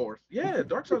dad. by force. Yeah,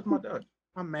 Darkseid's my dad.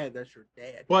 I'm mad that's your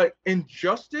dad. But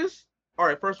Injustice All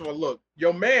right, first of all, look,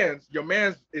 your man's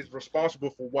is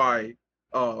responsible for why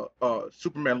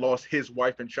Superman lost his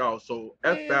wife and child. So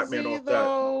F Is Batman he off that.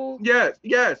 though? Yes,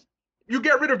 yes. You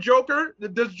get rid of Joker.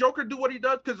 Does Joker do what he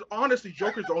does? Because honestly,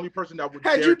 Joker's the only person that would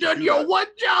Had dare you to done do your that. one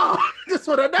job, this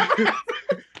would have never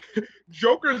happened.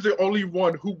 Joker's the only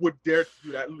one who would dare to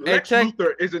do that. And Lex tech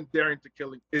Luthor isn't daring to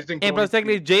kill him. Isn't and going plus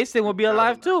technically to Jason will be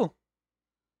alive fathom that. too.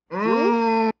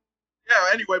 True. Yeah.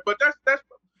 Anyway, but that's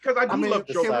because I I do mean, love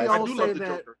Joker. can we Besides I all do say love the that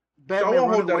Joker. So I Batman won't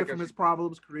running hold that away from against his him.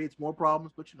 problems creates more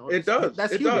problems? But It does.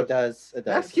 That's It human. does. It does. It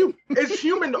That's does. human. It's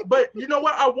human, but you know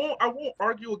what? I won't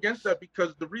argue against that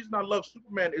because the reason I love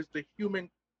Superman is the human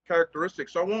characteristic.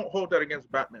 So I won't hold that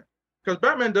against Batman because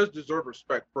Batman does deserve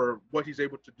respect for what he's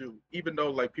able to do, even though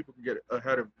like people can get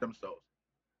ahead of themselves.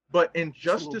 But in Just a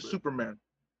little Justice bit. Superman,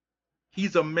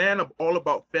 he's a man of all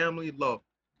about family love.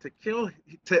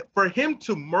 For him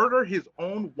to murder his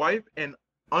own wife and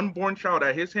unborn child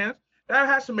at his hands, that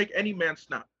has to make any man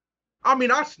snap. I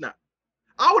mean, I snap.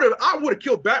 I would have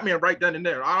killed Batman right then and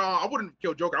there. I wouldn't have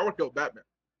killed Joker. I would have killed Batman.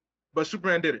 But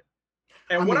Superman did it.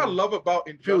 And I what I mean, love about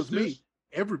If it was Injustice, me,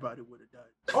 everybody would have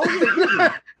died. oh yeah, easily.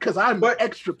 Because I'm But-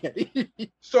 extra petty.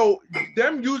 So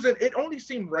them using it only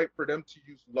seemed right for them to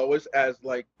use Lois as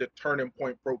like the turning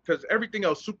point for because everything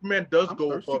else Superman does I'm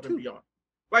go thirsty above and too. beyond.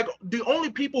 Like the only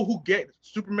people who get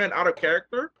Superman out of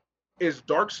character is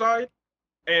Darkseid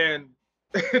and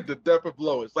the death of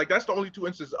Lois. Like that's the only two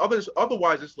instances.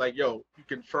 Otherwise, it's like, yo, you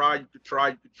can try, you can try,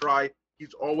 you can try.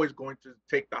 He's always going to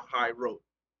take the high road.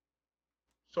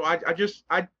 So I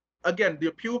again, the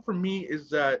appeal for me is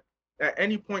that at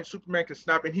any point Superman can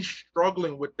snap, and he's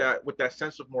struggling with that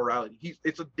sense of morality.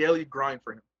 It's a daily grind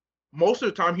for him. Most of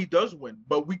the time he does win,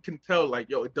 but we can tell like,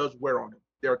 yo, it does wear on him.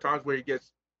 There are times where he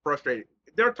gets frustrated.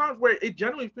 There are times where it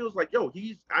generally feels like, yo,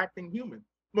 he's acting human.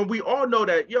 But we all know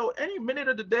that, yo, any minute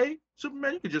of the day,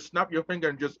 Superman, you can just snap your finger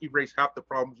and just erase half the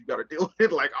problems you got to deal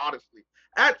with. Like honestly,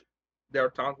 at there are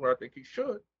times where I think he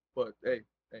should, but hey,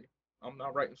 I'm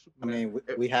not writing I Superman. mean,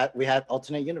 we had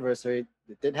alternate universe where it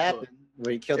did happen,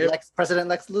 where he killed if- President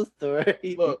Lex Luthor.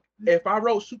 Look, if I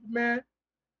wrote Superman,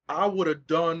 I would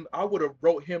have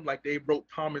wrote him like they wrote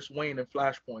Thomas Wayne in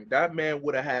Flashpoint. That man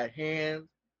would have had hands,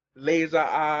 laser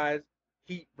eyes,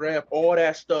 heat breath, all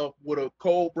that stuff with a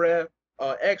cold breath,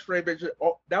 X-ray vision.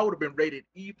 That would have been rated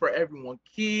E for everyone,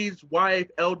 kids, wife,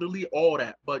 elderly, all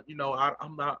that. But you know,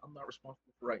 I'm not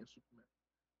responsible for writing Superman.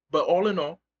 But all in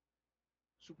all,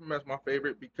 Superman's my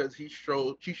favorite because he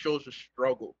shows a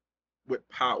struggle with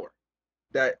power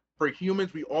that for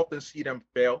humans we often see them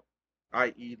fail,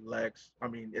 i.e. Lex. I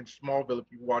mean, in Smallville, if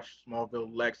you watch Smallville,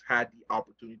 Lex had the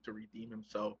opportunity to redeem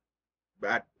himself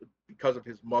back because of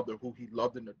his mother, who he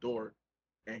loved and adored,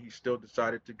 and he still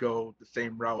decided to go the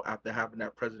same route after having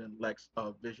that President Lex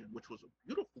vision, which was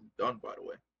beautifully done, by the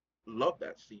way. Love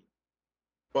that scene.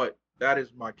 But that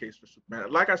is my case for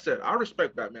Superman. Like I said, I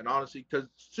respect Batman honestly because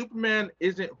Superman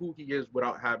isn't who he is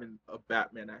without having a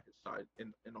Batman at his side.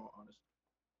 In all honesty,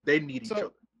 they need each other.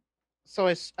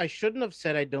 So I shouldn't have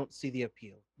said I don't see the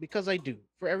appeal because I do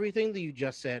for everything that you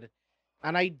just said.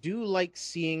 And I do like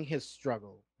seeing his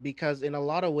struggle because, in a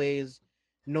lot of ways,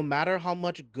 no matter how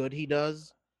much good he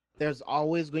does, there's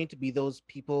always going to be those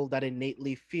people that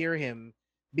innately fear him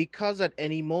because at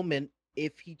any moment,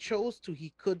 if he chose to,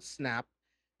 he could snap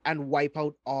and wipe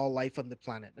out all life on the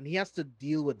planet. And he has to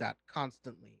deal with that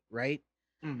constantly, right?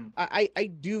 Mm-hmm. I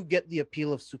do get the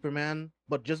appeal of Superman,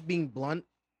 but just being blunt,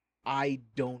 I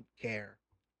don't care.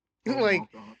 Like,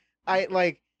 I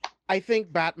like I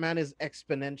think Batman is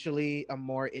exponentially a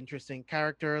more interesting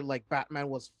character. Like Batman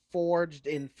was forged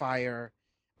in fire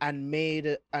and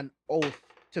made an oath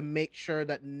to make sure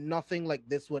that nothing like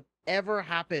this would ever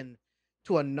happen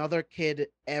to another kid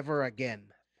ever again.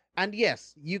 And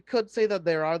yes, you could say that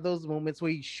there are those moments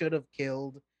where he should have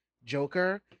killed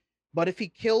Joker, but if he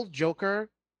killed Joker,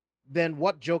 then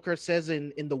what Joker says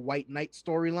in the White Knight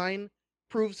storyline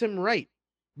proves him right.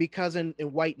 Because in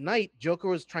White Knight, Joker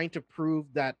was trying to prove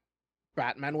that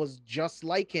Batman was just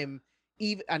like him,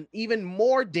 even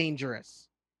more dangerous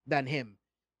than him.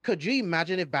 Could you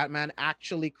imagine if Batman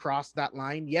actually crossed that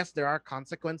line? Yes, there are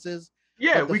consequences.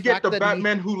 Yeah, but the we get fact the that he-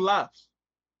 Batman who laughs,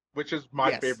 which is my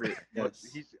Yes. favorite. But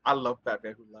Yes. I love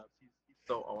Batman who laughs. He's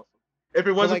so awesome. If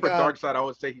it wasn't like, for Darkseid, I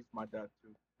would say he's my dad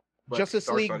too. But Justice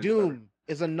League Darkseid is Doom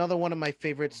is another one of my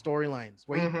favorite storylines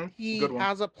where Mhm. he Good one.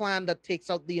 has a plan that takes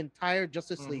out the entire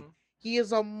Justice League. Mhm. He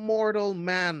is a mortal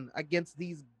man against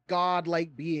these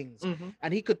godlike beings, Mhm.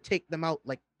 and he could take them out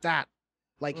like that.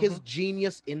 Like his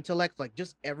genius intellect, like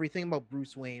just everything about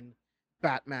Bruce Wayne,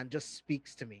 Batman just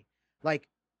speaks to me. Like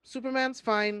Superman's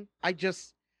fine.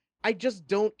 I just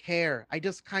don't care. I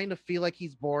just kind of feel like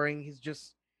he's boring.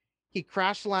 He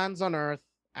crash lands on Earth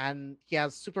and he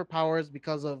has superpowers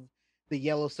because of the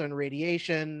yellow sun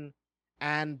radiation.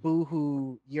 And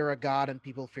boohoo, you're a god and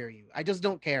people fear you. I just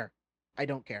don't care. I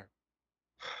don't care.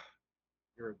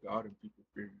 You're a god and people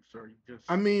fear you, sir. You just.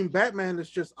 I mean, Batman is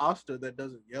just Asta that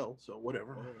doesn't yell, so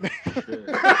whatever. Oh shit.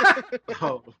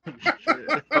 Oh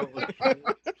shit. Oh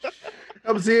shit.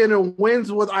 I'm seeing and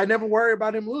wins with. I never worry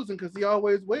about him losing because he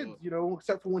always wins, you know,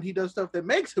 except for when he does stuff that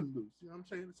makes him lose. You know what I'm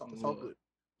saying? It's all good.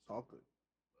 It's all good.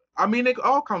 I mean, it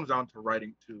all comes down to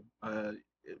writing too.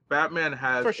 Batman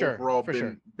has For sure, overall for been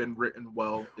sure. been written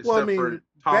well, except Well, I mean, for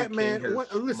Tom Batman. King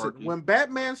has Listen, murky. when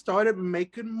Batman started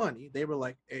making money, they were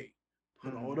like, "Hey,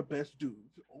 put all Mhm. the best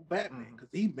dudes on Batman Mhm. because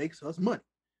he makes us money."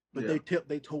 But Yeah.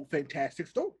 they told fantastic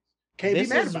stories. Can't be This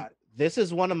mad is about it. this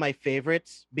is one of my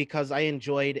favorites because I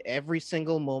enjoyed every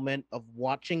single moment of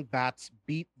watching Bats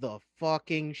beat the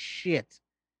fucking shit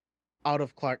out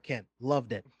of Clark Kent.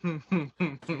 Loved it.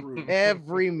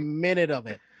 Every minute of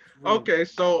it. Okay,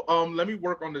 so let me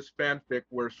work on this fanfic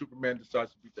where Superman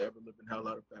decides to beat the ever living hell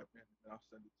out of Batman, and I'll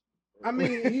send it to you. I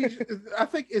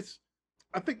mean,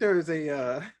 I think there is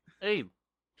Hey,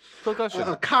 quick question.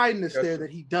 a kindness Yes, there sir. that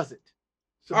he does it.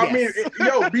 So I mean,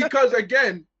 yes. because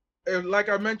again, like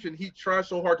I mentioned, he tries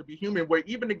so hard to be human. Where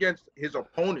even against his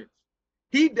opponents,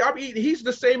 I mean, he's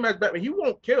the same as Batman. He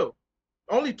won't kill.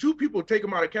 Only two people take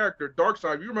him out of character.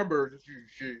 Darkseid, you remember?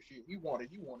 He wanted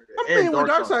it. I And mean, when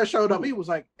Darkseid showed up, he was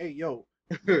like, "Hey, yo."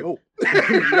 Yo.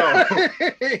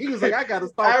 He was like, "I gotta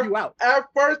stomp you out." At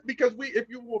first, because if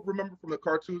you will remember from the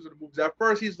cartoons and the movies, at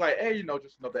first he's like, "Hey,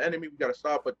 just another enemy. We gotta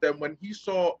stop." But then when he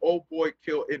saw old boy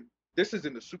kill in this is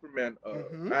in the Superman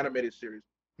Mhm. animated series,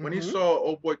 when he Mhm. saw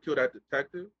old boy kill that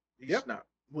detective, he Yep. snapped.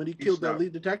 When he He killed that snapped.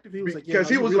 lead detective, he was like, "Yeah, Because no,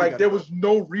 he you was really like, gotta there go." was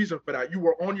no reason for that. You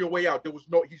were on your way out. There was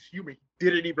no. He's human. He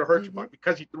didn't even hurt you, Mhm. but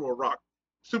because he threw a rock,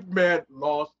 Superman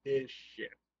lost his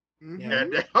shit. Mhm.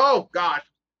 And then, oh gosh,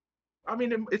 I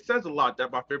mean, it says a lot that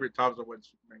my favorite times are when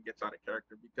Superman gets out of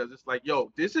character because it's like,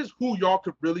 yo, this is who y'all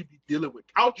could really be dealing with.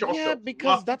 Count yourself. Yeah,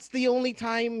 because that's the only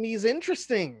time he's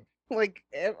interesting. Like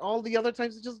all the other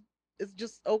times, it's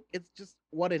just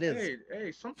what it is.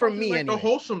 Hey. Sometimes For we me, like the anyway.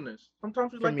 wholesomeness.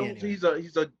 Sometimes we For like the me, wholesomeness. anyway.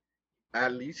 He's a.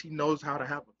 At least he knows how to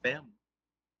have a family.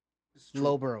 It's true.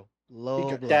 Low bro, low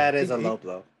got- blow. That is a low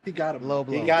blow. He got him. Low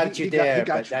though. blow. He got you there, he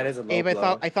got but you, that though. is a low Abe,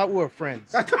 blow. I thought we were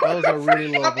friends. That was a really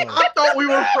low blow. I thought we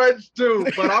were friends too,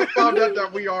 but I found out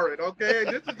that we aren't. Okay,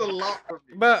 this is a lot for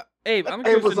me. But Abe, I'm It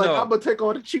curious was to like, know "I'm gonna take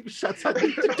all the cheap shots I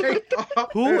need to take."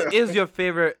 who Yeah. is your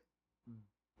favorite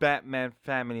Batman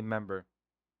family member?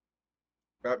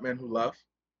 Batman who laughs?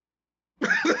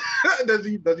 Does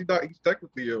he not? He's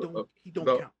technically He don't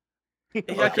no. count.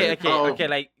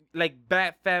 Okay. Like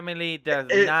Bat family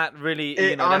that's It- not really,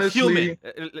 it that's honestly- human.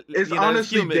 It's That's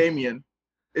honestly human. Damien.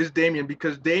 It's Damien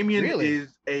because Damien Really?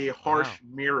 is a harsh Wow.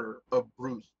 mirror of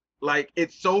Bruce. Like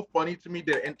it's so funny to me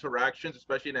their interactions,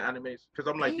 especially in the animes, because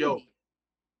I'm like, yo,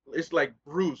 it's like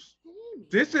Bruce.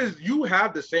 This is you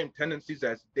have the same tendencies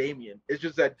as Damien. It's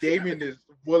just that Damien is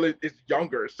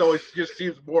younger, so it just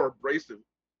seems more abrasive.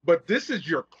 But this is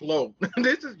your clone.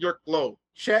 This is your clone.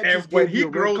 Chat And just when gave he you a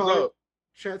red grows card. up,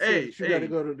 Chat said hey, that you got to hey.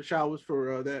 go to the showers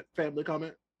for that family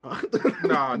comment.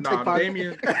 Nah, Take 5.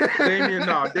 Damien,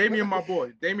 Damien, my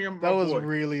boy, Damien, my That was boy.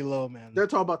 really low, man. They're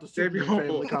talking about the Damien, Superman my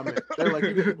family boy. comment. They're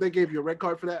like, they gave you a red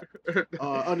card for that.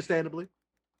 Understandably.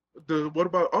 What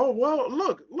about? Oh well,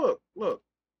 look.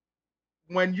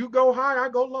 When you go high, I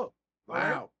go low.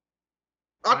 Alright? Wow.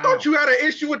 I Wow. thought you had an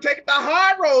issue with taking the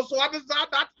high road, so I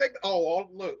decided not to take.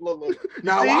 Look. You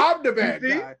Now see? I'm the bad You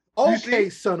see? guy. You Okay, see?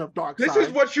 son of Darkseid. This is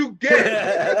what you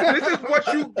get. This is what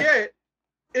you get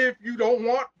if you don't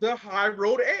want the high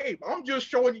road Abe. I'm just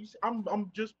showing you.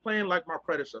 I'm just playing like my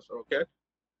predecessor. Okay.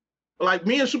 Like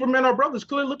me and Superman are brothers.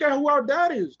 Clearly, look at who our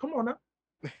dad is. Come on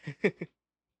now.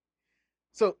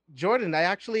 So Jordan, I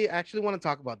actually want to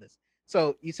talk about this.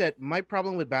 So you said my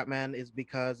problem with Batman is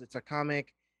because it's a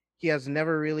comic. He has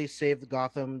never really saved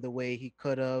Gotham the way he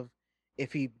could have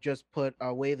if he just put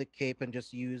away the cape and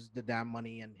just used the damn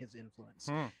money and his influence.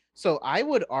 Hmm. So I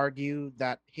would argue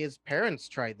that his parents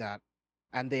tried that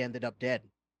and they ended up dead.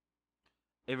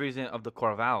 A reason of the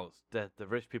Corvallis that the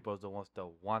rich people are the ones that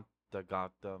want the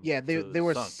Gotham. Yeah, to they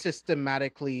were sunk.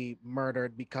 systematically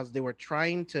murdered because they were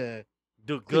trying to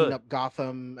Do clean good. up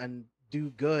Gotham and do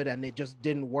good, and it just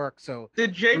didn't work. So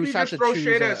Did Bruce JB had just to throw choose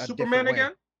shade a at Superman different way.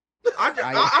 again?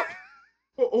 I-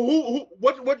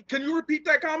 What? Can you repeat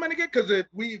that comment again? Because if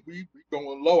we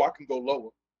going low, I can go lower.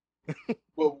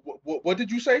 What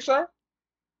did you say, sir?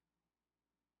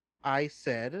 I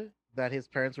said that his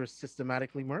parents were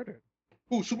systematically murdered.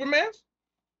 Who? Superman's?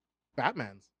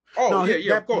 Batman's. Oh no,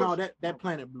 yeah, of course. No, that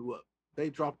planet blew up. They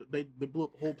dropped it. They blew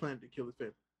up the whole planet to kill his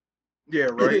family. Yeah,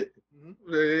 right. Mhm.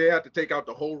 They had to take out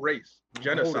the whole race.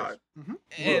 Genocide. Mhm.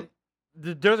 And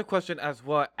there's a question as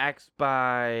well asked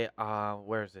by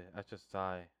where is it? I just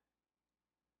saw it.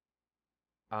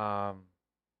 I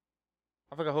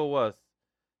forgot who it was.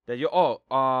 That you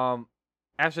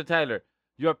Asher Tyler.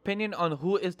 Your opinion on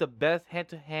who is the best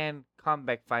hand-to-hand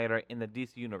combat fighter in the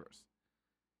DC universe?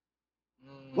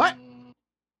 What?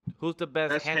 Who's the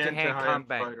best Best hand-to-hand hand-to-hand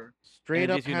combat? fighter. Straight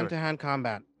in up this universe. hand-to-hand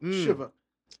combat. Shiva.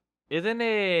 Isn't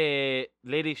it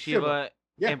Lady Shiva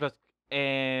Yeah.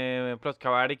 and plus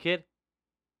Karate Kid?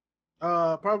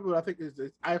 Probably I think it's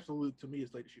absolute to me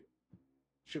is Lady Shiva.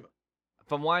 Shiva.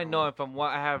 From what I know and from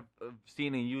what I have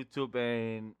seen in YouTube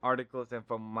and articles and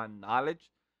from my knowledge,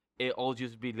 it all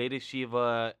used to be Lady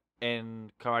Shiva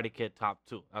and Karate Kid top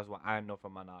 2. That's what I know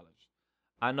from my knowledge.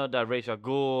 I know that Ra's al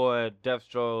Ghul,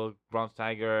 Deathstroke, Bronze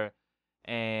Tiger,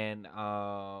 and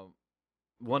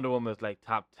Wonder Woman is like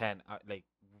top 10, like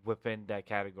within that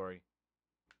category.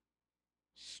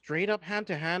 Straight up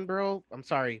hand-to-hand, bro. I'm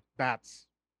sorry, Bats.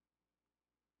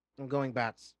 I'm going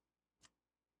Bats.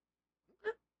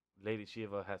 Lady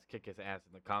Shiva has kicked his ass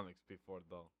in the comics before,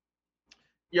 though.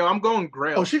 Yo, I'm going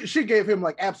Grail. Oh, she gave him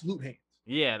like absolute hands.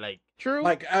 Yeah, like True.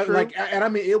 True. And I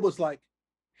mean it was like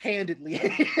handedly.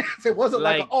 It wasn't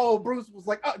like Bruce was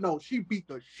like, oh no, she beat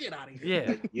the shit out of him.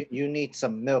 Yeah. You need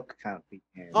some milk kind of beat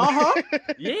hand.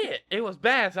 Yeah, it was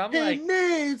bad. So I'm he like,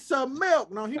 needs some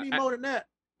milk. No, he need more than that.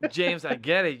 James, I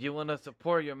get it. You want to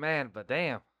support your man, but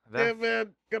damn. Yeah,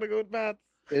 man. Gotta go with Bats.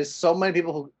 There's so many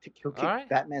people who kick Alright.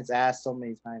 Batman's ass so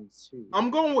many times too. I'm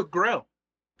going with Grail.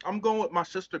 I'm going with my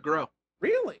sister Grail.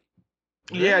 Really?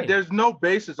 Yeah, Really? there's no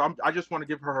basis. I just want to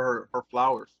give her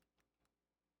flowers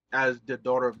as the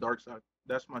daughter of Darkseid.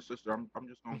 That's my sister. I'm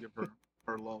just gonna give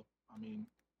her love. I mean,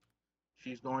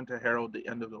 she's going to herald the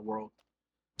end of the world.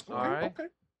 So, All right. Okay.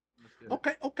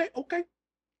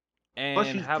 And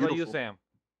she's how about you, beautiful. Sam?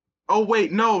 Oh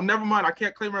wait, no, never mind. I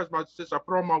can't claim her as my sister. I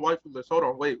put her on my waifu list. Hold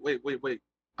on, wait.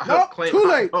 I Nope, too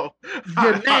late. Oh,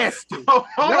 You're nasty. Oh,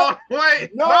 hold on, wait.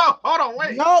 Nope. No, hold on,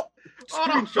 wait. Nope. Hold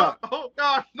on. Screenshot. Oh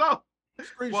gosh, no.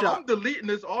 Screenshot. Well, I'm deleting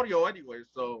this audio anyway,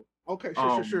 so. Okay,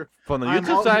 Um, sure. From the I'm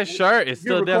YouTube also- side, sure, it's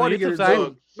you're still there on the recording it YouTube in side. Zoom.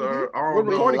 Look, sir, I We're don't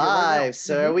know. recording it right now. Live,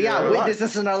 sir. We got Yeah.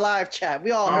 witnesses in our live chat.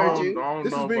 We all I heard don't- you. I don't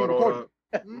This is know being about all recorded.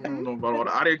 that. I don't know about all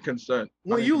that. I didn't consent.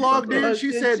 When you logged in,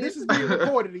 she Did said, she? "This is being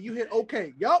recorded," and you hit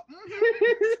OK. Yup.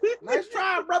 Nice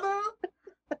try, brother.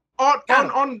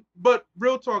 But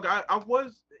real talk,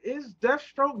 is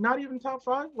Deathstroke not even top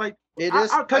 5? Like It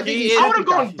is. I think he he is would should have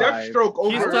be gone top five.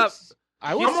 Deathstroke He's over. top.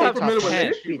 I He's would I'm say more top top familiar with 10.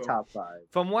 Lady Should be Shiva. top 5.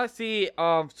 From what I see,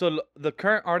 so the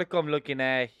current article I'm looking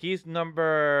at, he's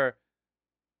number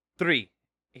 3.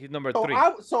 He's number 3.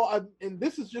 And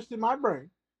this is just in my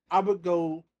brain. I would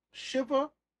go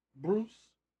Shiva, Bruce,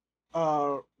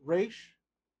 Raish,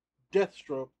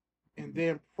 Deathstroke, and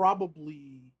then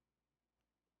probably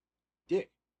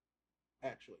Dick.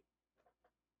 Actually,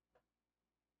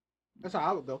 that's how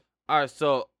I would go. All right,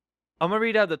 so I'm gonna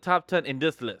read out the top 10 in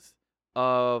this list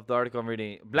of the article I'm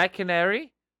reading. Black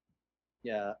Canary,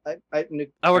 Yeah.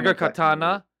 Yaegar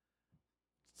Katana,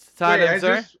 Wait,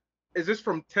 Silencer. is this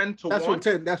from 10 to That's 1? from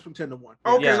 10. That's from 10 to 1.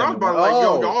 Okay, Yeah. so I was about to like,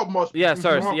 Oh. y'all must. Yeah,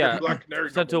 sorry, drunk yeah. with Black Canary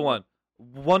 10 to number 1.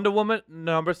 Wonder Woman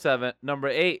number 7, number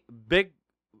 8 Big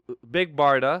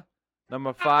Barda,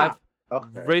 number 5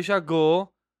 Okay. Ra's al Ghul,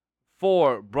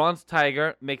 4 Bronze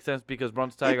Tiger, makes sense because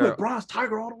Bronze They Tiger. put Bronze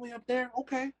Tiger all the way up there.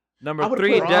 Okay. I Number would've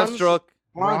 3 put Deathstroke.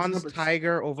 Bronze Bronze number-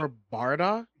 Tiger over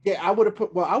Barda. Yeah, I would have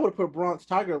put Bronze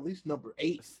Tiger at least number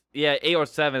 8. Yeah, 8 or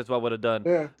 7 is what I would have done.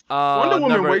 Yeah. Wonder Woman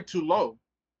number, way too low.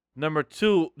 number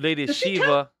 2 Lady Does she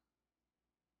Shiva.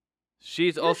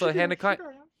 She's also Yeah, she hand did, she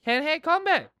did. hand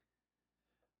combat.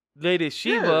 Lady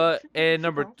Shiva she- and she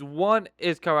number don't. 1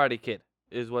 is Karate Kid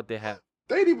is what they have.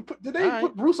 They didn't even put. Did they Alright.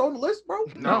 put Bruce on the list, bro?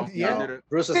 No, Yeah. I didn't.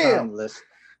 Bruce is not Damn. on the list.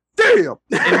 Damn.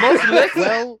 In most lists,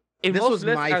 Well, in this most was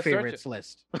lists, my I search favorites it.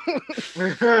 list.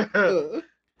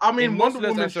 I mean, In most Wonder lists I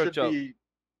Woman search should up, be.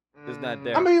 it's not mm,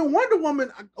 there. I mean, Wonder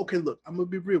Woman. Okay, look, I'm gonna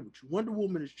be real with you. Wonder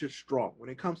Woman is just strong. When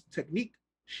it comes to technique,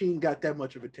 she ain't got that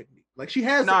much of a technique. Like she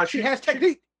has, Nah, she she- has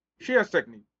technique. She has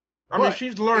technique. I mean, But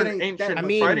she's learned it ain't that ancient I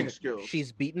mean, fighting skills.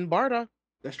 she's beaten Barda.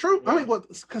 That's true. I Yeah. mean, well,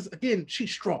 because again,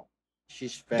 she's strong.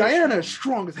 She's very Diana is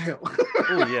strong. strong as hell.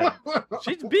 Oh yeah,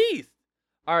 she's beast.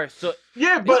 All right, so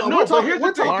Yeah, but No, we're but talking- here's we're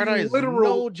the thing. talking- Barda is literal-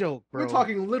 no joke, bro. We're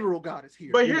talking literal goddess here.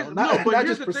 But you here's know, not but not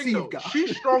here's just the thing though. perceived god.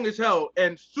 She's strong as hell,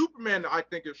 and Superman I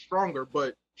think is stronger,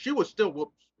 but she would still whoop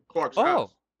Clark's Oh. ass.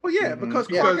 Well, yeah, Mhm. because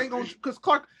Yeah. Clark ain't gonna. Because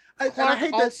Clark, and I Clark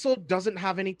hate that. also doesn't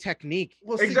have any technique.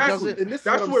 Well, see, Exactly. and this is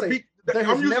That's what I'm what saying. be, There I'm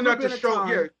has using never that to been a show. time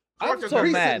Yeah, I'm Clark has so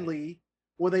never- mad. recently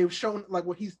where they've shown like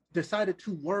where he's decided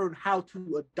to learn how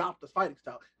to adopt a fighting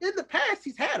style. In the past,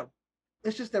 he's had them.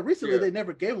 It's just that recently Yeah. they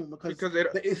never gave him because they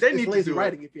it's need to lazy do it.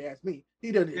 writing. If you ask me,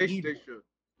 he doesn't They need. should.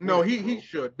 No, he Whatever, bro.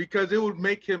 should, because it would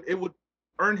make him. It would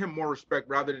earn him more respect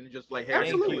rather than just like, hey, I need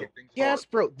to Absolutely. make things Yes, hard.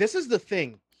 bro. This is the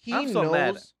thing. He I'm so knows.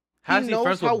 mad. How's he knows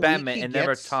friends how with Batman weak he and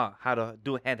never gets. taught how to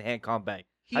do hand-to-hand combat?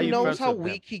 He How you knows friends how with him?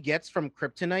 weak he gets from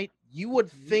kryptonite. You would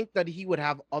Mhm. think that he would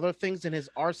have other things in his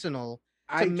arsenal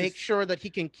to make just- sure that he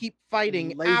can keep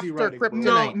fighting Lazy after writing, bro.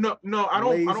 kryptonite. No. I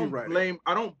Lazy don't writing.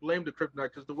 blame the kryptonite,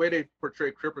 because the way they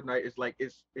portray kryptonite is like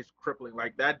it's crippling.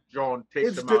 Like that John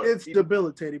takes him out. It's Even-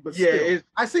 debilitating, but Yeah, still,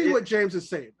 I see it- what James is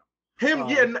saying. Him,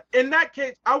 in that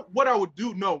case, what I would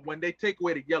do, no, when they take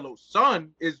away the yellow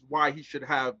sun, is why he should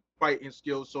have fighting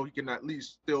skills so he can at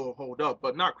least still hold up,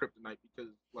 but not kryptonite,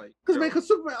 because like Because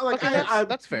Superman, like Okay,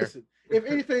 that's fair. Listen, if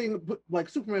anything, like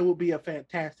Superman would be a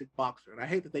fantastic boxer, and I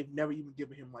hate that they've never even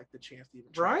given him like the chance to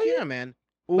even try. Right? Yeah, man.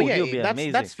 Ooh, But yeah, he'll be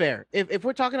amazing. that's fair. If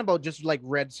we're talking about just like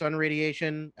red sun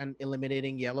radiation and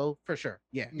eliminating yellow, for sure.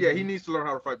 Yeah. Yeah, he needs to learn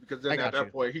how to fight, because then I at got that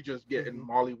you. point he just getting Mhm.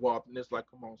 mollywopped, and it's like,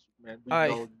 come on, Superman, we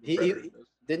Alright, know he- you're better he- than this.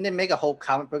 Didn't they make a whole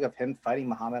comic book of him fighting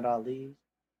Muhammad Ali?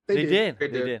 They did. They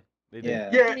They did. did. They did. Yeah.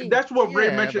 Yeah, I mean, that's what Ray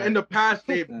yeah, mentioned. but- In the past,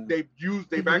 they've Yeah. they've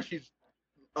Mhm. actually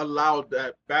allowed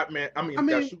that Batman. I mean, I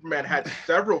mean, that Superman had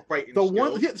several fighting The skills.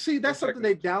 one, yeah, see, that's and something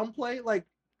they downplay. Like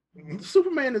Mhm.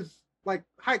 Superman is like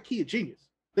high key a genius.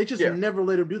 They just Yeah. never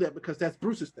let him do that because that's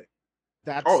Bruce's thing.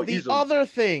 That's Oh, the easily. other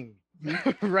thing,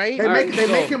 right? They Alright, make they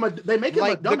so, make him a like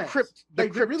the dumbass. They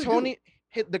really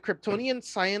do. the Kryptonian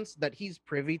science that he's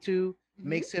privy to Mhm.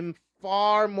 makes him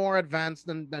far more advanced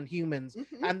than humans,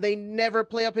 Mhm. and they never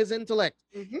play up his intellect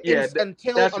Mhm. Yeah,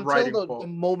 until that's writing the fault.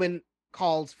 moment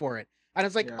calls for it. And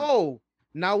it's like, Yeah. oh,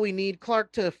 now we need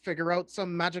Clark to figure out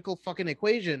some magical fucking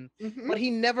equation, Mhm. but he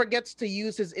never gets to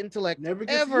use his intellect Never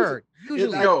gets to use ever. it.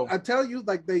 Usually, Yo. I tell you,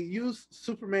 like they use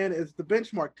Superman as the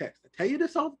benchmark text. I tell you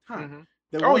this all the time. Mhm.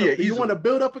 They Oh, wanna- yeah, if you want to easily.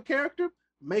 build up a character,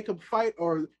 make him fight,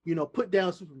 or put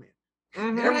down Superman.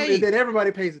 Mhm. Right. And then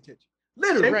everybody pays attention.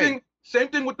 Literally. Same Right. thing. Same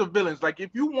thing with the villains. Like, if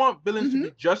you want villains to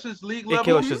be Justice League They level,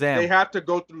 kill Shazam. they have to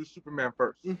go through Superman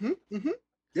first.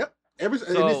 Yep. And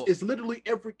So- it's literally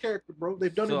every character, bro.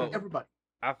 They've done it with So- everybody.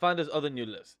 I found this other new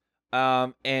list.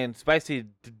 And Spicy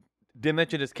did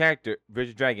mention this character,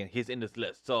 Richard Dragon. He's in this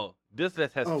list. So this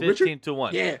list has Oh, 15 Richard? to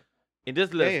 1. Yeah. In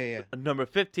this list, yeah. number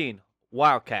 15,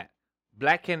 Wildcat,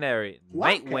 Black Canary,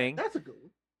 Wildcat, Nightwing, That's a good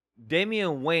one.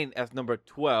 Damian Wayne as number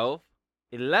 12,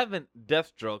 11,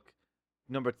 Deathstroke,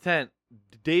 number 10,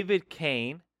 David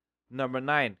Kane, number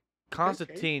 9,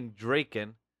 Constantine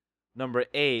Draken, number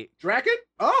 8, Draken?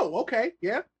 Oh, okay.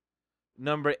 Yeah.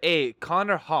 number 8,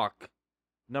 Connor Hawk,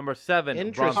 number 7,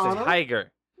 Interesting. Bronson Connor?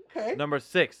 Tiger, Okay. number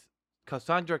 6,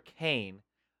 Cassandra Kane,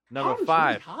 number Connor's 5,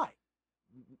 really high.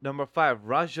 number 5,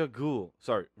 Raja Ghul,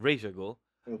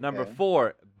 number Okay.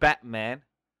 4, Batman,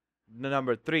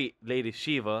 number 3, Lady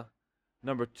Shiva,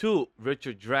 number 2,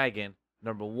 Richard Dragon,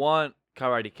 number 1,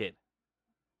 Karate Kid.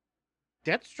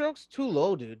 Deathstroke's too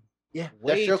low, dude. Yeah.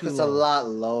 Way That joke too is a low. lot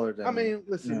lower than. I mean,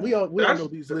 listen, Yeah. we all That's- know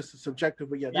these lists are subjective,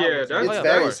 but yeah, Yeah, was- that's- It's Oh, yeah,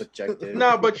 very course. subjective.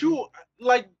 No, but you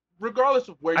like, regardless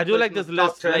of where I you do place like him in this the top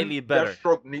list slightly better.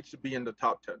 Deathstroke needs to be in the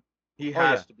top 10. He Oh,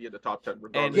 has yeah. to be in the top 10,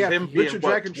 regardless. yeah, Him being Richard what,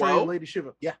 Dragon trained 12? Lady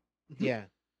Shiva. Yeah. Yeah.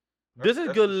 This is a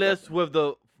That's good disgusting. list with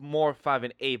the more 5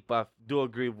 and 8, but I do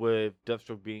agree with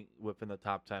Deathstroke being within the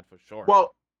top 10 for sure.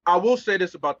 Well, I will say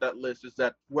this about that list is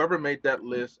that whoever made that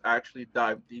list actually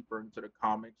dived deeper into the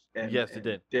comics and, Yes, it and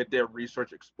did. did their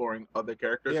research exploring other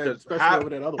characters. Yeah, Because especially half, over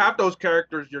that other half those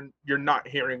characters you're not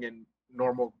hearing in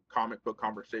normal comic book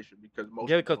conversation, because most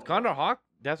yeah, people because don't know. Connor Hawk,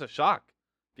 that's a shock.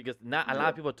 Because not a lot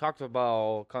of people talked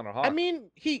about Connor Hawk. I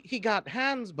mean, he got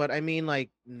hands, but I mean,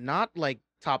 like, not like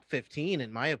top 15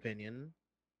 in my opinion.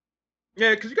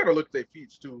 Yeah, because you got to look at their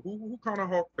feats too. Who Connor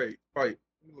Hawk fight?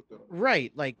 Let me look that up.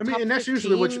 Right, like I mean, top and that's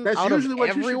usually what you- 15 that's out of usually what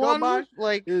you should go everyone, by.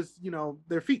 Like, Is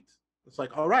their feet. It's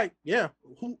like, all right, yeah.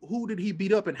 Who did he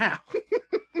beat up and how?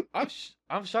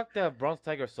 I'm shocked that Bronze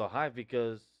Tiger is so high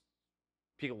because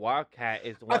Peter Wildcat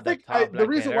is the I one think that top the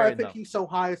reason why I Canary think now. he's so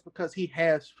high is because he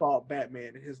has fought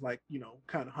Batman and his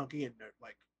kind of hunky in there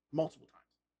like multiple times.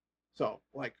 So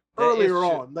like That is earlier true.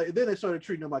 on, then they started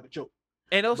treating him like a joke.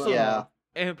 And also, But, Yeah.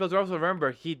 and plus also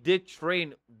remember he did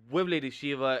train with Lady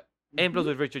Shiva and plus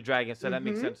with Richard Dragon, so that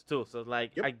makes Mhm. sense too. So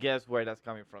like Yep. I guess where that's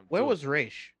coming from. where too. was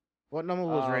Raish? What number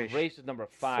was Raish? Raish is number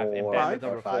 5 and Four. Batman's Five?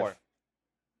 number Five. 4.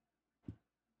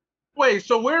 Wait,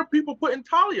 so where are people putting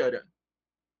Talia then?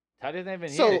 How did they even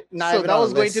So, hit it? Not so even that on was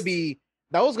the going to list. be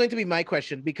That was going to be my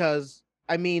question because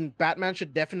I mean, Batman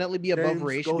should definitely be above James,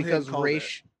 Raish go ahead and because call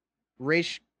that.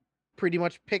 Raish pretty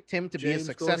much picked him to be a James,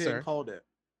 go ahead successor. and call that.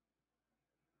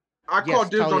 I call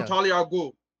dibs on Talia al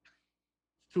Ghul.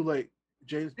 It's too late.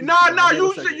 James. No, I never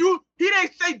you said said it. you. He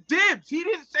didn't say dibs. He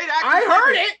didn't say that. I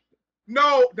heard it.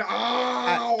 No,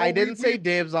 I didn't say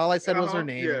dibs. All I said was her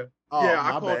name. Yeah, Oh, yeah.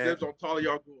 I my called bad. dibs on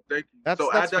Talia al Ghul. Thank you. That's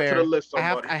So add that fair. to the list, I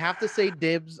somebody. have to say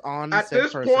dibs on At said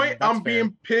this person. point, That's I'm fair.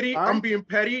 being petty. Alright. I'm being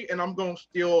petty, and I'm gonna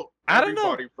steal I don't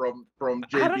know. everybody from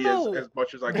I don't JB know. as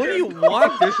much as I can. What do you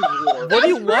want? This is war. What do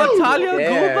you want, Talia al Ghul,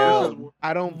 Yeah. though?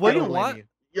 I don't. What I do don't you blame want? you.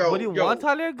 Yo, What do you yo, want,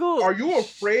 Talia al Ghul? Are you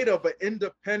afraid of an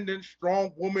independent,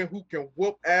 strong woman who can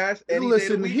whoop ass any Listen,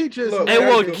 day of the he week? just Look, And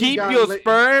will He keep got your lit-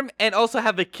 sperm and also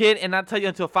have a kid and not tell you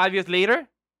until 5 years later?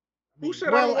 who said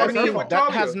I Well, don't I want to mean, with that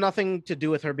Talia? has nothing to do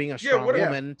with her being a Yeah, strong what-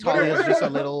 woman. what- Talia's just a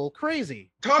little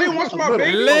crazy. Talia wants A my little.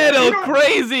 baby. Little You don't-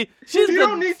 crazy. She's you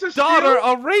don't need the to daughter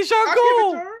steal. of Ra's al I'll give it to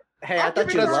Ghul. her. Hey, I'll I thought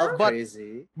give you it to loved her.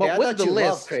 crazy. but Hey, I with thought the you list-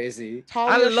 loved crazy.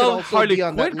 Talia I should love also Harley be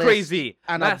on that Quinn list crazy,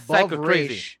 and not above psycho crazy.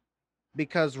 Raish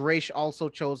because Raish also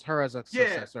chose her as a Yeah.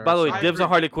 successor. By the way, I dibs agree. on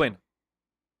Harley Quinn.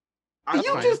 I-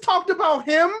 You fine. just talked about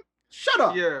him. Shut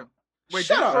up. Yeah. Wait,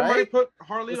 Shut did up, somebody right? put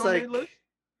Harley It's on like their list?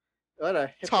 what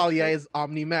a Talia hypocrite. is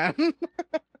Omni Man.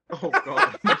 Oh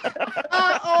god.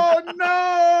 Oh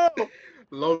no.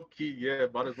 Low key, yeah,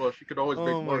 might as well. She could always make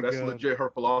Oh more. my That's God. legit her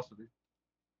philosophy.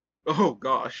 Oh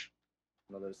gosh.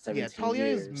 Another 17 Yeah, Talia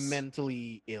years. is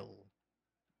mentally ill.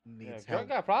 Yeah, Needs girl help.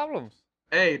 got problems.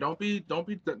 Hey, don't be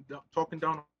talking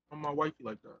down on my wifey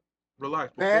like that.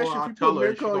 Relax. Bash, Before if I you tell put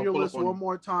her, she Mirko on gonna your pull list up on one you.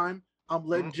 more time, I'm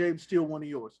letting James steal one of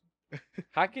yours.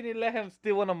 How can you let him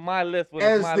steal one of my lists when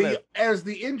it's my list? As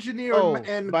the engineer Oh,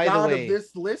 and by the god way. of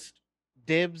this list,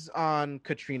 Dibs on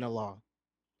Katrina Law.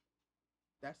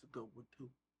 that's a good one too.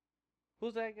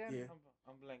 Who's that again? Yeah.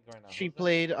 I'm blank right now. She Who's that?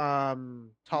 played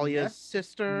Talia's Ness-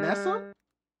 sister. Nessa?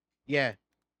 Yeah,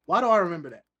 Why do I remember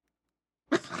that?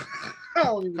 I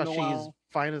don't even because know. she's Why.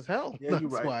 fine as hell. Yeah, That's you're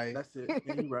right. why. That's it.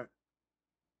 Yeah, you're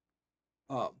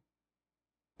right.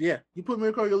 Yeah, you put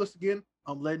Mirko on your list again,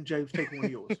 I'm letting James take one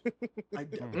of yours. I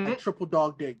Mhm. triple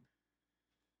dog dig.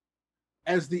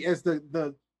 As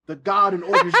the god and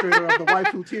orchestrator of the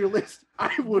waifu tier list,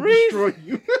 I will Breeze. destroy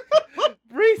you.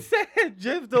 Bree said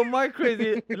Jim's don't mind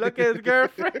crazy. Look at his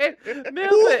girlfriend.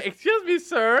 Milton, excuse me,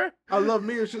 sir. I love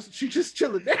Mia. She's just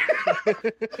chilling there.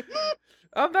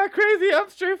 I'm not crazy. I'm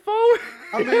straightforward.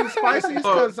 I mean, spicy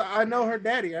because I know her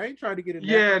daddy. I ain't trying to get in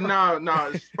Yeah, there.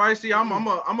 nah, spicy. I'm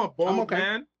a bold okay.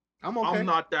 man. I'm okay. I'm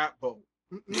not that bold.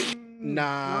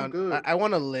 Nah, I'm good. I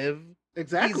want to live.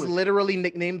 Exactly. He's literally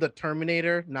nicknamed the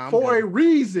Terminator. Nah, I'm For a good.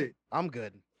 reason. I'm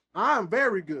good. I'm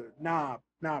very good. Nah,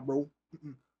 bro.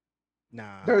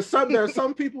 Nah. There's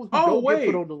some people who Oh, don't wait.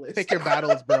 get put on the list. Pick your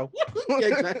battles, bro. Yeah,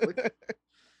 exactly.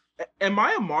 Am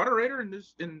I a moderator in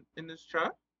this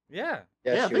chat? Yeah.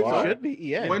 Yeah, I Yes, think you so. are. Should be.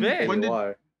 Yeah. When big. when You did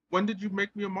are. when did you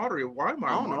make me a moderator? Why am I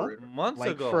I a don't know. moderator? Months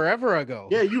Like ago. forever ago.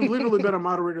 Yeah, you've literally been a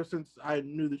moderator since I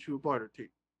knew that you were part of the team.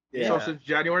 Yeah. So since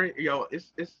January, yo,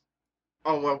 it's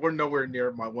oh well, we're nowhere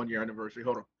near my 1 year anniversary.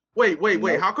 Hold on. Wait.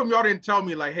 Nope. How come y'all didn't tell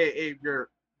me like, hey, Abe, you're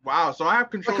wow? So I have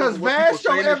control Because over what people Vash say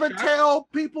don't in this ever chat? tell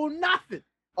people nothing.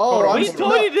 Oh, on, I'm we so-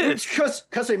 told you this.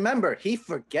 Because remember, he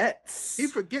forgets. He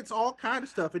forgets all kind of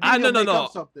stuff. And Ah, then he'll no. make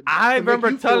up something I to make remember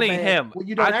you feel telling bad him. when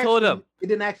you don't I told actually- him. it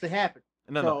didn't actually happen.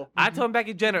 No. So- I told him back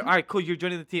in January. All right, cool. You're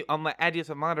joining the team. I'm gonna add you as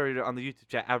a moderator on the YouTube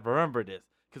chat. I remember this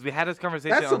because we had this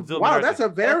conversation That's a, on Zoom. wow. and That's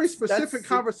everything. a very That's specific a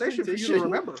conversation for you to condition.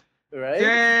 remember. Right?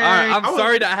 Dang, All right, I'm I was-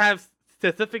 sorry that I have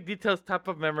specific details type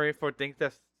of memory for things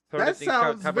that's sort That of things,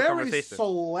 sounds type of very conversation.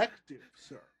 selective,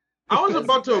 sir. I was That's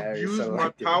about to very abuse my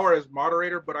selective. power as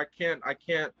moderator, but I can't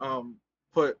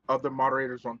put other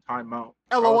moderators on timeout.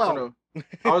 LOL.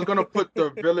 I was gonna put the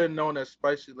villain known as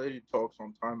Spicy Lady Talks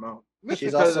on timeout. She's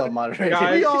Because also a moderator.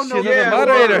 guys- We all know She's a you're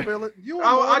moderator. villain. You I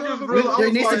are just more of a really- villain There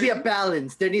than needs to be Spicy. a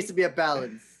balance. There needs to be a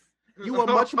balance. You are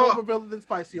much more of a villain than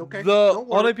Spicy, okay? The Don't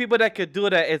worry. only people that could do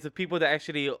that is the people that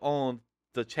actually own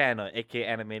the channel, aka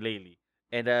Anime Lately,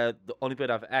 and the only people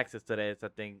that have access to that is I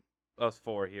think us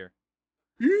four here.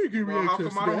 You give me Well, how access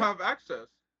come to I don't that. have access?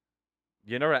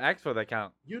 You never asked for the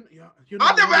account. You're I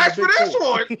not never one of asked the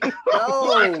for big this four.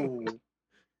 one.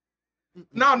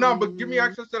 No. No, but give me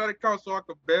access to that account so I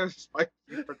can ban Spicy.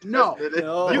 For 10 No. minutes.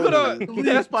 No. You gonna Leave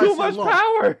you have Spicy too much alone.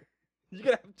 power. You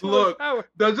gonna have too Look. much power.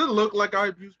 Does it look like I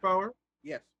abuse power?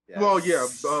 Yes. Well, yeah,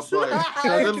 but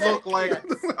does it look like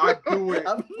I do it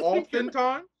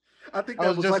oftentimes? I think I that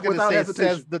was was just like gonna without say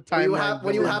hesitation. says the When you timeline. have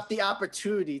when you villain. have the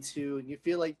opportunity to, and you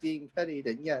feel like being petty,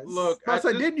 then yes. Look, I at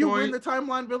said, this didn't you win point- the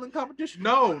timeline villain competition?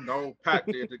 No, Pat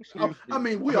did. Excuse me. I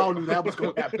mean, we all knew that was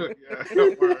gonna happen. Yeah,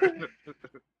 word.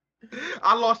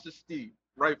 I lost to Steve,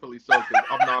 rightfully so, because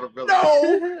I'm not a villain.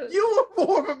 No, you were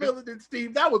more of a villain than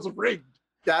Steve. That was rigged.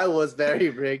 That was very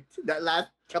rigged. That last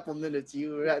couple minutes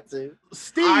you had to.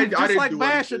 Steve, I just didn't like do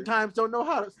Bash anything. at times, don't know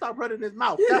how to stop running his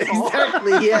mouth. That's all.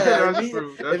 Exactly. Yeah. That's if he,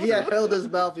 true, that's if he had true. held his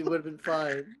mouth, he would have been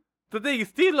fine. The thing is,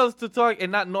 Steve loves to talk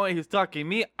and not knowing he's talking.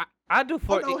 Me, I do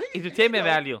for no, he entertainment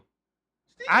know. value.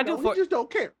 Steve, I do he for- just don't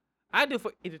care. I do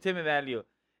for entertainment value.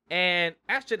 And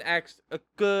Ashton asked a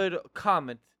good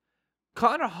comment.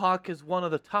 Connor Hawk is one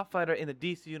of the top fighter in the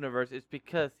DC universe. It's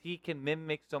because he can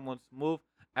mimic someone's move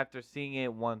after seeing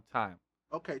it one time.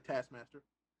 Okay, Taskmaster.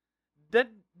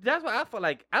 That's what I feel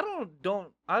like. I don't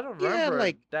Yeah, remember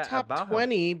like that top about him.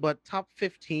 20, but top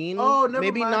 15. Oh, never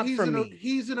maybe mind. not He's for in me.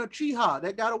 he's in a Chiha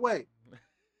that got away.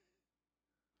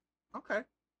 Okay.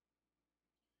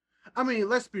 I mean,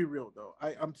 let's be real though.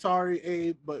 I'm sorry,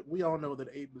 Abe, but we all know that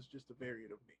Abe is just a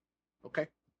variant of me. Okay.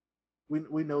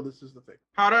 We know this is the thing.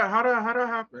 How that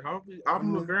happen?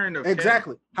 I'm a variant of Kang.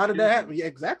 Exactly. How did that happen? Yeah,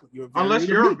 exactly. You're a Unless variant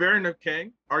you're of a me. variant of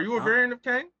Kang. Are you a No. variant of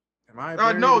Kang? Am I a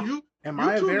variant No, of- you. Am You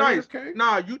I a too variant nice. of Kang?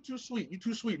 Nah, you too sweet. You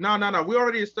too sweet. No. We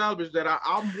already established that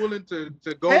I'm willing to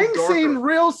go Kang darker. seemed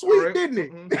real sweet, Alright. didn't he?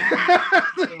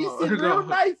 Mhm. He seemed No. real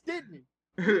nice, didn't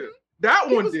he? That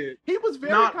He one was- did. He was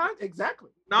very Not- kind. Exactly.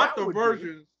 Not That the one did.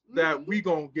 versions that Mhm. we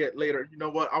gonna get later. You know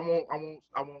what? I won't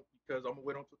because I'm gonna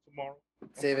wait until tomorrow.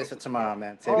 Save it for tomorrow,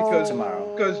 man. Save it Because- for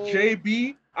tomorrow. Because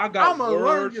JB, I got I'ma learn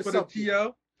words you for the something.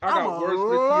 TL. I I'm got words for gonna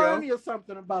the learn TL. you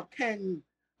something about Kang.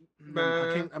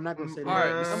 Man. I'm not gonna say that.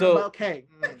 Alright, Something so- about Kang.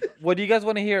 What do you guys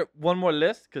want to hear? One more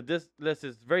list, because this list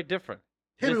is very different.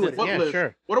 Hit me This with is- it. What Yeah, list?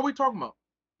 sure. What are we talking about?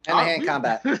 Hand-to-hand we-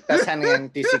 combat. That's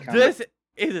hand-to-hand DC combat. This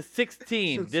is a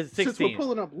 16. This is Since we're 16.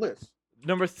 pulling up lists.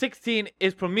 Number 16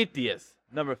 is Prometheus.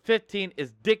 Number 15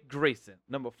 is Dick Grayson.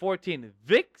 Number 14 is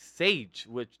Vic Sage,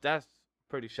 which that's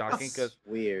pretty shocking because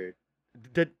Weird.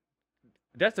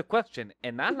 that's a question,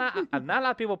 and not a lot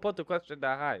of people put the question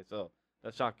that high, so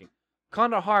that's shocking.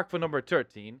 Connor Hawk for number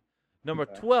 13. Number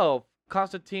Okay. 12,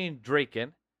 Constantine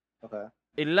Draken. Okay.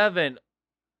 11,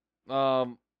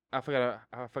 I forgot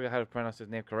how to pronounce his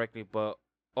name correctly, but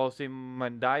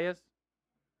Ozymandias.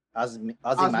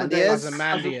 Ozymandias.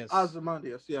 Ozymandias.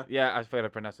 Ozymandias, yeah. Yeah, I forgot to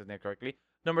pronounce his name correctly.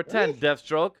 Number 10,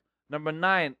 Deathstroke. Number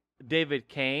 9, David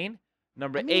Kane.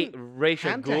 Number I mean, 8, Rachel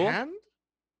Hand to Gould. hand?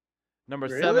 Number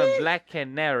Really? 7, Black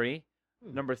Canary.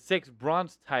 Hmm. Number 6,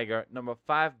 Bronze Tiger. Number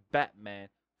 5, Batman.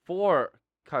 4,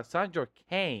 Cassandra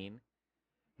Cain.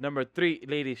 Number 3,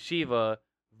 Lady Shiva.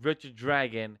 Richard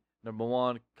Dragon. Number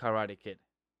 1, Karate Kid.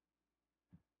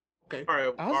 Okay. All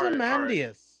right. all right.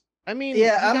 Ozymandias. I mean,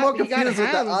 Yeah, he I'm got- more he got confused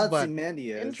with the hands, but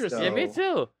Ozymandias. interesting. Yeah, me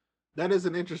too. That is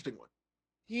an interesting one.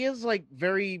 he is like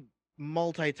very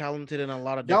multi-talented in a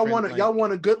lot of Y'all different. y'all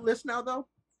want a good list now though?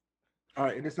 All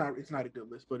right, and it's not a good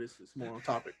list, but it's more on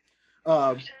topic.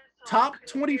 Top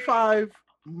 25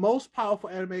 most powerful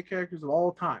anime characters of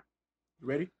all time. You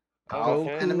ready? Powerful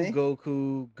Goku, anime?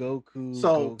 Goku.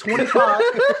 So Goku. 25,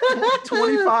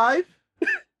 25,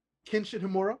 Kenshin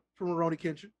Himura from Rurouni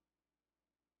Kenshin.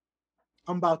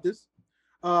 I'm about this.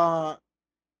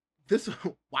 This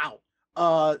wow.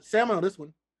 Sam on this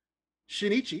one.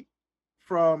 Shinichi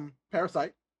from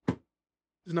Parasite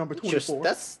is number 24.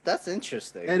 That's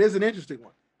interesting. That is an interesting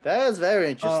one. That is very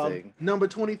interesting. Number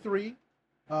 23,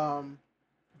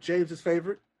 James's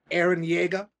favorite, Eren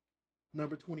Yeager,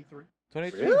 number 23.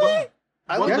 23. Really?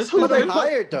 I would Guess just who put they him put-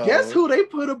 higher though. Guess who they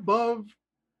put above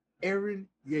Eren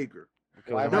Yeager?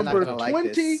 Why am I not Number gonna like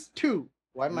this? 22,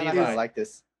 Why am I not Levi. gonna like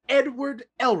this? Edward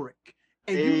Elric.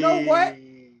 And you know what?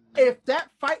 If that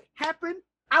fight happened,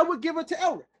 I would give it to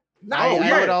Elric. Not Oh, I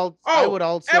yeah. would also. I would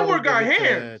also. Edward got give it to-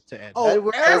 hands. To Ed. Oh,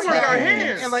 Edward Edward got got hands.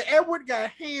 hands. And like Edward got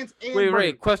hands and Wait,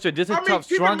 brains. question. This is I mean, top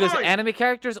keep in strongest mind- anime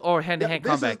characters or hand-to-hand This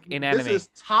combat is- in anime? This is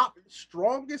top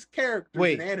strongest characters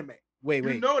Wait. in anime. Wait, You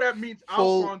wait. know that means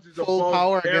Full, Alphonse is full above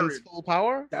power Eren. against full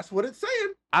power. That's what it's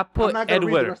saying. I I'm put not gonna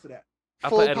read the Edward. rest of that. I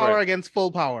Full put power Edward. against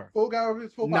full power. Full power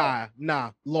against full power.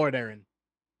 Nah, Lord Eren.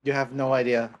 You have no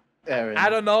idea, Aaron. I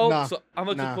don't know, Nah, so I'm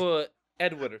going to nah. put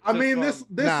Edward. I just mean, from- this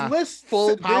Nah. list Full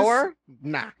this- power?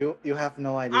 Nah. You have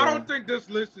no idea. I don't think this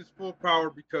list is full power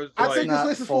because I like, think this not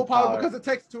list is full full power power. because it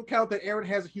takes into account that Eren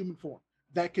has a human form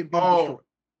that can be Oh,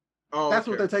 destroyed. That's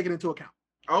what okay. they're taking into account.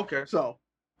 Okay. So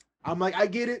I'm like, I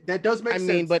get it. That does make I sense.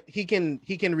 mean, but he can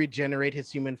regenerate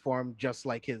his human form just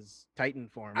like his Titan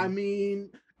form. I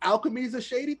mean, alchemy's a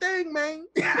shady thing, man.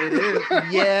 It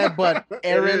is. Yeah, but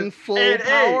Eren is. full And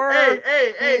power.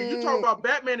 hey, you talk Mm. about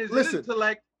Batman is Listen,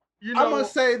 intellect. You I know,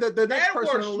 must say that the next person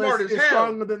Edward's on the smart list as is hell.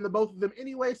 stronger than the both of them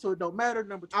anyway, so it don't matter.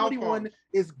 Number 21 Alphonse.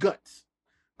 is Guts.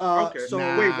 Okay. So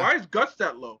Nah. Wait, why is Guts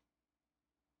that low?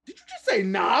 did you just say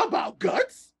nah about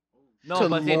Guts? No, To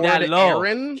but see Lord that low.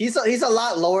 Eren. He's a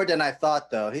lot lower than I thought,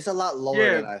 though. He's a lot lower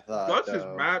Yeah, than I thought. Guts is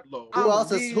though. mad low. Who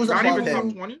else is- who's Not above even top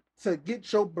him? 20? To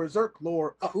get your berserk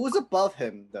lore up. Who's above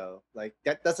him though? Like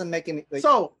that doesn't make any. Like,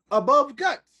 So above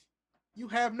Guts, you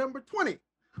have number 20,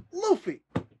 Luffy.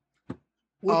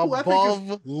 Who I think is-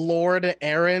 Above Lord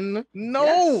Eren. No,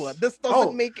 Yes. this doesn't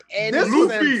Oh, make any this sense.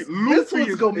 was- Luffy one's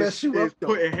is, gonna mess you is up, though.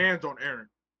 putting hands on Eren.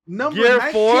 number Gear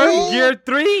 19. 4, Gear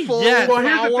 3, full yes. Well,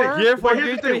 here's the power. thing. Gear 4, But here's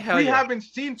Gear the 3, thing. hell We yeah. haven't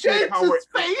seen full James's power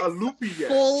face. Luffy yet.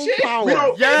 Full Shit. power. We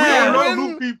don't Yeah. know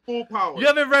Eren- Luffy full power. You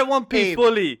haven't read One Piece Abe.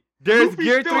 fully. There's Luffy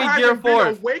Gear still 3, Gear hasn't been 4.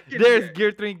 awakened There's yet.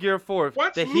 Gear 3, Gear 4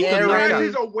 Once that he Luffy could knock has out.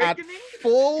 his At awakening, he's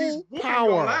full whooping your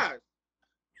power. ass.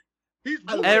 He's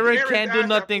whooping Eren Eren's can't ass do at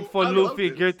nothing full- for I love Luffy,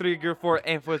 this. Gear 3, Gear 4,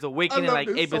 and for his awakening, love like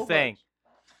this Abe so is saying.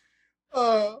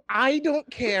 I don't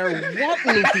care what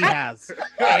Luffy has.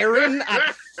 Eren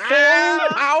at full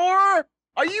power?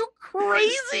 Are you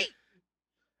crazy?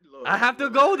 Look, I have to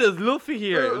look. go with this. Luffy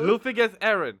here. Uh, Luffy gets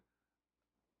Eren.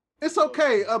 It's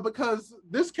okay because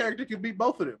this character can beat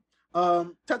both of them.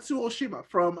 Tetsuo Shima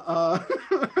from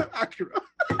Akira.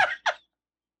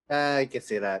 I can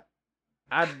see that.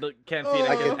 I can't see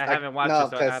that. I haven't watched no, it,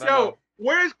 so I 'cause- don't know. Yo,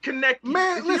 where's Connect?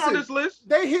 Man, Is he on listen. this list?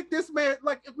 They hit this man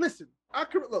like listen.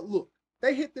 Akira, look,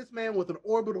 they hit this man with an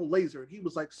orbital laser, and he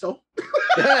was like, "So,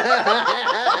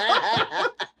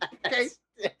 okay."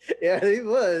 Yeah, he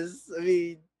was. I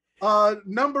mean,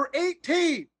 Number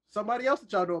 18. Somebody else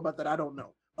that y'all know about that I don't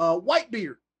know.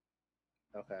 Whitebeard.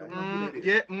 okay. Don't know who that is.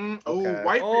 Yeah. Oh, Okay.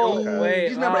 white. Oh, Okay. wait.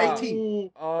 He's number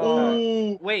 18.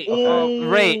 Oh, Wait. Okay.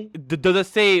 Ray, does it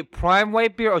say Prime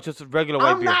Whitebeard or just regular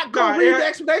I'm Whitebeard? not gonna Nah, read it- the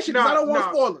explanation because nah, I don't want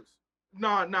nah. spoilers.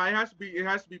 No, it has to be. It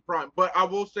has to be Prime. But I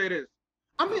will say this.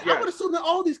 I mean, I Yes. would assume that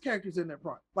all these characters in their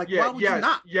prime. Like, why Yeah. would you Yes.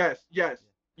 not?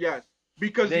 Yes.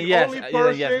 Because Then the yes, only yeah,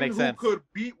 person yes, makes who sense. could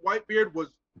beat Whitebeard was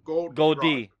Gold. Gold Rod.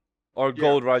 D or Yeah,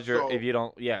 Gold Roger so- if you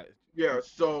don't. Yeah. Yeah.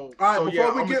 So. All right, so, before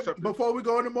yeah, we I'm get accepting. before we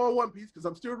go into more One Piece, because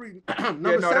I'm still reading.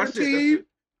 Number Yeah, no, that's it, 17, that's it.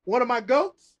 one of my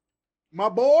goats, my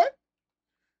boy,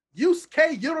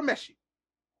 Yusuke Urameshi.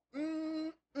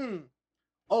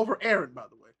 Over Eren, by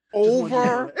the way. Just Over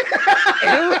wanted you to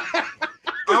know Eren? that.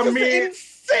 I This mean, is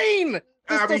insane. This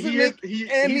I mean, doesn't he make is.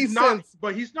 any He's not. sense.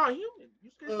 But he's not human.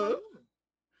 Yusuke's not human.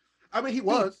 I mean, he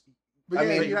was. But I yeah,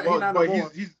 mean, he He not was, no but more.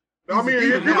 he's. He's I a mean, if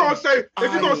demon you're now. gonna say I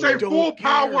full don't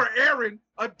power Eren,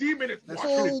 a demon is washing.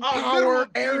 Full A power literal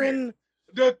demon.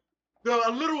 Eren.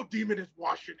 A little demon is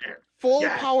washing Eren. Full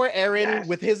Yes, power Eren yes,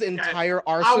 with his yes. entire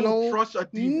I will arsenal. trust a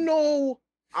demon. No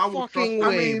I will fucking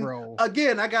trust. way, I mean, bro.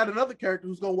 Again, I got another character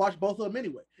who's gonna watch both of them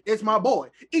anyway. It's my boy,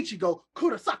 Ichigo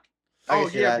Kurosaki. I Oh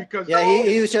can see yeah, that. because Yeah,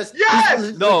 he was just. Yes!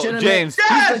 he's No, legitimate- James. he's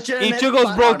Yes! legitimate Ichigo's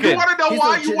plot broken. armor. You wanna know He's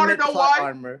why? You wanna legitimate know plot why?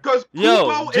 Armor. Because Yo,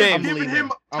 Kubo James. is I'm giving leaving.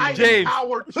 him I'm Titan James.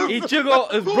 power too.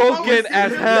 Ichigo is Kubo broken is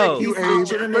as giving hell. He's Thank you, Abe.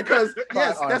 legitimate Because plot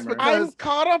yes, that's armor. because I'm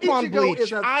caught up on Ichigo Bleach.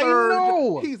 is a I third.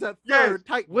 know. He's a Yes. third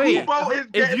Titan. Wait. Kubo is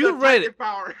If getting you the read Titan it-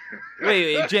 power.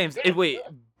 Wait, James. Wait,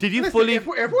 did you Listen, fully? if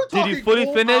we're Did you talking fully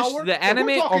full finish power, the if we're anime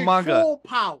or talking manga? Full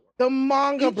power. The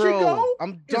manga, bro. Ichigo I'm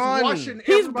is done. washing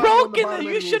He's everybody on the broken. bottom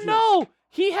You end should of the know.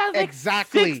 He has like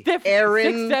Exactly. six different,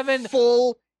 Eren 6,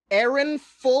 7. Eren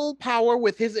full power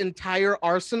with his entire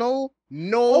arsenal.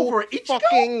 No Over Ichigo?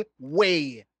 fucking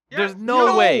way. There's Yes.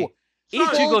 no way. Full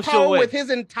Ichigo should power win. with his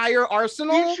entire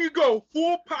arsenal. Ichigo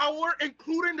full power,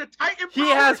 including the Titan power. He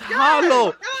has Yes.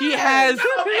 hollow. He Yes.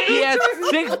 has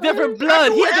 6 different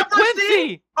blood. He has a Have you ever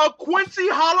Quincy. A Quincy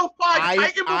Hollow 5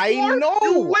 Titan before? I You know.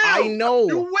 will. I know.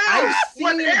 You will. I've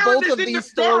When seen Eren both is of in the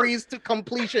these dark. stories to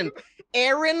completion.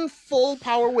 Eren full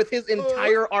power with his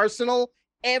entire arsenal,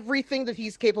 everything that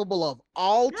he's capable of,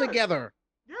 all Yes. together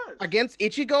Yes. against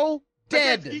Ichigo,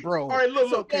 dead, Against bro. All right,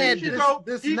 look. Okay, Ichigo,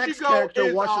 this next Ichigo character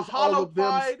is watches a all of them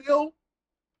hollow-fied still.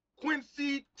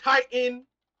 Quincy Titan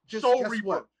Just Soul guess Reaper.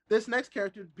 what? This next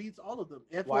character beats all of them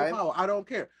at full Why? power. I don't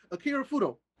care. Akira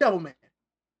Fudo, Devilman.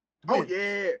 Oh Wins.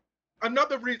 yeah.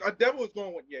 Another reason a devil is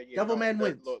going with Devilman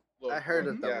wins. Look, I heard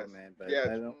of yes, Devilman, but yes,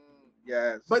 I don't.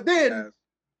 yes. But then yes.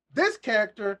 this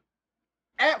character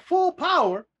at full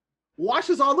power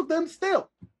washes all of them still.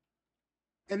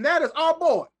 And that is our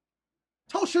boy,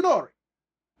 Toshinori,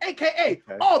 aka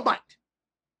Okay. All Might.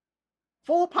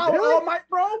 Full power Really? All Might,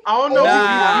 bro. I don't know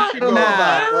Nah, if Ichigo. nah,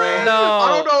 that, no, I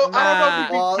don't know. I don't know if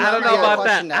he nah. beat I don't know I gotta about that.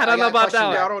 question that. I don't know I gotta about that question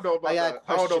one. Yeah, I don't know about I gotta that.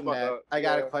 I don't know question about that. that. I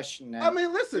gotta Yeah. question that. I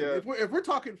mean, listen, Yeah. if we're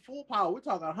talking full power, we're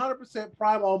talking 100%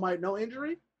 prime All Might, no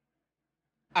injury.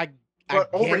 But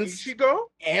over Against Ichigo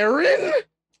Eren?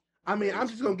 I mean, I'm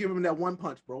just gonna give him that one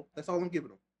punch, bro. That's all I'm giving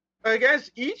him.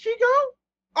 against Ichigo?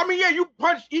 I mean, yeah, you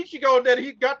punched Ichigo, and then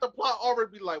he got the plot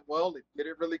already. Be like, well, it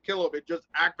didn't really kill him. It just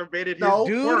activated his No,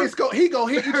 dude, quirk. he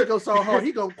gonna hit Ichigo so hard,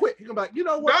 he gonna quit. He gonna be like, you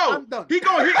know what? No, I'm done. he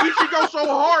gonna hit Ichigo so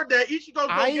hard that Ichigo's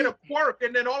gonna I- get a quirk,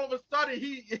 and then all of a sudden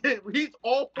he's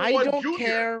all for I one don't junior.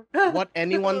 care what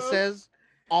anyone says.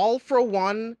 All for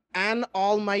One and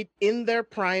All Might in their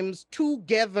primes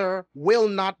together will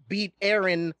not beat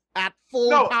Eren at full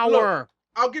No, look, power.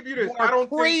 I'll give you this. You I are don't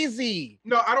think. crazy.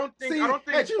 No, I don't think. See, I don't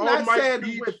think had you All not Might said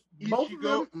beats with both of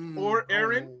Ichigo them or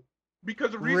Eren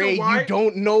because the reason Ray, why. you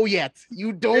don't know yet.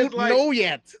 You don't like- know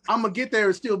yet. I'm gonna get there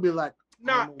and still be like,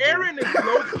 Nah, I don't know, Eren is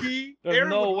low key. There's Eren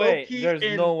no would way. low key.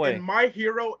 There's no way. In My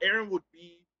Hero, Eren would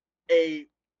be a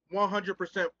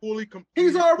 100% fully complete.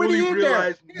 he's already fully in there.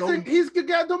 realized He's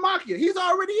Gagamakia. He's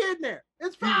already in there.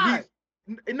 It's fine.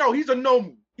 No, he's a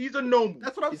Nomu. He's a Nomu.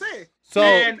 That's what I'm saying. So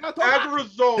And That's as a all.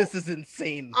 result, This is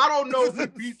insane. I don't know this if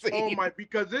is he beats insane. All Might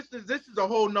because this is a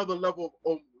whole nother level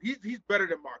of Omu. He's better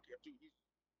than Makia too.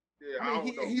 I I don't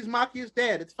mean, know. he's Makia's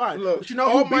dad. It's fine. Look, But you know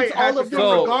All who Might beats all has of to them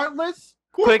go. regardless?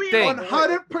 Who quick beat thing.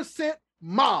 100%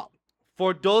 Mob.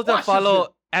 for those that Washington.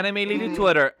 follow Anime Lady Mm.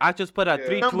 Twitter, I just put out Yeah.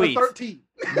 3 Number tweets. 13.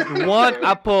 One,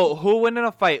 I put who win in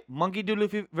a fight, Monkey D.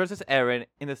 Luffy versus Eren.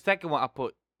 In the second one, I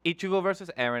put Ichigo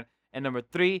versus Eren. And number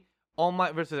 3, All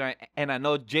Might versus Eren. And I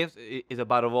know James is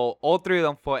about to vote all 3 of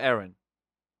them for Eren.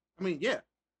 I mean, yeah.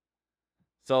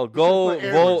 So You should go put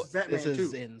Eren vote. versus Batman This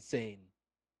is too. insane.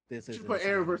 This You is should put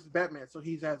insane. Eren versus Batman so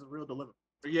he has a real dilemma.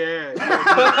 Yeah.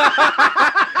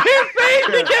 His face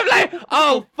became like,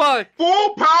 oh fuck.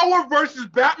 Full power versus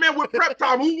Batman with prep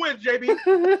time. Who wins, JB?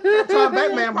 Prep time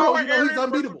Batman, bro. Power You know he's Eren versus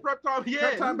unbeatable. Prep time. Yeah.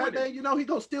 Prep time who wins? Batman, you know he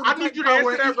gonna steal. I need you to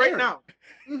answer that right now.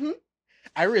 Mm-hmm.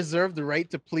 I reserve the right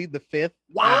to plead the fifth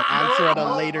Wow. and answer at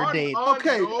a Oh, later oh, date. oh,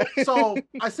 Okay, no. so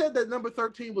I said that number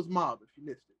 13 was Mob. If you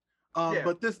missed it, Yeah,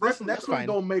 but this that's next fine. one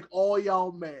gonna make all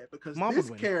y'all mad because Mob this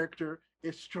would win. character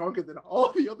is stronger than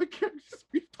all the other characters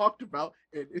we've talked about,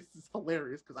 and this is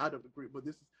hilarious because I don't agree. But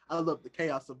this is I love the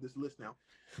chaos of this list now.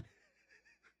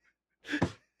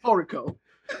 Toriko.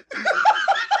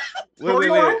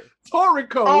 Wait.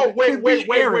 Toriko. Oh, can wait, beat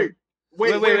Eren.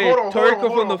 Wait. Hold on. Toriko from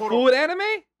hold the on, hold on. food anime?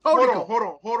 Toriko.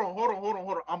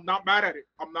 Hold on. I'm not mad at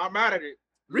it.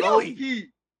 Really?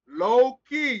 Low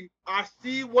key. I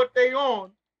see what they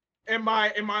on. Am I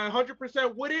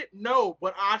 100% with it? No,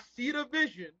 but I see the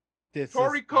vision. This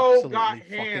Toriko is got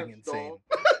absolutely hands, fucking insane.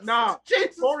 dog. Nah,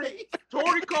 Jesus.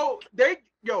 Toriko,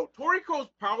 Toriko's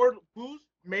power boost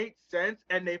made sense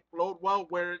and they flowed well.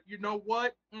 Where you know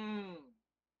what?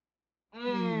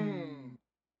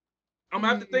 I'm gonna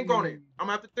have to think on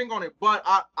it. But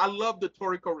I love the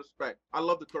Toriko respect. He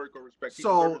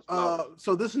deserves his love.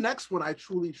 So this next one I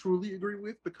truly agree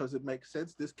with because it makes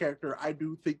sense. This character I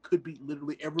do think could beat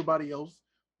literally everybody else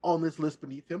on this list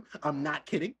beneath him. I'm not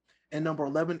kidding. And number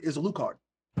 11 is Alucard.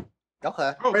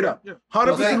 Okay. Straight up. Yeah. 100%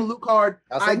 Okay. Alucard.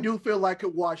 I Helsing? do feel like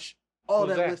it wash all Who's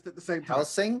that that? list at the same time.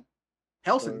 Helsing?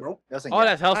 Helsing, bro. Helsing, Oh, yeah.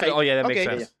 that's Hellsing. Alright, Oh, yeah, that makes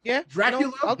okay. sense. Yeah,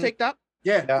 Dracula? I'll take that.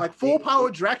 Yeah, Yeah. like full power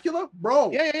Dracula,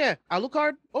 bro. Yeah.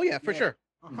 Alucard? Oh yeah, for Yeah. sure.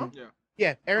 Uh-huh.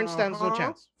 Yeah, Eren stands no Uh-huh.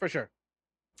 chance for sure.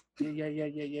 Yeah.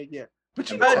 But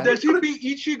you Yeah. know, Does he beat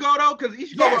Ichigo though? Because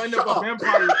Ichigo Yeah, will end up shut a up.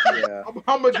 vampire. Yeah.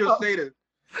 I'm gonna just say this: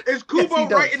 Is Kubo Yes,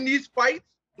 he right does. in these fights?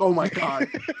 oh my god.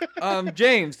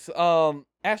 James,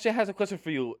 Ashton has a question for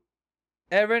you.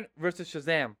 Eren versus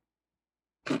Shazam.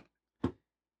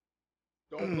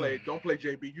 Don't play,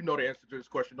 JB. You know the answer to this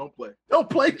question. Don't play. Don't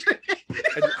play.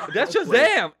 That's Don't play.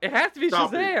 Shazam. It has to be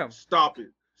Stop Shazam. it. Stop it.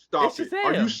 It's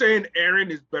Are you Shazam. saying Eren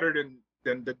is better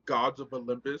than the gods of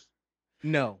Olympus?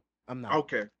 No, I'm not.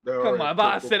 Okay. Come on,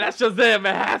 boss. Say that's Shazam.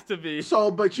 It has to be.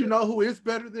 So, but you know who is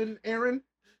better than Eren?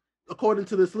 According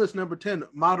to this list, number 10,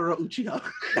 Madara Uchiha.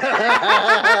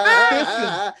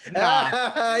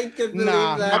 I can believe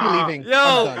Nah, that. I'm leaving.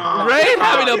 Yo, I'm done. Ray's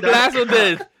having a That's blast with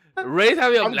this. Ray's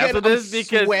having a I'm blast with this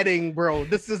because sweating, bro.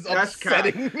 This is That's cap.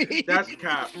 upsetting me. That's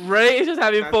cap. Ray is just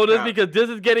having That's fun with cap. this because this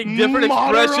is getting different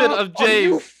Madara? expression of Are you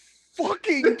James.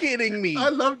 fucking kidding me? I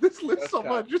love this list That's so cap.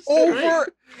 much. You're so great. Over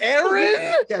Eren?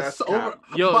 Yes, That's over. cap.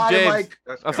 Yo, by James. like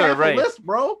I'm sorry, half a Ray. list,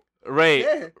 bro. Ray,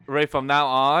 Yeah. Ray, from now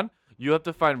on, you have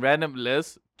to find random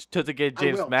lists just to get I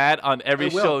James will. mad on every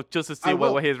I will. show just to see I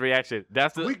will. what his reaction.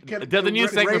 That's We the can- there's a new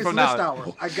Raise segment from list now.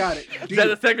 hour. I got it. That's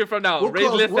Deal. a segment from now. We'll Raise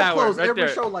close, list we'll hour close right every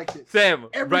there. show like this. Sam,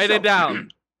 Every write show. it down.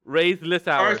 Raise list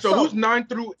hour. All right, so who's 9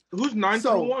 through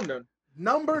 1 then?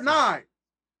 Number 9,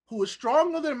 who is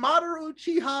stronger than Mamoru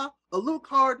Uchiha,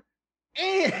 Alucard,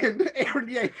 and Eren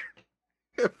Yeager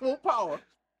at full power.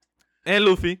 And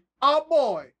Luffy. Our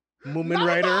boy, Moomin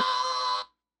Rider.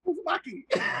 Uzumaki.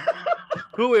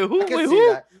 Who? I can see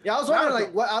Who? that. Yeah, I was wondering Naruto.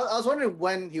 like what I was wondering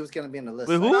when he was gonna be in the list.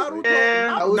 Wait, who? Like,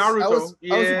 Yeah, I was Naruto.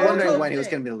 Yeah. wondering Naruto, when he was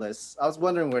yeah. gonna be in the list. I was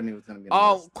wondering when he was gonna be in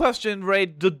the list. Question, Ray.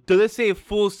 Did it say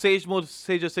full Sage Mode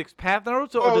Sage of Six Path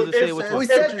Naruto, or Oh, does it say it which says- one? We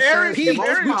If said Aaron, peak.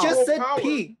 Aaron We is just full said power.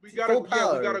 peak. We gotta, Full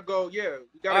power. we gotta go. Yeah,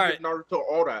 we gotta All give Naruto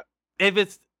all that. If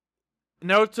it's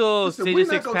Naruto Listen, Sage we're of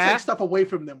not Six gonna take Path, stuff away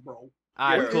from them, bro.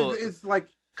 alright, Yeah. cool. It's like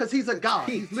because he's a god.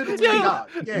 Peak. He's literally Yeah. a god.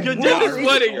 Yeah. Your World James is Destroyer.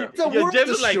 funny. It's a Your world James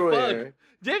is like destroyer. fuck.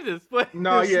 James is funny.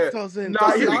 Nah, yeah. doesn't- Nah,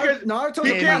 Listen, because Naruto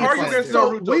you is can't argue busted. against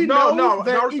So Naruto. we No, know no,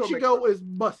 that Naruto makes Ichigo sense. is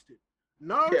busted.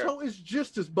 Naruto is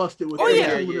just as busted with Oh, everything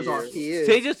yeah. with his Yeah, arm. He is.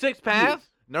 Sage of Six Path,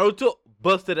 Naruto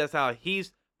busted as how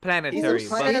he's planetary He's a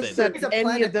busted. planet- Says that He's a any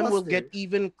planet of them will buster. get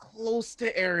even close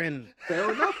to Eren.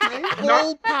 Fair enough, man.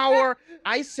 Full power.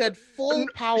 I said full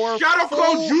power. Shadow full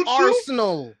Clone Jutsu?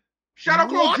 arsenal. Shadow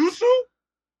Clone What? Jutsu?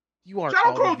 You are Shadow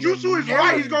out Clone of your Jutsu is mind.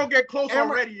 why he's gonna get close Eren-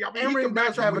 already. I mean, he Eren can does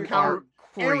match have him a with counter.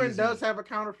 Eren Crazy. does have a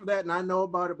counter for that, and I know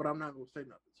about it, but I'm not gonna say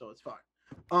nothing, so it's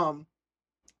fine.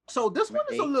 So this one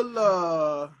is a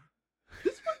little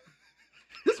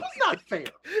this one's not fair,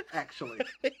 actually.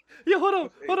 Yeah, hold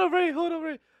on,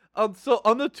 Ray. So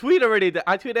on the tweet already that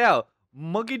I tweeted out,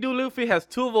 Monkey D. Luffy has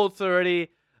 2 votes already.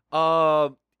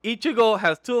 Ichigo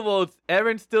has 2 votes.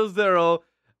 Eren still 0.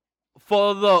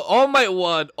 For the All Might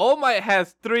one, All Might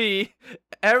has 3.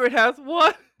 Eren has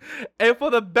 1. And for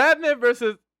the Batman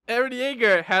versus Eren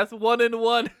Yeager has 1 and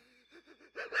 1.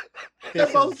 They're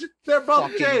This both is James.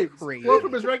 fucking crazy. One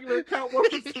from his regular account, one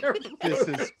from his This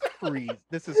is crazy.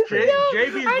 This is J- crazy.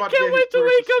 JB is I about can't to get his wait to Twitter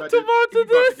wake up suspended. tomorrow to He's about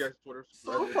this. get his Twitter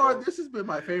So suspended, far, bro. this has been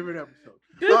my favorite episode.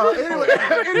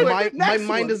 Anyway, my next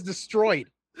mind one. is destroyed.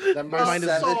 Number My mind is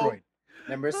 7. destroyed.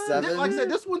 Number Like 7. I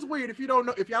said, this one's weird. If y'all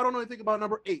don't know anything about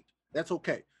number 8, that's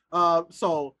okay. Len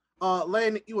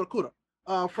Iwakura,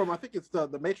 from I think it's the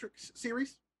Matrix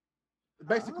series.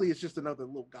 Basically, it's just another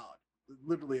little god,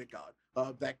 literally a god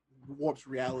that warps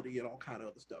reality and all kind of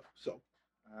other stuff. So,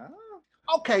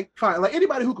 okay, fine. Like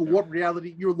anybody who can warp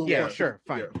reality, you're a little Yeah, busted. sure,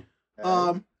 fine.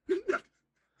 Um,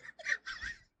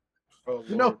 Oh,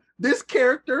 you know, Lord. this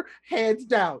character, hands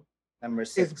down, Number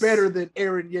 6. is better than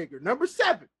Eren Yeager. Number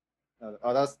 7.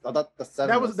 That's the 7.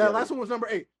 That was the that other. last one was number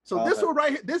 8. So Oh, this okay. one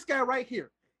right here, this guy right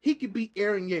here, he could beat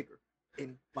Eren Yeager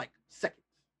in like seconds.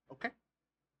 Okay.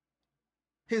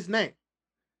 His name,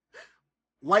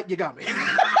 Light Yagami.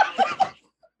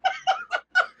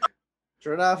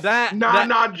 Sure enough. That JB,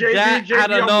 that, JB, I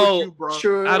don't I'm know. with you, bro.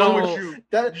 Sure. I I'm don't- with you.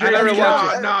 That, I never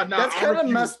watched kinda- Nah, that's I kind of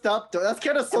refuse. messed up, though. That's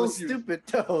kind of so refuse. stupid,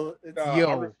 though. It's, Nah, Yo.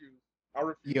 I refuse. I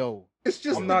refuse. Yo, It's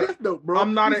just I'm the not- Death Note, bro.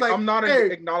 I'm not. He's like, I'm not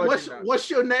hey, acknowledging that. what's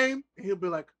your name? And he'll be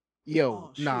like, yo,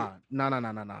 Oh, shit. nah. The I'm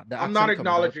accent not coming out-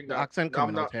 acknowledging The that. accent I'm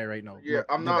coming not- out here right now. Yeah, Look,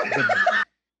 I'm the- not.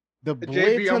 The JB, I'm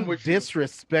blatant with you.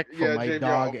 disrespect for Yeah, my JB,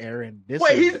 dog I'm- Eren. This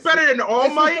Wait, is, he's better than All this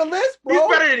is Might. the list, He's bro.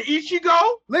 better than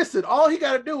Ichigo. Listen, all he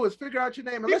got to do is figure out your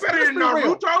name. And He's let's better be than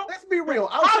real. Naruto. Let's be real.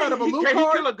 How Outside of a can he kill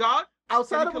Alucard, a god?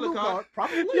 outside Can of he a kill a god? Alucard,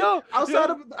 probably. Yo, outside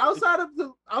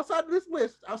yo. of this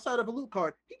list, outside of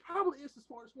Alucard, he probably is the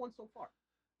smartest one so far.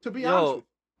 To be Yo, honest with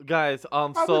you, guys,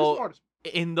 probably the so smartest.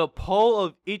 in the poll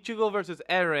of Ichigo versus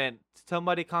Eren,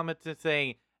 somebody commented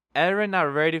saying Eren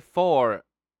are ready for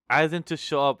Aizen to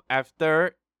show up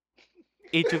after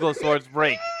Ichigo's swords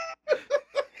break.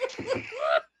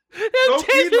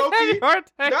 Loki,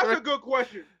 that's a good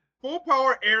question. Full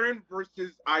power Eren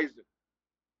versus Aizen.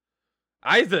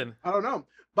 Aizen. I don't know.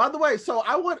 By the way, so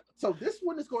this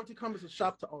one is going to come as a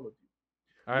shock to all of you.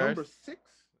 All right. Number 6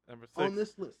 Number 6. on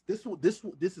this list.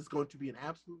 This is going to be an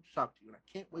absolute shock to you, and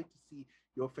I can't wait to see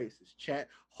your faces. Chat,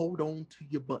 hold on to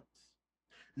your butts.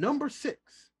 Number 6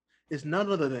 is none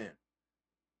other than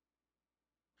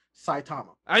Saitama.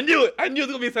 I knew it. I knew it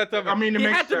was gonna be Saitama. I mean, it he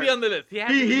makes had to be sense. on the list. He had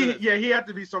to be on the list. He had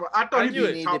to be someone. I I thought he'd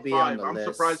knew be it. top Need to be on 5. the I'm list.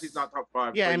 surprised he's not top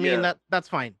 5. yeah, but I mean that's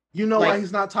fine. You know why Like-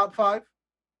 he's not top 5?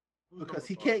 Who's Because number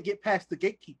he 5? can't get past the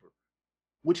gatekeeper,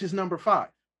 which is number 5,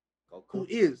 who Goku.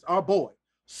 is our boy,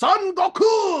 Son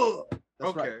Goku.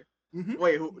 That's Okay. right. Mhm.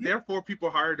 Wait, there are 4 people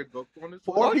higher than Goku on this?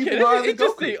 Four list? people this higher is than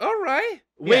interesting. Goku. All right.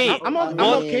 Yeah, Wait, I'm I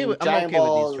okay with Giant these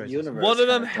Ball choices. universe one of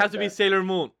them kinda has to be like Sailor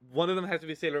Moon. One of them has to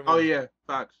be Sailor Moon. Oh yeah,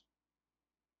 facts.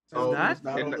 Sailor Moon not? is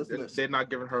not on this list. They're not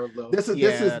giving her love. This is Yeah,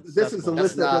 this is that's- this that's is a bullshit.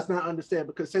 list that That's does not understand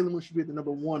because Sailor Moon should be the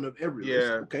number one of every list.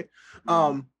 Yeah. Okay.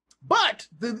 But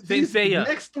these Seiya.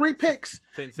 next three picks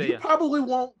Saint you Seiya. probably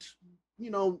won't,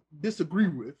 disagree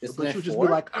with, Isn't but it you'll just four?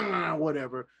 be like,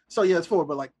 whatever. So yeah, it's 4.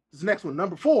 But like this next one,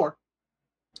 number 4,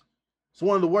 it's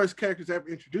one of the worst characters ever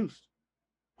introduced.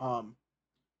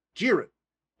 Jiren.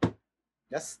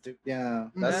 That's yeah.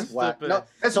 That's That's whack. stupid. No,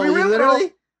 Let's so be real,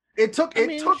 literally, It took I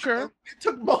mean, sure. it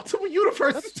took multiple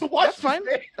universes to watch. That's fine.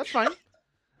 this thing. That's fine.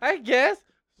 I guess.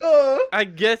 Uh, I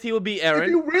guess he will be if Eren.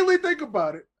 you really think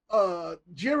about it,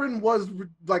 Jiren was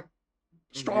like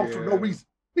strong for no Yeah. reason.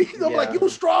 Like Yeah. you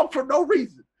was strong for no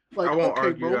reason. Like I won't okay,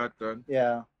 argue bro. that then.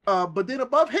 yeah. But then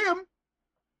above him,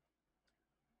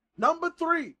 number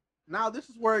 3. Now this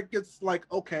is where it gets like,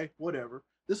 okay, whatever.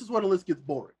 This is where the list gets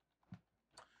boring.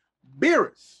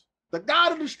 Beerus, the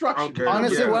god of destruction. Okay.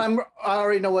 Honestly, Yeah. I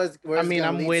already know where I it's mean, gonna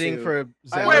I'm lead waiting to. for. I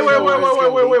Wait, already wait, know wait, where it's wait,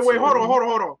 gonna wait, wait, lead wait. to.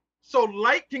 Hold on. So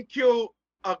Light can kill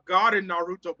a god in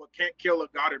Naruto, but can't kill a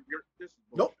god in Beerus. This is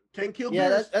Nope, can't kill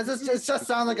Yeah, Beerus. it just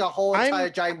sounds like a whole I'm- entire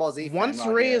Dragon Ball Z. fan Once right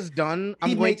Ray here. is done, I'm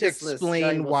He going made to this list, explain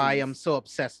Dragon Ball why Z. I'm so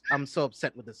obsessed. I'm so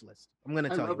upset with this list. I'm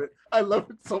gonna I tell love you. it. I love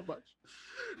it so much.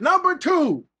 Number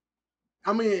 2.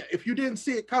 I mean, if you didn't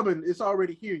see it coming, it's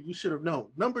already here. You should have known.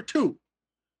 Number 2,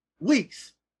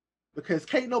 Whis, because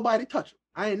can't nobody touch him.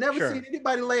 I ain't never Sure. seen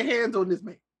anybody lay hands on this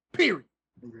man. Period.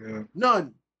 Yeah.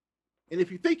 None. And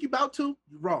if you think you're about to,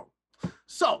 you're wrong.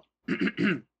 So,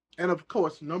 and of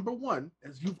course, number 1,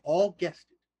 as you've all guessed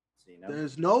it, So, you know,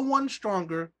 there's no one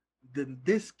stronger than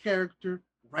this character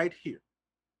right here.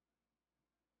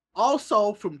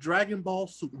 Also from Dragon Ball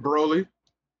Super, Broly.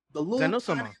 the little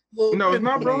Zeno-sama. tiny little No, it's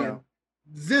not pinball Broly. man,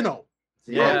 Zeno,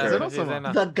 Yeah, Okay. Zeno Sama.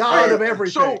 Zeno-sama. the god of Alright,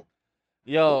 everything. so-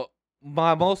 Yo,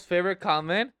 my most favorite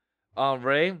comment on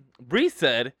Ray. Bree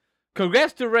said,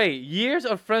 "Congrats to Ray. Years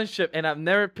of friendship, and I've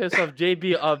never pissed off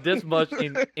JB of this much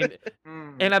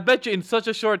and I bet you in such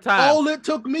a short time. All it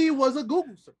took me was a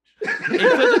Google search. In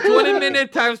such a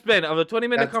 20-minute time span of a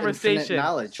 20-minute that's infinite conversation."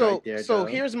 knowledge So, right there. so dog.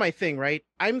 here's my thing, right?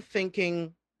 I'm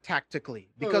thinking tactically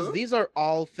because Uh-huh. these are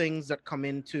all things that come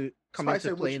into Spice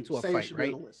said play what into you a say fight, should be on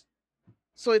right? the list.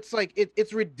 So it's like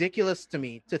it's ridiculous to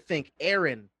me to think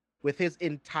Eren, with his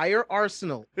entire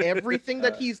arsenal, everything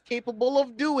that he's capable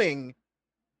of doing,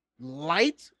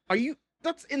 Light? Are you?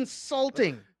 That's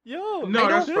insulting. Yo, No,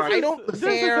 that's this fine. is- I don't this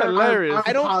care. is hilarious. I'm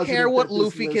I don't positive care what that this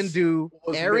Luffy can list do.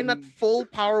 was Eren at written full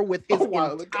power with a his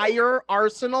while ago. entire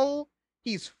arsenal,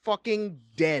 he's fucking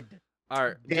dead. All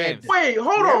right, Dead. James. Wait,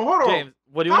 hold on. James,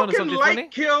 what do you How want to can something Light funny?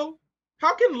 kill?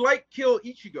 How can Light kill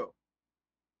Ichigo?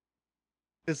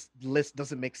 This list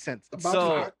doesn't make sense. About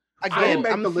So- to- Again,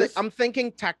 make the list. I'm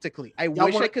thinking tactically. I Y'all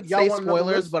wish I wanna- could y'all say want another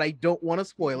spoilers, list? but I don't want to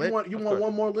spoil you it. want Of one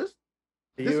course. more list?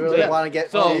 Do this you was really bad. want to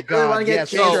get? So- do you really want to get yes,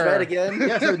 changed sir. red again?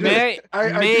 Yes, I do. May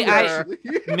may do I actually.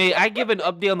 may I give an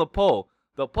update on the poll?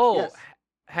 The poll Yes.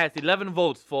 has 11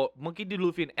 votes for Monkey D.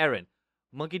 Luffy and Eren.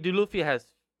 Monkey D. Luffy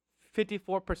has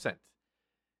 54%.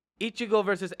 Ichigo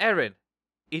versus Eren.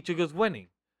 Ichigo's winning.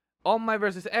 All Might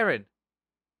versus Eren.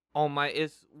 All Might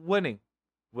is winning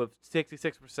with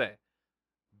 66%.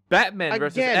 Batman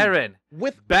versus Again, Eren.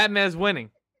 With Batman's winning.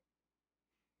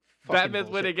 fucking Batman's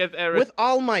bullshit. winning against Eren. With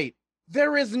All Might,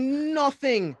 there is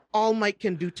nothing All Might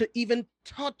can do to even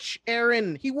touch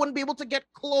Eren. He wouldn't be able to get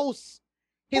close.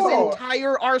 His Hold on.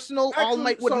 entire arsenal, All Actually,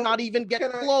 Might would so not even get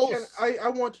Can close. I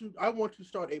want to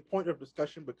start a point of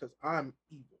discussion because I'm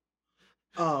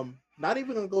evil. Not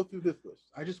even gonna go through this list.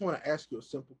 I just want to ask you a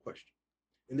simple question,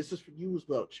 and this is for you as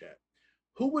well, Chad.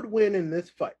 Who would win in this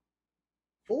fight?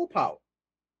 Full power,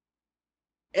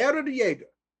 Eren the Yaegar,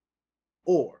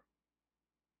 or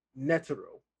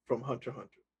Netero from Hunter x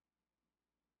Hunter?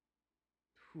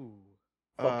 Whew.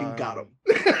 Fucking got Um,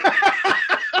 him.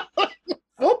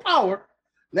 Full power,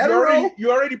 You Netero.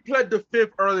 you already pled the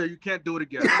fifth earlier. You can't do it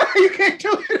again. You can't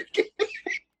do it again.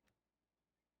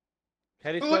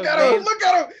 How do you Look spell at his him! name? Look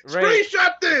at him! Ray.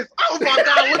 Screenshot this! Oh my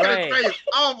god! Look at Ray. his face!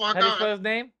 Oh my How do you god! spell his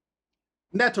name?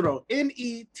 Netero,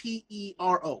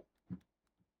 Netero. Yeah,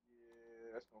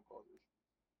 that's gonna cause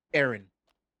this. Eren.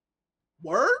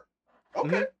 Word? Okay.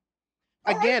 Mhm.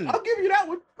 All right, Again. I'll give you that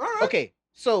one. All right. Okay,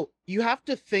 so you have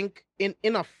to think in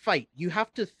a fight. You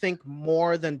have to think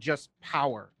more than just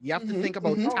power. You have to Mhm, think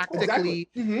about mhm, tactically exactly.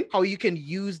 Mhm. how you can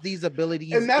use these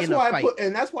abilities And that's in a why fight.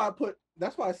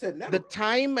 that's why I said never. The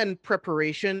time and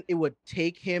preparation it would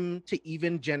take him to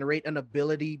even generate an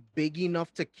ability big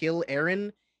enough to kill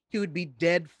Eren, he would be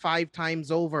dead 5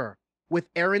 times over.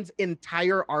 With Eren's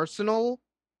entire arsenal,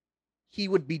 he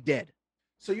would be dead.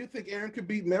 So you think Eren could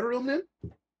beat Meruem then?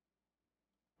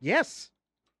 Yes.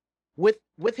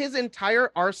 with his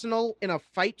entire arsenal in a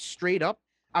fight straight up.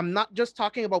 I'm not just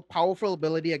talking about powerful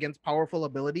ability against powerful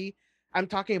ability. I'm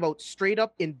talking about straight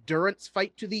up endurance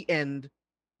fight to the end.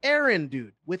 Eren,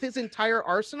 dude, with his entire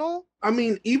arsenal. I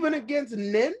mean, even against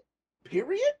Nen,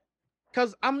 period.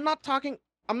 Because I'm not talking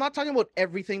about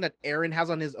everything that Eren has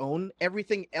on his own,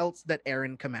 everything else that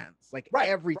Eren commands. Like Right.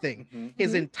 everything. Mhm.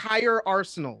 His entire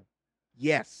arsenal.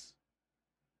 Yes.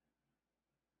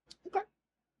 Okay.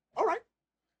 All right.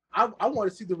 I want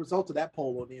to see the results of that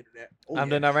poll on the internet. Oh, I'm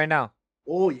doing yes. that right now.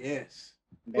 Oh yes.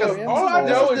 Miriam's All I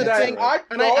know poll is the that thing, I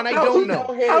and I don't know.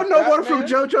 How no one from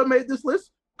JoJo made this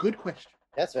list? Good question.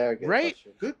 That's very good. Right?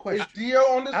 Question. Good Is question. Dio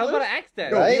on this I was list? gonna ask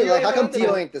that. No, Right? Dio Like, how ain't come on the Dio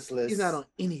list. ain't this list? He's not on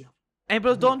any of them. And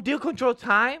bro, don't Dio control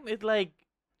time? It's like,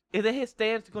 is it his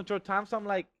stance to control time? So I'm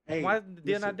like, Hey, why is Dio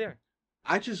listen. not there?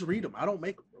 I just read them. I don't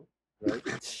make them, bro.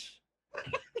 Right?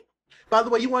 By the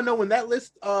way, you want to know when that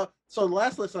list? So the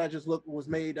last list that I just looked was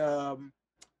made. Let's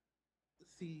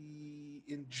see,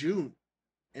 in June,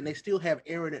 and they still have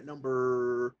Eren at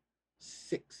number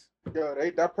 6. Yo,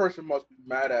 that person must be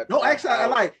mad at. No, actually, I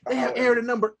lied. They have Eren at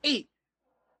number 8,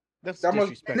 That's That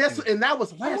must- disrespectful. and that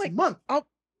was last like- month.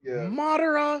 Yeah.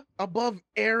 Madara above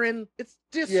Eren. It's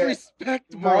disrespect,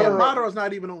 bro. Yeah, Madara- Madara's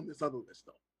not even on this other list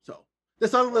though. So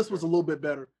this other list was a little bit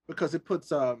better because it puts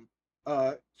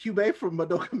Kyubey from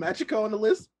Madoka Magica on the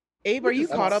list. Abe, are you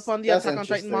That's- caught up on the that's Attack on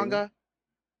Titan interesting. manga?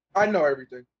 I know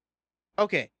everything.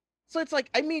 Okay. So it's like,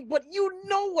 I mean, but you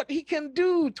know what he can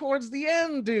do towards the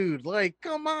end, dude. Like,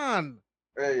 come on.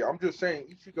 Hey, I'm just saying,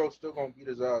 Ichigo's still gonna beat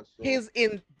his ass.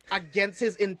 So. Against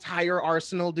his entire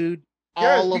arsenal, dude.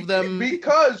 Yes, All of them.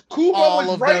 Because Kubo all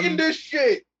was of writing them. this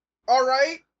shit. All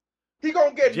right, he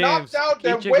gonna get James, knocked out,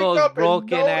 then wake Ichigo's up and broken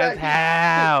know as that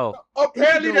hell.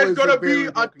 apparently Ichigo there's is gonna a be very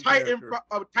a broken Titan, character.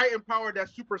 a Titan power that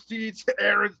supersedes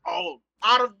Eren's own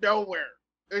out of nowhere.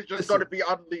 It's just Listen. gonna be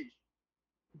unleashed.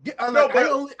 No,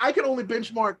 but- I can only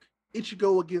benchmark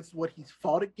Ichigo against what he's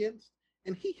fought against,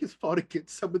 and he has fought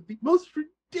against some of the most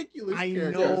ridiculous I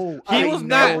characters. know. He I was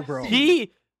know, not. bro.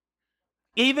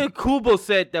 Even Kubo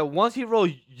said that once he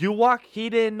wrote Ewok, he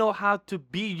didn't know how to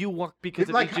be Ewok because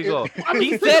of Ichigo. I mean, He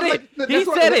think said of, it. that's He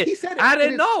what- said like, it. He said it. I and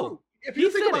didn't it's know. true. If He you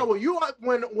think said about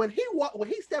it. when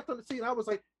he stepped on the scene, I was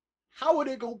like, how are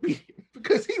they gonna beat him?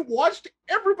 Because he watched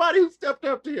everybody who stepped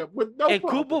up to him with no And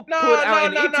problem. Kubo No, put out no,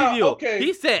 an no, no, interview. okay.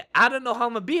 He said, I don't know how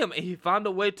I'm going to be him. And he found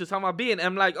a way to somehow be him.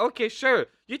 I'm like, okay, sure.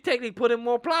 You technically put in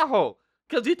more plot hole.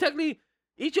 Because you technically,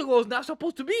 Ichigo is not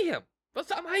supposed to be him. But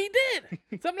somehow he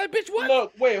did. So I'm like, bitch, what?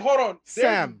 Look, wait, hold on. There's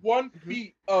Sam. one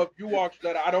beat of Ewoks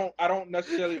that I don't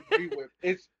necessarily agree with.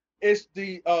 It's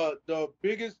the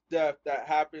biggest death that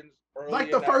happens early Like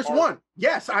in the that first arc. one.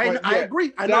 Yes, I But yeah,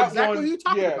 agree. I know That exactly one- who you're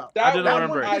talking yeah, about. That, didn't one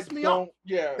remember it. I pissed me don't- off.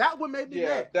 Yeah, That one made me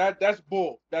yeah, mad. that's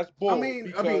bull. That's bull. I mean,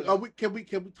 because- can we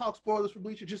talk spoilers for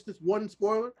Bleach? Just this one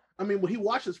spoiler. I mean, when he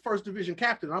watches First Division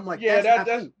Captain, I'm like, yeah, that's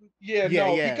that's not cool. yeah, Yeah,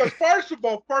 no, yeah. because first of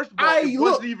all, I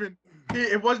look-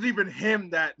 it wasn't even him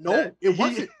that. No, that it he-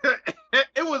 wasn't.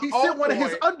 it was. He Old sent one of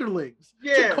his Boy. underlings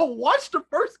Yeah. to go watch the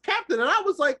first Captain, and I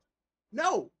was like,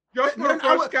 no. Just for the Then I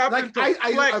first was- captain like,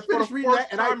 to flex for finished the reading first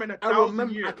that, and time in a I thousand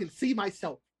remember years. I can see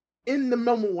myself in the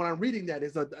moment when I'm reading that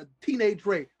as a teenage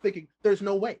Ray thinking, there's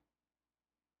no way.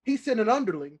 He sent an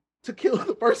underling to kill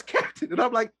the first captain, and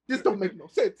I'm like, this don't make no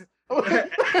sense.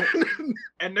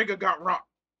 And nigga got rocked.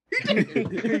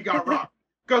 He got rocked.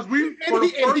 Because we, for And the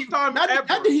he- and first he- time not, ever.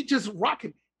 not did he just rock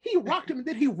him? He rocked him and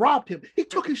then he robbed him. He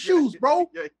took his shoes, bro.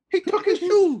 Yeah. He took his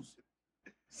shoes.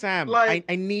 Sam, Like-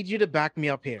 I need you to back me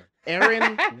up here.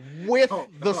 Eren with Oh,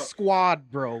 the oh. squad,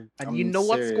 bro. And you I'm know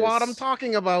what squad I'm serious.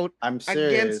 talking about I'm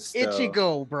serious. against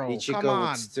Ichigo, bro. Ichigo Come on.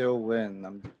 would still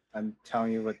win. I'm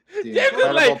telling you what. The James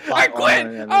is like, incredible I plot quit.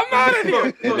 armor and I'm everything. out of here.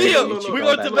 It is Leo, look, we Ichigo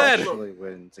go that to bed. actually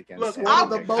wins against. Look, Eren. I'll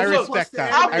the give- most I look, respect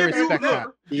that. I'll I give you- respect that.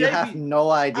 look, You have JB, no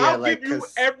idea, I'll like, give you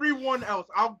 'cause everyone else.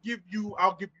 I'll give you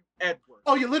Edward.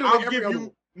 Oh, you literally I'll every give other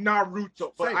you one.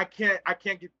 Naruto, but Same. I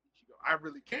can't give Ichigo. I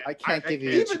really can't. I can't give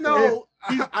you can't. Ichigo. Even though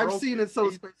He's I've broken. seen in some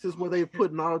He's- spaces where they've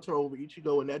put Naruto over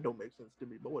Ichigo, and that don't make sense to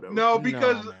me. But whatever. No, No,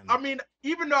 because man. I mean,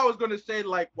 even though I was gonna say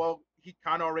like, well, he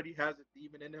kind of already has a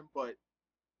demon in him, but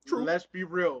True. let's be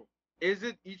real.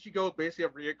 Isn't Ichigo basically a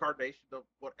reincarnation of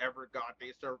whatever god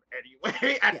they serve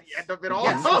anyway at Yes. the end of it all?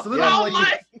 Yes, So that's literally I'm what he is.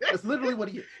 like, That's literally what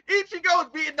he is. Ichigo is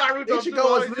beating Naruto.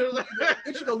 Ichigo is too. literally,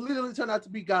 Ichigo literally turned out to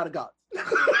be God of gods.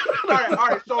 all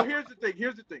right. So here's the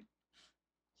thing.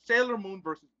 Sailor Moon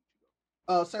versus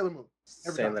Sailor Moon.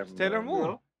 Every time. Sailor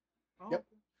Moon. Oh, Yep.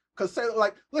 Because Sailor,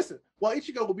 like, listen, while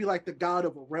Ichigo will be like the god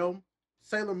of a realm,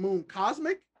 Sailor Moon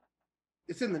cosmic,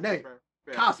 it's in the name. fair,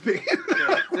 fair. Cosmic.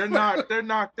 Fair, They're not. They're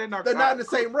not in the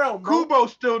same realm, bro.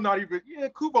 Kubo's still not even. Yeah,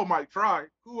 Kubo might try.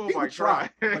 Kubo He might would try,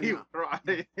 try. but He no. would try.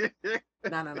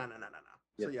 No.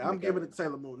 So Yeah, I'm make giving it. it to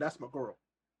Sailor Moon. That's my girl.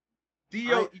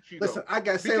 Dio Ichigo. Listen, I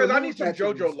got Sailor because I Moon need some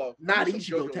tattoos, JoJo love. I not need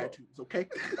some Ichigo JoJo love. tattoos. Okay.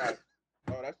 Right.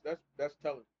 Oh, that's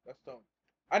telling. That's telling.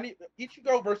 I need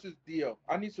Ichigo versus Dio.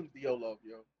 I need some Dio love,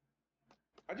 yo.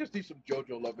 I just need some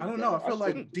JoJo love. I don't know. I feel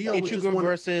like Dio would just Ichigo want.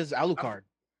 versus Alucard.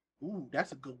 Ooh,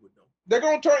 that's a good one though. they're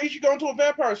gonna turn Ichigo into a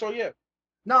vampire. So yeah.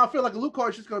 No, I feel like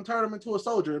Alucard's just gonna turn him into a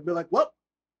soldier and be like, "Well,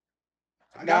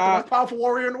 I got Nah. the most powerful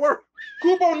warrior in the world."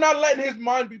 Kubo not letting his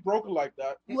mind be broken like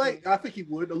that. Like, I think he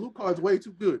would. Alucard's way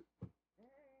too good.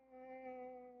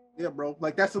 Yeah, bro.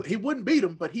 Like he wouldn't beat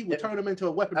him, but he would turn him into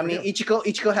a weapon. I for mean, him.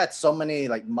 Ichigo had so many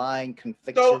like mind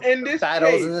confliction So in this battles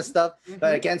case, and this stuff,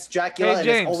 but against Dracula Hey, and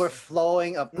this James.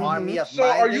 overflowing of army of so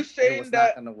are mind, you it saying was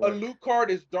that not gonna work. Alucard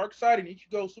is Darkseid and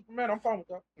Ichigo Superman? I'm fine with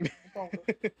that. I'm fine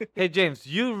with that. Hey James,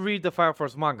 you read the Fire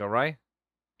Force manga, right?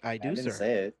 I I do, didn't sir.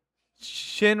 say it.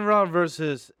 Shinra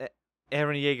versus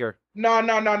Eren Yeager. No.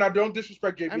 Don't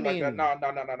disrespect JB I like that. mean- No.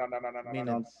 I mean,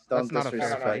 Don't that's not a fair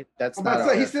disrespect. fight. That's I'm not about to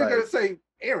say a he's still fair gonna fight. say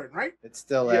Aaron, right? It's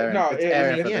still Yeah, Eren. no, it's it-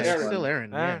 Eren it's for Yeah, this it's one. still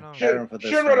Eren. I Yeah. don't know. Eren for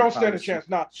this Shinra one, don't stand a promise you. chance.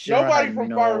 Nah, Shinra nobody had from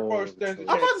no Fire Force stands a choice.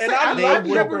 I'm chance. about to And say, I They love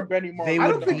would- Joker and Benny Mark. They I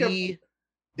would don't think be,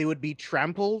 they would be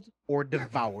trampled or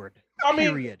devoured. I mean,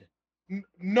 period.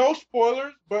 No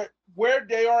spoilers, but where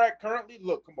they are at currently,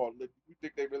 look, come on, you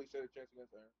think they really stand a chance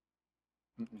against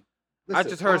Eren? Mm-mm. I Listen,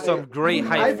 just heard some great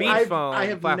high I've- feeds from I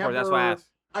have Fire Force. That's why I never- asked.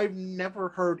 I've never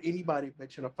heard anybody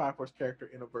mention a Fire Force character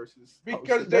in a versus.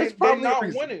 Because There's they're probably a not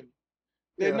reason. winning.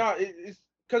 They're Yeah. not. It's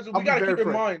because I'll we be got to very keep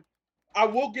in frank. mind. I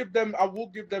will give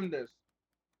them this.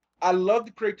 I love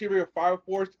the criteria of Fire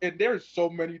Force, and there's so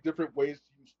many different ways to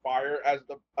use fire as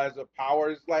a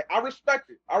power. It's like I respect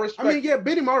it. I respect. yeah,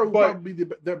 Benny Maru would But- probably be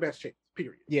their best chance.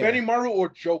 Period. Yeah. Benny Maru or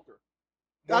Joker.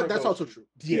 One of That's those also two. true.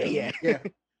 Yeah. Yeah.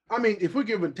 I mean, if we're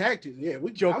giving tag teams, yeah,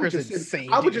 Joker's insane,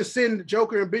 I would dude. just send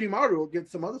Joker and Benny Maru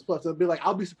against some other stuff and be like,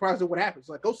 I'll be surprised at what happens.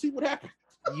 Like, go see what happens.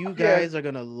 You guys are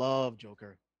gonna love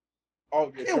Joker. Oh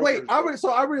yeah. Yeah, Joker wait. is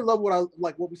I really love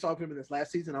what we saw of him in this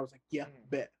last season. I was like, yeah, Mhm.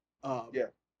 bet. Yeah.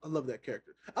 I love that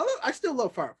character. I still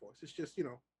love Fire Force. It's just,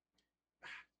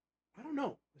 I don't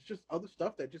know. It's just other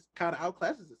stuff that just kind of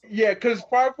outclasses it. Yeah, because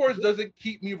Fire Force doesn't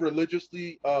keep me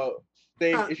religiously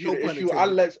staying issue No to pun issue.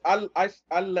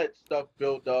 I let stuff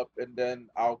build up and then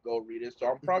I'll go read it. So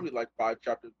I'm probably like 5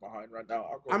 chapters behind right now.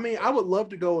 I mean, I would love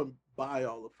to go and buy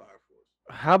all of Fire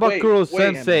Force. How about Wait, Kuro wait.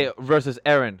 Sensei versus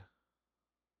Eren?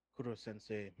 Kuro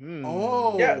Sensei.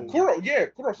 Oh. Yeah,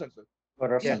 Kuro Sensei.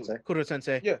 What are Yeah. Sensei? Kuro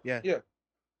Sensei. Yeah, Yeah. yeah,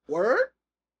 Word?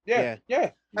 yeah.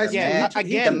 As Yeah, he-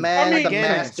 again, the man, I mean, the again,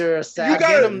 master of You sadness.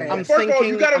 gotta, I'm first of all, you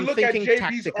thinking- gotta I'm look at thinking JB's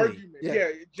tactically. argument. Yeah.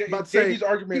 Yeah, About to say, JB's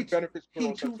argument benefits He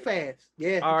Kuro too Sensei. fast.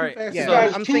 Yeah, All he right, too fast. yeah, So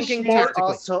Guys, I'm too thinking smart.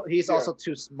 tactically. He's Yeah. also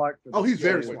too smart for this. Oh, he's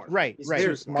very too. smart. Right, He's right.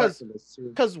 too smart for this. too.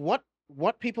 Because what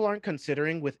people aren't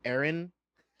considering with Eren,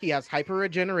 he has hyper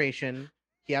regeneration,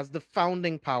 he has the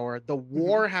founding power, the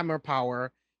Warhammer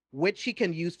power, which he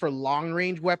can use for long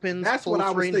range weapons, That's what I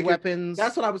close was range thinking. weapons.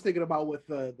 That's what I was thinking about with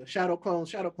the Shadow Clones.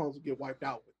 Shadow Clones would get wiped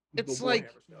out. With It's the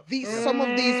like Warhammer stuff. some of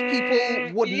these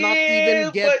people would not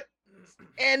even get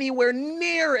anywhere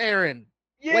near Eren.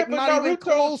 Yeah, like, but not even Naruto's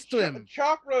close to him.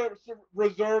 Chakra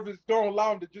reserve is gonna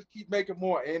allow him to just keep making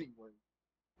more anyway.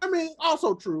 I mean,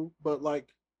 also true, but like,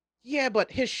 Yeah, but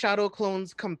his shadow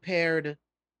clones compared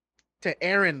to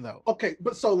Eren though. okay,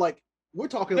 but so like, we're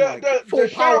talking The- like the full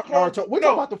Shadow power Clone- Naruto. We're no.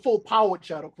 talking about the full powered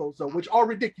Shadow Clones, though, which are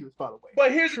ridiculous, by the way.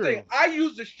 But here's True. the thing: I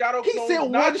use the shadow He clones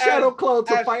sent not one Shadow as, Clone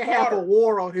to as fight half a fodder.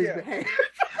 war on his Yeah. behalf.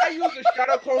 I use the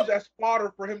shadow clones as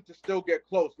fodder for him to still get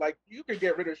close. Like you can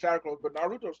get rid of shadow clones, but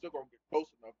Naruto's still gonna get close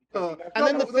enough. Because he has And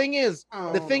then shadow the thing is,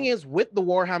 I the don't thing know. is, with the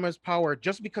Warhammer's power,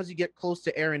 just because you get close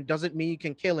to Eren doesn't mean you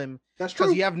can kill him, That's true.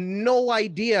 because you have no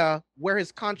idea where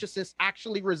his consciousness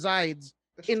actually resides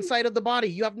That's true. inside of the body.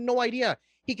 You have no idea.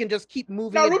 He can just keep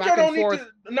moving it Naruto back and don't need forth.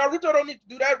 to. Naruto don't need to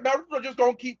do that. Naruto just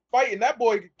gonna keep fighting. That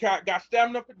boy got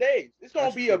stamina for days. It's gonna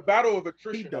That's be true. a battle of He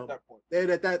attrition dumb. at that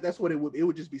point. That's what it would. It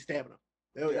would just be stamina.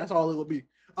 Yeah. That's all it would be.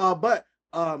 But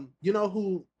you know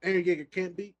who Eren Yeager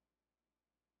can't beat?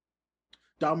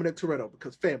 Dominic Toretto,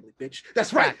 because family, bitch.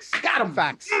 That's right. Facts. I got him.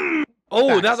 Facts. Oh,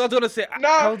 Facts. that's what I was gonna say. I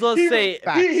Nah, was gonna say.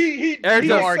 Facts. he Eric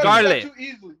he accepts that Scarlet. too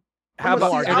easily. How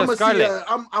about I'ma Scarlet?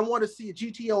 I want to see a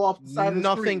GTO off the side of the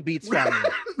Nothing street. beats family.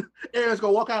 Aaron's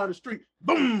gonna walk out on the street.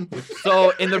 Boom.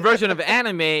 So in the version of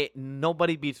anime,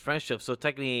 nobody beats friendship. So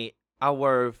technically,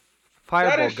 our That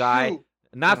fireball is guy, true.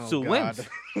 Natsu, Oh, wins.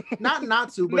 God. Not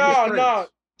Natsu, but No, his no.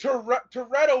 friends.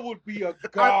 Toretto would be a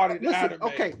god in Listen, anime.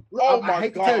 okay. Oh I my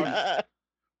hate to tell God.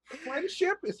 you,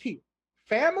 friendship is here.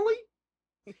 Family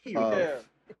Here. Uh,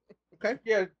 Okay.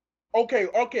 Yeah. Okay.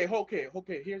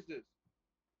 Here's this.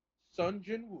 Sun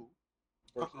Jin Woo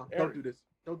versus Don't Eren. do this.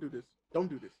 Don't do this. Don't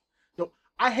do this. Don't.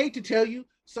 I hate to tell you,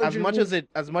 As much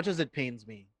as it pains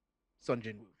me, Sun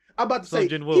Jin Woo. I'm about to Sun say,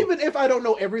 Jin Woo. even if I don't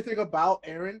know everything about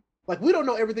Eren, like we don't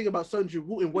know everything about Sun Jin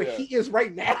Woo and where Yeah. he is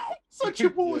right now. Sun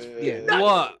Jin Woo is Yeah.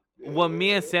 nuts. What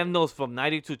me and Sam knows from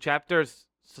 92 chapters,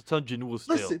 Sun Jin Woo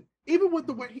still. Listen, even with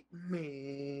the way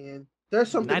there's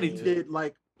something he 92. did.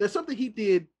 Like there's something he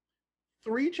did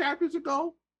 3 chapters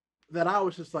ago that I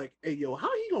was just like, hey yo, how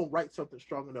he gonna write something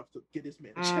strong enough to get this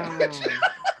man a challenge?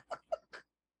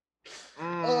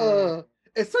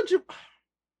 It's such a.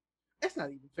 It's not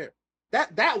even fair.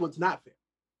 That one's not fair.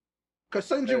 Because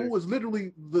Sun Jin Woo is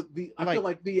literally the I feel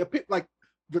like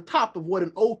the top of what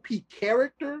an OP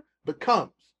character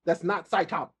becomes. That's not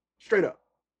Saitama. Straight up.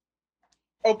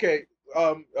 Okay.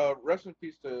 Rest in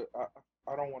peace to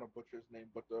I don't want to butcher his name,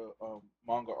 but the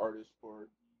manga artist for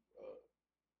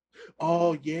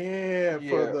Oh yeah,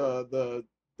 for the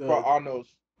for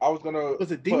Anos. I was gonna.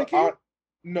 Was it Demon put King?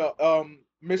 No.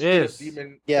 Mr. Yes.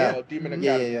 Demon. Yeah. Demon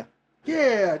yeah, Academy. yeah.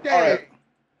 yeah, that, All right.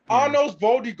 Yeah. Anos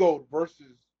Voldigold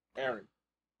versus Eren.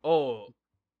 Oh,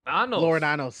 Anos. Lord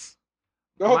Anos.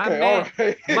 Okay, all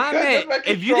right. My man, Just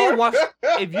making if you didn't watch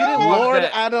Lord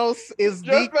that, Anos is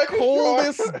Just the making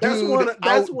coldest sure. dude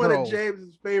that's out, one bro. of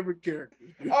James's favorite characters.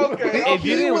 Okay, If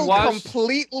you He didn't will watch-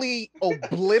 completely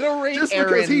obliterate Just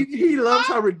because Eren. he loves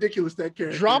how ridiculous that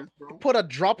character Drop, is, bro. put a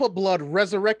drop of blood,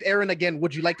 resurrect Eren again.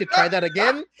 Would you like to try that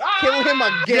again? Kill him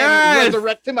again, Yes!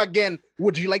 resurrect him again.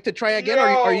 Would you like to try again, or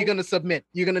are you Yo. gonna submit?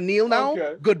 You're gonna kneel now?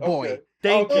 Okay, Good boy. okay.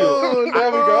 Thank Okay. you.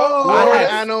 There we go. Lord I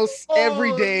had- Anos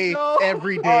every day, no.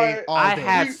 every day, Alright, all I day.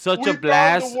 had such we a found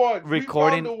blast the one.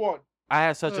 recording. We found the one. I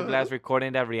had such a blast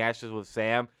recording that reactions with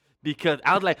Sam because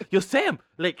I was like, "Yo, Sam,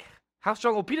 like, how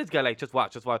strong OP this guy? Like, just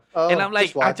watch." Oh, And I'm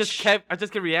like, I watch. just kept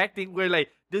reacting where like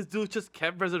this dude just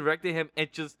kept resurrecting him and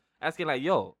just asking like,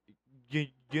 "Yo, you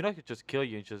know, could just kill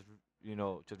you and just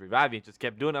just revive you." And just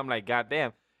kept doing it. I'm like, God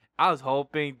damn. I was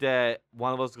hoping that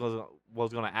one of us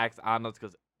was gonna ask Arnold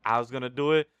because I was gonna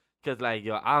do it. Cause like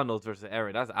Arnold versus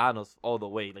Eren, that's Arnold all the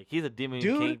way. Like he's a demon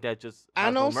Dude, king that just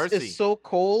has no Anos mercy. is so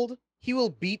cold. He will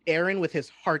beat Eren with his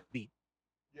heartbeat.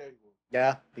 Yeah, you will.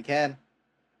 Yeah, we can.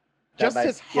 Just That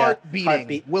his might- yeah, heart beating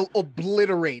heartbeat. will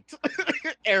obliterate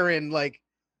Eren. Like,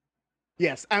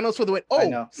 yes, Anos for the win. I Oh,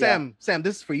 know, Sam,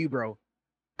 this is for you, bro.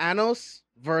 Anos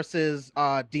versus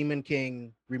Demon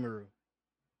King Rimuru.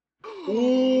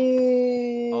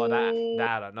 Oh, that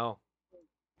I don't know.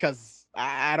 Cause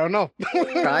I don't know.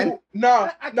 Prime? No,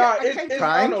 I no, can't- I can't it's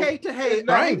Prime? Anos. to hate.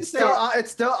 Prime.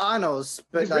 It's still Anos,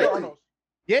 but It's like Anos.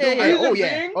 Yeah. The Oh reason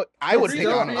yeah. being- Oh, I the would it's pick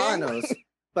reason still Anos. being- Anos.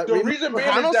 But The Rim- reason being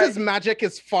is Anos' that magic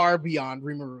is far beyond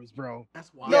Rimuru's, bro.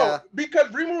 That's wild. no, Yeah. because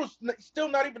Rimuru's still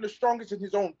not even the strongest in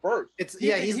his own verse. It's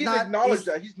He's he's he's not acknowledged he's,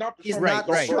 that he's not the he's strongest. not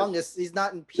the Right. strongest. He's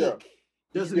not in Yeah. peak.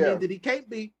 Doesn't Yeah. mean that he can't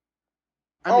be.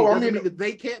 Oh, I Doesn't mean- mean that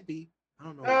they can't be. I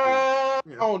don't know. I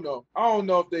Yeah. don't know. I don't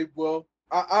know if they will.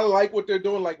 I like what they're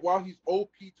doing. Like while he's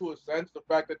OP to a sense, the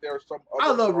fact that there are some. I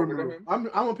others love stronger than Rimuru. him. I'm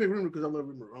gonna pick Rimuru because I love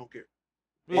Rimuru. I don't care.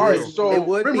 Me All right, too. so- it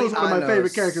would Rimuru's be one of my favorite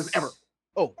Anos. characters ever.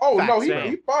 Oh, Oh no, facts. he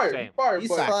Same. fired. Same. He fired. He's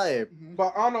But fired.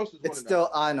 but Anos is It's winning still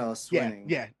Anos Yeah, winning.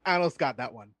 yeah. Anos got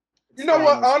that one. You know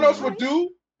what Anos winning. would do?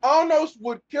 Anos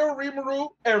would kill Rimuru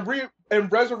and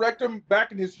resurrect him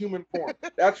back in his human form.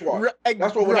 That's why.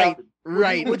 That's what would right, happen.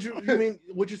 right. Would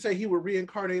you say he would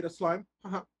reincarnate a slime?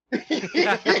 Uh-huh.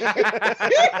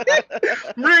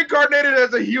 Reincarnated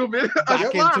as a human.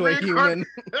 Back into a Reincarn- human.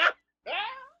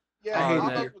 Yeah, I hate it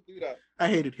Anos here. would do that. I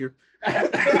hate it here.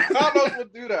 Anos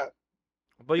would do that.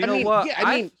 But you I know mean, what? yeah,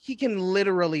 I mean, he can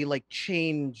literally like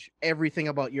change everything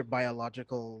about your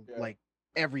biological, Yeah. like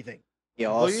everything. He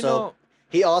Well, also you know,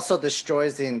 he also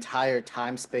destroys the entire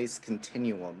time space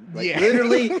continuum. Like Yeah.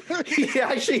 literally, he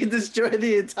actually destroyed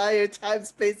the entire time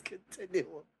space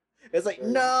continuum. It's like,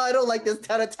 no, I don't like this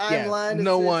kind of Yeah, timeline.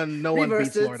 no It's- one reverse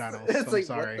beats it. Lord Anos. It's I'm like, what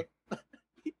sorry.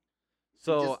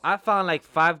 so just- I found like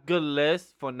 5 good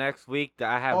lists for next week that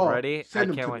I have ready. I Send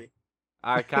them can't to wait. me.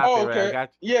 I copy Oh, right. I okay.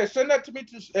 got Yeah, send that to me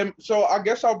too. And so I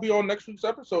guess I'll be on next week's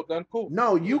episode then. Cool.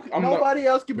 No, I'm not- nobody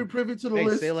else can be privy to the Hey,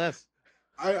 list. say less.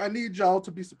 I need y'all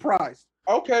to be surprised.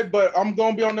 Okay, but I'm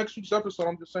gonna be on next week's episode.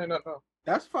 I'm just saying that now.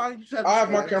 That's fine. You just have I to have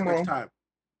say my that camera next on. time.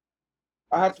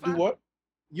 I have That's to do fine. what?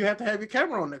 You have to have your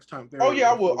camera on next time. Oh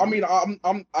yeah, I will. I mean, I'm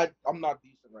not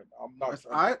decent right now. I'm not.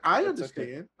 I It's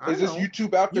understand. I Is this know.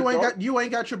 YouTube after dark? You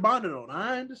ain't got your bonnet on.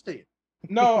 I understand.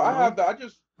 No, I have that. I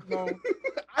just no.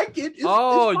 I get. It's,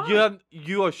 Oh, it's fine.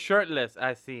 you are shirtless.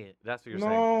 I see it. That's what you're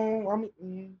saying. No, I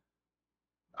mean,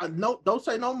 No, don't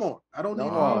say no more. I don't No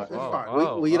need more. to. It's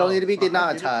fine. We don't need to be I get it.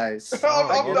 demonetized.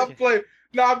 I'm playing.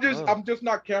 No, Oh. I'm just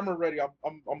not camera ready.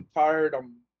 I'm tired.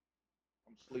 I'm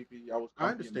sleepy. I was I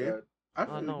comfy in understand. bed. I Oh,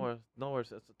 feel no you. worries. No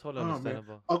worries. It's totally Oh, man.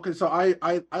 understandable. Okay, so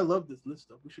I love this list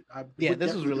though. Yeah, we're this was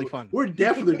definitely really doing- fun. We're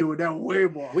definitely doing that way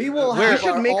more. We will We have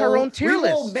should our make our own tier We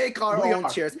will list. make our We own are.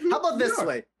 tiers. Mhm, How about we this are.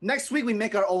 way? Next week we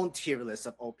make our own tier list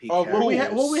of OP Oh, characters.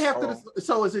 cool. We have to. Oh.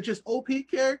 So is it just OP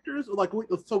characters? Or like we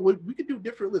could do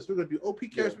different lists. We're gonna do OP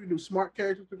characters. Yeah. We can do smart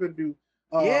characters. We're gonna do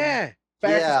Yeah.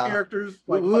 fastest Yeah. characters.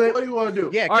 Like We- what do you want to do?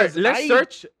 Yeah, All right, because let's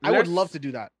search. I would let's- love to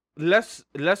do that. Let's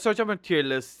search up a tier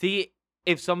list. See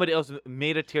if somebody else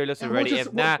made a tier list And already.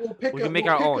 If not, we can make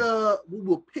our own. We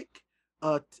will pick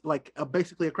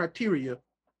basically a criteria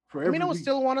for I every. mean, I would week.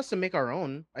 still want us to make our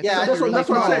own. I Yeah, think that's that'd what be I'm really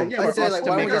saying. fun Yeah, I'd but say us like to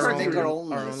why don't we make just our make own. our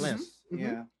own our list? own list. Mhm.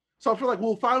 Yeah. So I feel like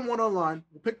we'll find one online.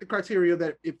 We'll pick the criteria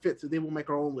that it fits, and then we'll make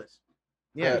our own list.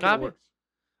 Yeah. I think Copy. it works.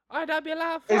 All right, that'd be a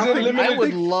lot of Is fun. it think- limited? I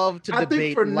would think- love to I think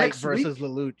debate for Light next versus week-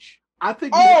 Lelouch. I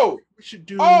think Oh! we should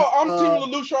do. I'm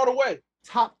Team Lelouch all the way.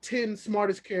 top 10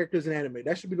 smartest characters in anime.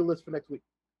 That should be the list for next week.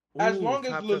 As Ooh, long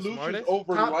as top 10 Lelouch is smartest?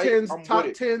 over Top Light, 10, I'm top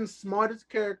with it. 10 smartest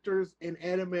characters in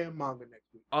anime and manga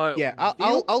next week. Yeah,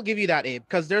 I'll give you that, Abe,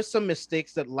 because there's some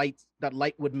mistakes that Light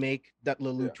would make that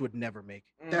Lelouch would never make.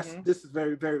 Mhm. This is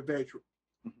very, very, very true.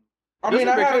 I This mean,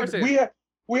 is a great we conversation.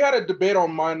 had a debate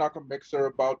on My Naka Mixer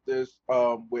about this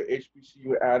with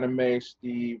HBCU Anime,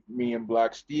 Steve, me, and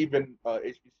Black. Steve and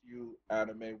HBCU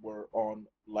Anime were on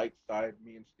Light side.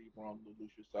 Me and Steve were on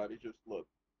Lelouch's side. It just look,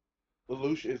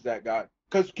 Lelouch is that guy.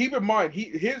 Because keep in mind,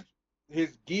 his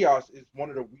Gios is one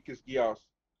of the weakest Gios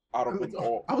out of them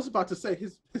all. I was about to say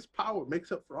his power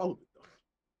makes up for all of it,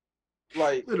 though.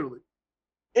 Like Literally.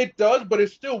 it does, but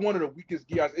it's still one of the weakest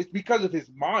Gios. It's because of his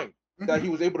mind Mm-hmm. that he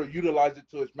was able to utilize it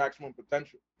to its maximum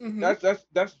potential. Mhm.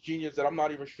 That's genius that I'm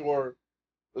not even sure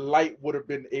Light would have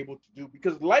been able to do,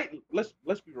 because Light, let's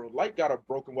be real, Light got a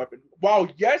broken weapon. While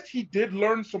yes, he did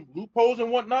learn some loopholes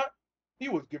and whatnot, he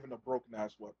was given a broken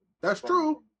ass weapon. That's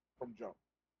true. From jump.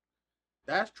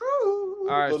 That's true.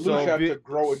 All right, Lelouch had so to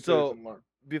grow into so it and learn.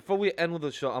 before we end with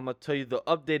the show, I'm gonna tell you the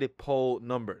updated poll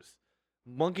numbers.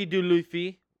 Monkey D.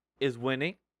 Luffy is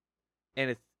winning, and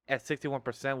it's at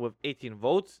 61% with 18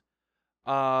 votes.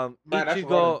 Man, that's running.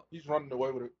 Ichigo He's running away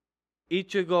with it.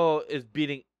 Ichigo is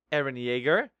beating Eren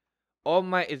Yeager. All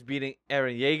Might is beating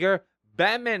Eren Yeager.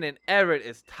 Batman and Eren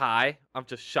is tie. I'm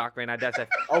just shocked right now. That's at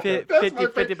Okay.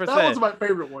 50%. That was my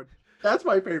favorite one. That's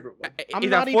my favorite one. I'm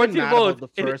It's not at even 14 mad votes.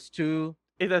 about the first two.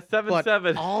 It's at But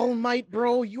 7-7. All Might,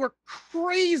 bro, you are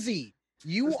crazy.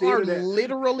 You It's the are internet.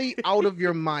 literally out of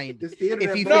your mind It's the internet,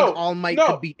 if you baby. No, think All Might no.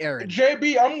 could beat Eren.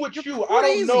 JB, I'm with You're you. I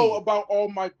don't know crazy. about All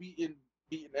Might beating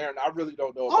Eren. I really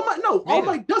don't know. All about Might, no, All Neither.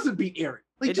 Might doesn't beat Eren.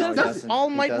 He It just doesn't. doesn't. All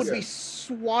He Might would be doesn't.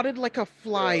 swatted like a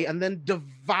fly Yeah. and then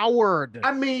devoured.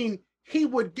 I mean, he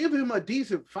would give him a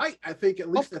decent fight. I think at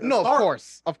least at the No, start. of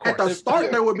course, of At course. the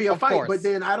start, there would be a Of fight, course. but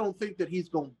then I don't think that he's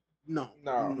going. No.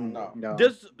 No.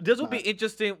 This will be Not.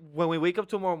 interesting when we wake up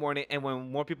tomorrow morning and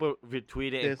when more people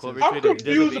retweet it and This quote is- I'm retweet it. This will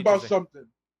confused be about interesting. something.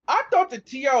 I thought that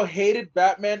TL hated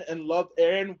Batman and loved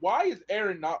Eren. Why is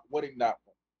Eren not winning that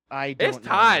one? I don't It's know,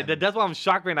 tied. man. That's why I'm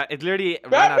shocked right now. It's literally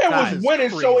right now Batman tied. was Is winning,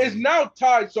 so it's crazy. now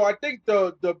tied. So I think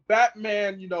the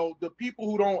Batman, the people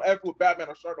who don't F with Batman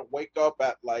are starting to wake up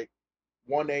at like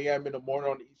 1 a.m. in the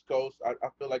morning on the East Coast. I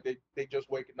feel like they just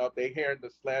waking up. They hearing the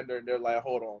slander and they're like,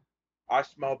 hold on. I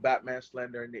smell Batman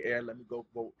slander in the air. Let me go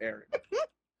vote Eren.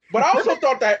 But I also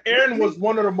thought that Eren was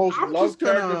one of the most I'm loved just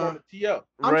gonna- characters on the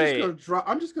TL.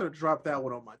 I'm just gonna drop that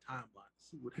one on my timeline.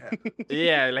 See what happens.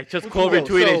 Yeah, like just Which quote one?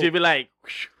 retweet it. So- You'd be like,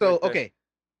 So right there. okay,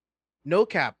 no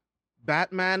cap.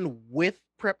 Batman with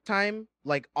prep time,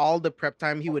 like all the prep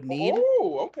time he would need.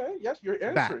 Oh, okay. Yes, you're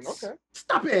answering. Bats. Okay.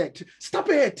 Stop it! Stop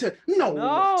it! No!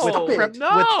 No. Stop With it! prep,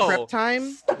 No. with prep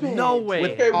time, Stop it! No way.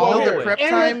 with Okay, all well, the here. prep Eren-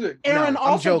 time. Aaron no,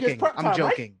 I'm also gets joking. prep I'm time, right?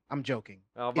 joking. I'm joking.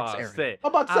 I'm about It's to Eren. say. I'm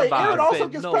about to I'm say about Aaron to also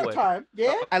say, gets no prep way. time.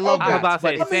 Yeah. I love Okay. I'm that. about to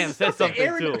say, but Sam the said stuff that something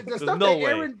Aaron, too. The There's stuff no that way.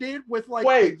 Aaron did with like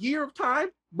Wait. a year of time,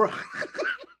 bro.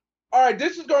 All right,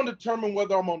 this is going to determine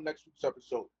whether I'm on next week's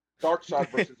episode. Darkseid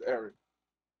versus Eren.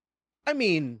 I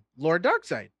mean, Lord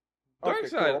Darkseid. Okay,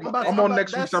 Darkseid. cool. I'm I'm on about-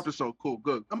 next week's that's- episode. Cool,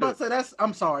 good. I'm about to say that's.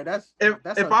 I'm sorry. That's If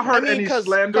that's I heard I mean, any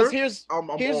slander, because here's I'm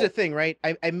here's all. the thing, right?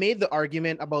 I made the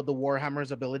argument about the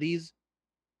Warhammer's abilities.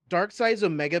 Darkseid's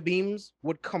Omega beams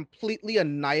would completely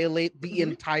annihilate the Mhm.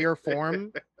 entire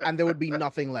form, and there would be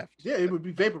nothing left. Yeah, it would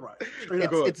be vaporized. Straight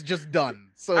up. Good. It's just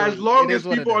done. So As long it as is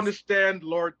what it people is. understand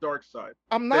Lord Darkseid.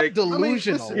 I'm not Thank you. I mean,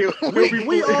 delusional. listen, He'll we, be-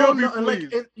 we he'll all be know, and like,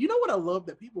 pleased. and you know what I love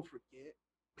that people forget?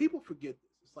 People forget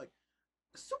this. It's like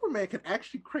Superman can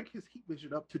actually crank his heat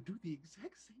vision up to do the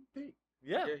exact same thing.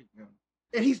 Yeah. Yeah.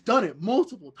 And he's done it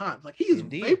multiple times. Like he has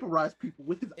Indeed. vaporized people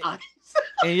with his eyes.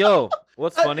 And yo,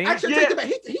 what's funny? Actually, Yeah. take it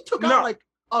back. He took out like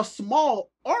a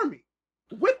small army.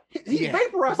 He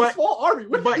vaporized a small army.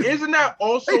 But isn't that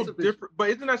also Face of it. different? But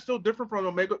isn't that still different from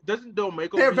Omega? Doesn't the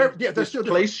Omega They're still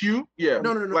displace you? Yeah.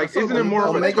 No. Like, So isn't it more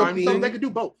of a Omega time beam- So thing? they can do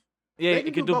both. Yeah, They it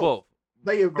can can do do both.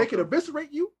 both. They can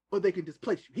eviscerate you, or they can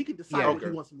displace you. He can decide what he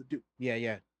Okay. wants them to do.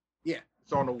 Yeah.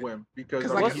 It's on a whim because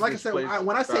Because What's- like I said,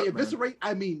 when I say Batman. eviscerate,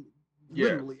 I mean Yeah.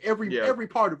 literally every Yeah. every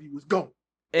part of you is gone.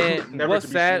 And Never what's to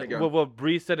be seen sad again. with what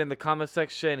Bree said in the comment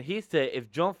section, he said if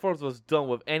Jump Force was done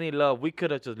with any love, we could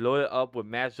have just loaded up with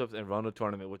matchups and run a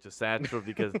tournament, which is sad truth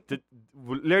because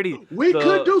literally We the-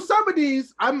 could do some of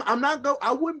these. I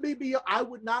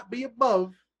would not be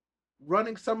above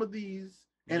running some of these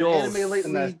in Yo, anime in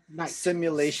lately a night.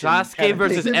 simulation. Sasuke kind of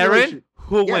versus thing. Eren,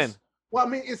 who Yes. win? Well, I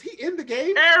mean, is he in the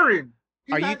game? Aaron,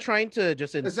 He's Are you not- trying to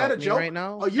just Is that insult a me joke? right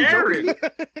now? Are you Aaron.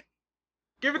 joking?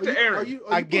 give it Are to you Aaron.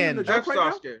 pulling Again, a joke That's right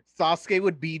now? Sasuke. Sasuke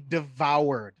would be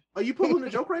devoured. Are you pulling a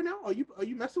joke right now? Are you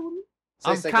messing with me?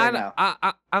 Say I'm sick kind right of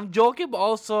now. I'm joking, but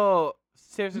also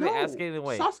seriously No, asking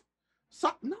anyway.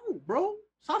 No, bro.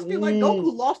 Sasuke like Ooh.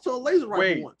 Goku lost to a laser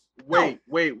rifle once.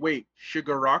 Wait.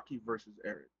 Shigaraki versus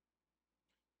Eren.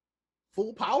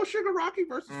 Full power Shigaraki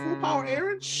versus full power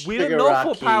Eren. We don't know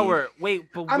full Shigaraki. power. Wait,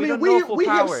 but I we mean, don't know full we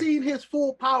have power. seen his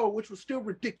full power, which was still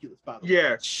ridiculous, by the way.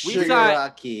 Yeah. We saw-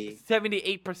 Shigaraki.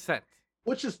 78%.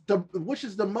 Which is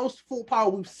the most full power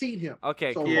we've seen him.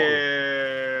 Okay, So cool.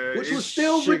 Yeah. Which was It's-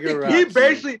 still Shigaraki.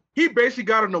 ridiculous. he basically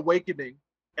got an awakening,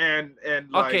 and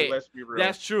like Okay, let's be real.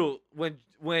 That's true. When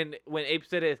Ape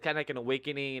said it, it's kind of like an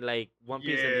awakening, like One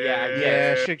Piece. And yeah, I Yeah.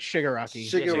 guess. Yeah, Shigaraki.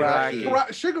 Shigaraki.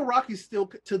 Shigaraki's still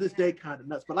to this day kind of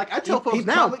nuts. But like I tell He folks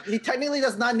now, he technically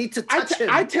does not need to touch him.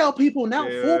 I tell people now,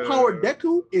 full power Yeah.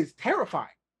 Deku is terrifying.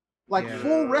 Like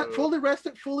Yeah. fully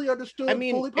rested, fully understood. I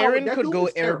mean, fully powered Eren could Deku go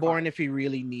is terrifying. airborne if he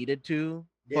really needed to,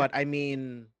 Yeah. but I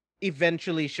mean,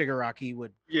 eventually Shigaraki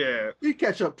would. Yeah. He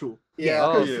catch up to him. yeah.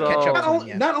 Oh, Yeah. so Catch up Not, to him, only,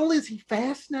 yeah. not only is he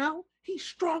fast now, he's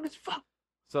strong as fuck.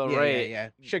 so Yeah, right, yeah.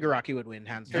 Shigaraki would win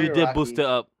hands you down. Shigaraki. did boost it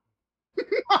up.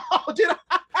 Oh, did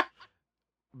I?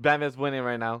 Batman's winning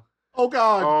right now. Oh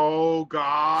God, Oh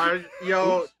God,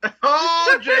 yo.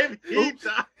 Oh, JP.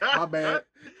 my bad.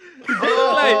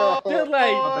 Oh. just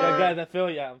like, My yeah, bad. guys, I feel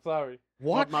ya. I'm sorry.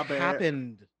 What my bad.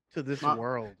 happened to this My-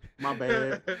 world? My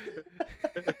bad. Yo,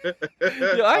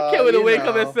 I can't wait to you wake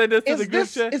up and know. send this to the Is group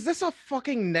this chat. is this a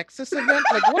fucking Nexus event?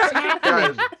 Like, what's Yes,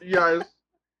 happening? yes,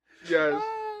 yes.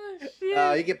 Ah,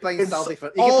 shit. You get playing It's Selfie for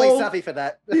you can play all- Selfie for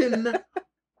that. Been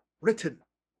written.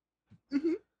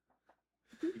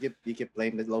 You get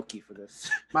blame the Loki for this.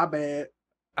 My bad.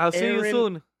 I'll see you Eren-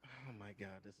 soon. Oh my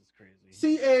god, this is crazy.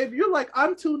 See, if you're like,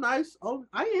 I'm too nice. Oh,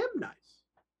 I am nice.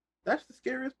 That's the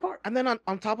scariest part. And then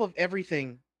on top of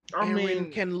everything, I Eren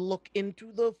mean, can look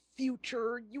into the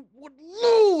future. You would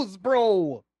lose,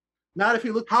 bro. Not if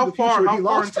you look to how the far? future. How He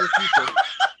far lost. into the future?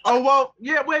 Oh well,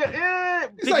 yeah. Wait,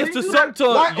 It's Think like, it's to some to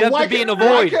why- you have why to be in a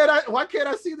can't- void. Why can't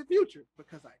I see the future?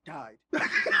 Because I died.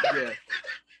 yeah.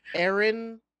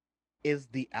 Eren is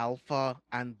the alpha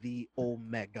and the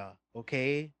omega.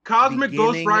 Okay. Cosmic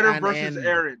Ghost Beginning Rider and versus end.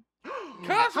 Eren.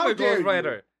 How Cosmic dare Ghost you.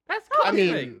 Rider. That's I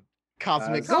cosmic. mean,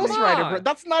 Cosmic Come Ghost Rider, bro. on.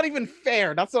 That's not even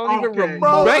fair. That's not even Okay.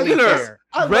 remotely Regular. fair.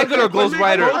 I love Regular that Ghost Cosmic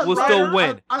Rider Ghost will still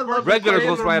win. I love Regular that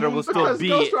Ghost Rider will still because beat.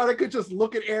 Ghost Rider could just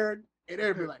look at Eren and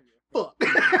Eren be like, "Fuck."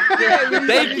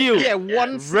 Thank you. Yeah,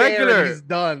 one stare Regular. and he's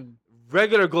done.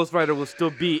 Regular Ghost Rider will still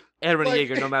beat Eren Like-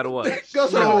 Yaeger no matter what.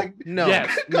 Ghost Rider No. like, No,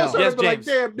 Yes. no. Ghost Rider Yes, be like, James.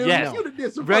 "Damn, dude, Yes. you done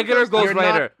did some Regular fucked up Ghost You're not-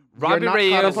 Rider, You're Robbie not caught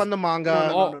Reyes, up on the manga.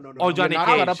 No. or Johnny You're not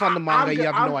caught Cage. up on the manga. You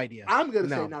have no I'm- idea. I'm gonna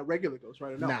say No. not regular Ghost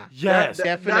Rider. No. Nah. Yes.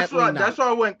 Definitely not. That's why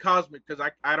I went Cosmic because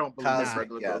I don't believe in Cosmic,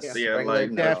 regular yes. Ghost. Yeah, Regular,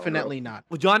 like no. Definitely not.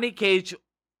 Johnny Cage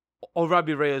or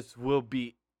Robbie Reyes will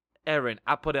beat Eren.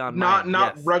 I put it on not mine.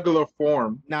 not yes. regular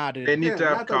form. Nah, dude. They need to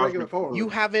have not the regular Cosmic. form.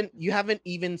 You haven't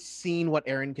even seen what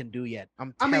Eren can do yet.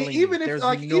 I'm I mean, telling even you, if, there's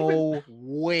like, no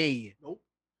way. Nope.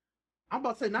 I'm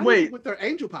about to say not Wait. even with their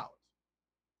angel powers.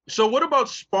 So what about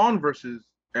Spawn versus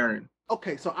Eren?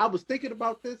 Okay, so I was thinking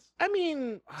about this, I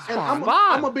mean, and Spawn. I'm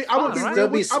Spawn, gonna be Spawn, real right? Still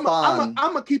be with, I'm Spawn.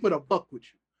 gonna keep it a buck with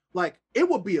you. Like it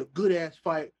would be a good ass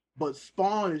fight, but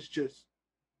Spawn is just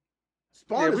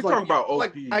Spawn Yeah, is we like, talking about OP.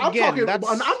 like Again, I'm talking, that's-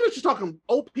 I'm not just talking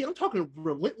OP. I'm talking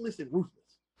relentless and ruthless.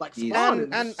 Like Yeah.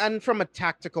 Spawn and from a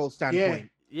tactical standpoint,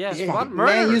 Yes, Yeah. Spawn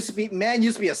Man murder. used to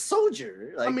be a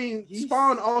soldier. Like, I mean, he's-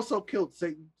 Spawn also killed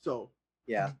Satan, so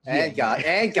Yeah. Yeah, And God.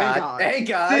 And God. God. And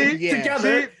God. See, Yeah.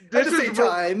 Together. See, At the same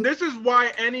time. This is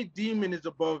why any demon is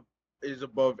above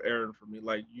Eren for me.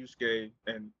 Like Yusuke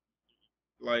and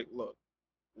like look.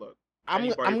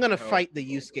 Anybody I'm gonna can help. fight the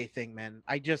Yusuke thing, man.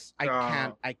 I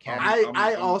can't. I can't.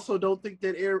 I also don't think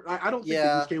that I don't think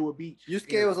Yeah. that Yusuke would beat. Yusuke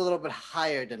Eren. was a little bit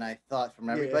higher than I thought from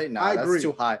Yeah, everybody. No, I that's agree.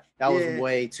 too high. That was Yeah.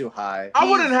 way too high. I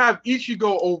wouldn't He's- have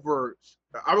Ichigo over.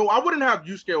 I wouldn't have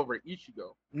Yusuke over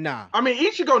Ichigo. Nah. I mean,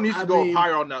 Ichigo needs to go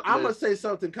higher on that I'm gonna list. say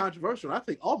something controversial. I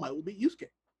think All Might will beat Yusuke.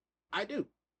 I do.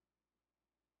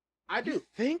 You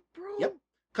think, bro? Yep.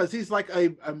 Because he's like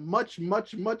a much,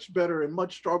 much, much better and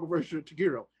much stronger version of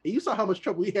Tagiro. And you saw how much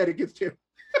trouble he had against him.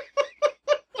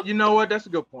 You know what? That's a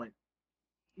good point.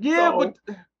 Yeah, So-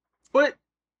 but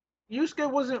Yusuke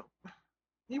wasn't.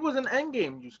 He was an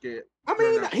endgame Yusuke. I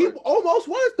during mean, that he fight. almost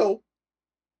was though.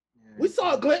 We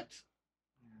saw a glimpse.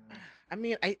 I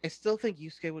mean, I still think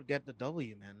Yusuke would get the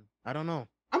W, man. I don't know.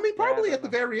 I mean, Yeah, I probably don't at the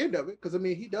know. very end of it, because I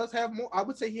mean, he does have more. I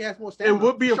would say he has more It stamina.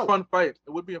 would be for a sure. fun fight. It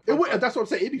would be a It fun would. fight. That's what I'm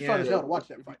saying. It'd be fun Yeah. as hell to watch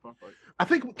that It'd be fight. a fun fight. I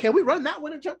think. Can we run that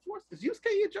one in Jump Force? Is Yusuke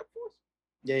in Jump Force?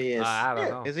 Yeah, yes. I don't Yeah.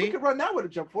 know. Is We he? can run that one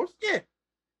in Jump Force. Yeah.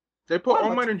 They put What All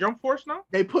about- Might in Jump Force now.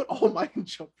 They put All Might in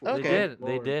Jump Force. Okay. They did. They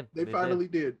Lord. did. They finally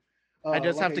did. I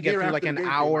just like have a to get year through after like the an game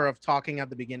came hour out. of talking at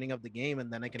the beginning of the game,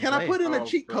 and then I can. Can I play. put in a Oh,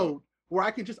 cheat bro. code where I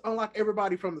can just unlock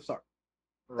everybody from the start?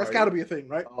 That's Right. got to be a thing,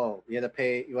 right? Oh, you had to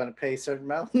pay. You want to pay a certain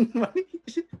amount of money?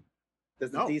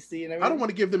 Does No. the DC and everything? I don't want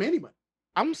to give them any money.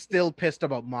 I'm still pissed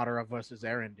about Madara versus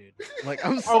Eren, dude. Like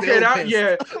I'm still Okay, that pissed.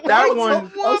 yeah, That that was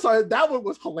one, I'm sorry, that one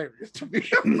was hilarious to me.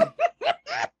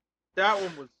 that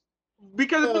one was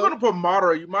because if you're gonna put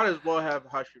Madara, you might as well have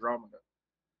Hashirama.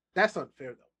 That's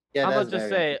unfair though. Yeah, I'm that's about to very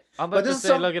say. I'm But about to this is say.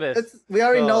 some- Look at this. It's, we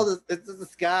already So- know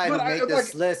this guy who But made I-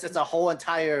 this like- list. It's a whole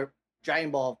entire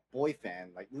Dragon Ball boy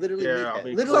fan. Like literally, Yeah, made I that.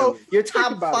 mean, literally, so, your think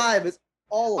top about it. 5 is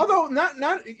all of them. Although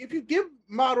not if you give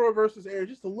Madara versus Eren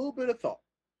just a little bit of thought.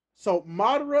 So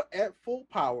Madara at full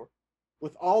power,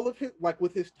 with all of his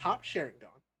with his top Sharingan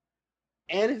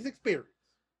and his experience,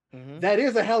 Mhm. that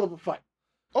is a hell of a fight.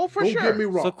 Oh, for Don't sure. get me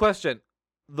wrong. So, question: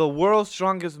 the world's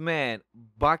strongest man,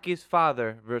 Baki's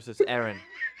father versus Eren.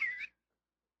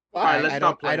 All right, let's I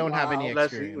stop don't. I don't playing. have any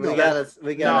Let's- experience. we No,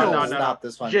 gotta no, stop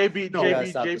this one. JB, No, we gotta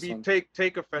stop this JB, one.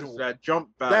 take offense to that.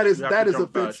 Jump back. that is You have to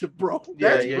jump back. offensive, bro. Yeah,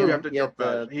 That's yeah, rude. you have to Yeah, jump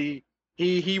back.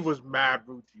 He was mad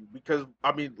rude to you because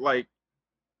I mean, like,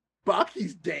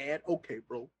 Baki's dad. Okay,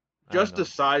 bro. I just don't the know.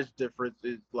 size difference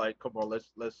is like, come on, let's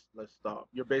stop.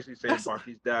 You're basically saying That's-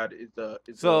 Baki's dad is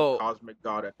So- a cosmic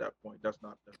god at that point. That's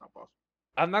not possible.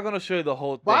 I'm not gonna show you the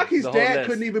whole thing. Baki's the whole dad list.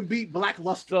 couldn't even beat Black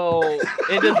Luster. So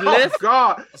in this Oh list,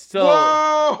 God! so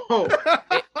Whoa!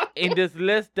 in this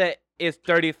list that is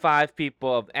 35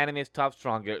 people of anime's top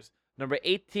strongest. Number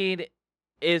 18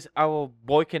 is our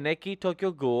boy Kaneki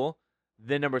Tokyo Ghoul.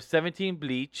 Then number 17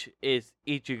 Bleach is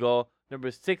Ichigo.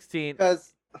 Number 16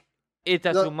 Because is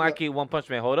Tatsumaki One Punch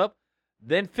Man. Hold up.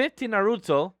 Then 15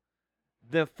 Naruto.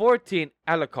 Then 14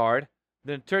 Alucard.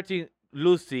 Then 13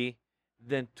 Lucy.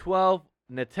 Then 12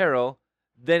 Netero.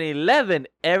 Then 11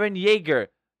 Eren Yeager.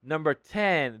 Number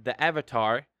 10 The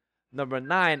Avatar. Number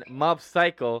 9 Mob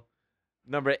Psycho.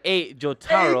 Number 8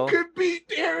 Jotaro. He could beat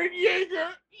Eren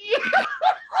Yeager.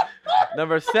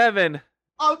 Number 7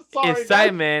 I'm sorry. is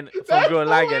Simon from that's Gurren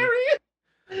Lagann.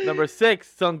 hilarious. Number 6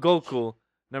 Son Goku.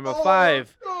 Number Oh,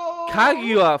 5 no.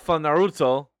 Kaguya from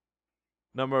Naruto.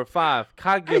 Number 5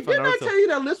 Kaguya Hey, from didn't I Naruto. tell you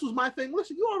that list was my thing?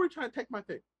 Listen, you already trying to take my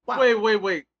thing. Wow.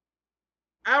 Wait.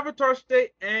 Avatar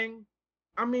State Aang.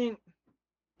 I mean,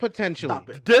 Potentially. Stop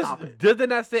it. This Stop it. does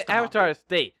not say Stop Avatar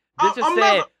State. This just I'm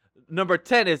say not- number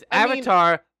 10 is I mean-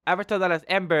 Avatar, Avatar the Last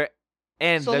Ember,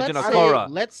 and So Legend let's of say, Korra.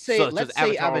 let's say, So it's let's just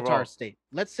say Avatar Avatar overall. State.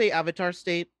 Let's say Avatar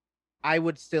State. I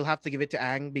would still have to give it to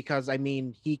Aang because I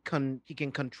mean he can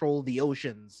control the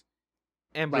oceans.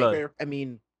 And Like Blood. Fair. I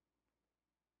mean,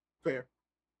 Fair.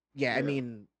 yeah, I Yeah.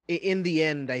 mean in the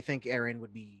end, I think Eren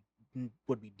would be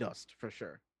dust for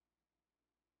sure.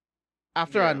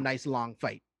 After Yeah. a nice long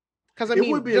fight, because I It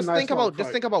mean, would be a just nice think long about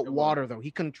fight. It would. water though. He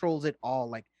controls it all.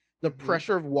 Like the Mhm.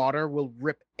 pressure of water will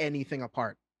rip anything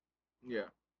apart yeah.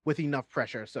 with enough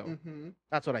pressure. So Mm-hmm.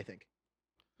 that's what I think.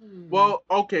 Well,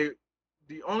 okay.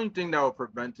 The only thing that will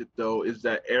prevent it though is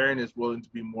that Eren is willing to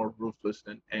be more ruthless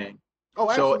than Aang. oh,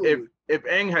 So absolutely. if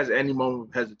Aang has any moment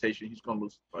of hesitation, he's gonna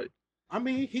lose the fight. I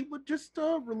mean, he would just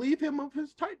relieve him of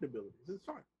his Titan abilities. It's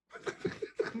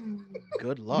fine.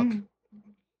 Good luck.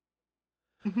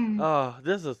 Oh,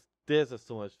 this is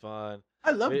so much fun.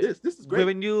 I love Wait, this. This is We have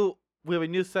great. a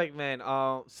new segment.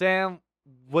 Sam,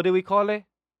 what do we call it?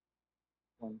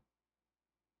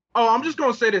 Oh, I'm just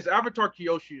gonna say this: Avatar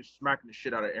Kyoshi is smacking the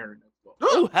shit out of Eren as well.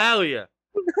 Oh hell yeah!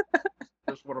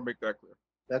 Just want to make that clear.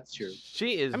 that's true.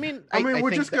 She is. I mean, I mean,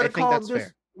 we're think, just I gonna think call that's this.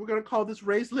 fair. We're gonna call this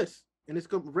Ray's list, and it's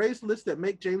gonna Ray's list that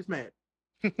make James mad.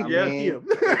 I Yeah. mean, Him.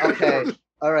 okay.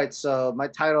 All right, so my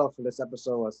title for this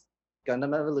episode was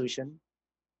Gundam Evolution,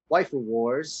 Waifu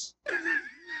Wars,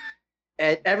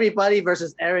 and everybody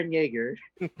versus Eren Yeager.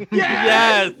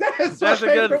 Yes, That's that's my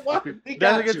a good- favorite one. We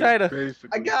That's a got good you. title. Basically.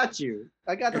 I got you.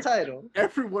 I got the title.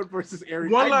 Everyone versus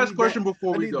Aaron. One I last need question that,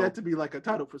 before I we need go. that to be like a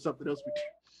title for something else we do.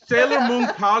 Sailor Moon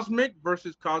Cosmic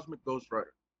versus Cosmic Ghost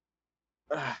Rider.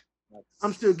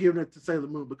 I'm still giving it to Sailor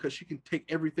Moon because she can take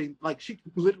everything. Like she can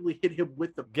literally hit him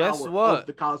with the Guess power what? of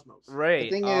the cosmos.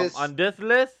 Right. The thing is- on this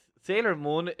list, Sailor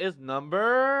Moon is number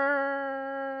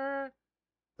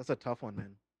That's a tough one,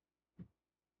 man.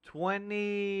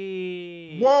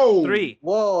 20. Whoa. 3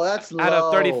 Whoa, that's low. out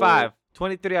of 35.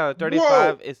 23 out of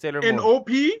 35 is Sailor In Moon. OP?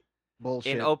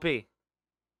 Bullshit. In OP. Oh, She's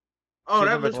that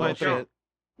number list don't 23. count.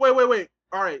 Wait.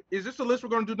 All right. Is this a list we're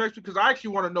going to do next week? Because I actually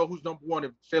want to know who's number one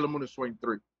if Sailor Moon is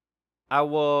 23. I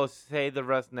will say the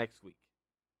rest next week.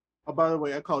 Oh, by the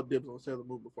way, I called dibs on Sailor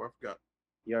Moon before I forgot.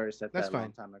 You already said That's that a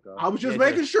long fine. time ago. I was just Yeah,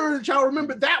 making sure that y'all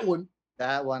remembered that one.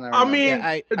 That one. I remember. mean, Yeah,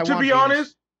 I to want be Venus.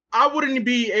 honest, I wouldn't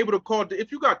be able to call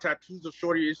if you got tattoos of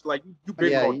shorty. It's like you've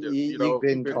been Yeah, called this. you- You know, you've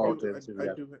been you've called called this. this.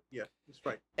 Yeah. I do. Yeah, that's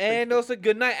right. And also,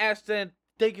 good night, Ashton.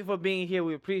 Thank you for being here.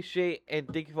 We appreciate and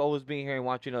thank you for always being here and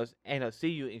watching us. And I'll see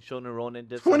you in Shonen Ronin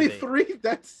this Sunday. 23.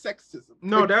 That's sexism.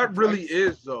 No, that Thank really you,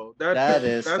 is though. That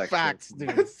is that's sexist. Facts, dude.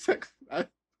 That's sex. That's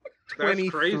crazy.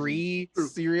 23?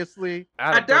 Seriously?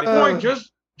 Out of At that 35. point,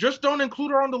 just don't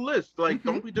include her on the list. Like,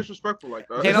 don't be disrespectful like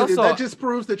that. And also- that just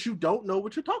proves that you don't know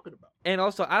what you're talking about. And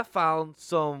also, I found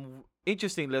some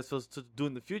interesting lists to do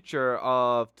in the future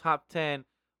of top 10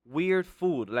 weird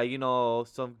food. Like,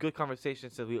 some good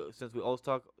conversations since we always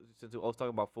talk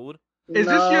about food. Is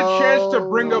this your chance to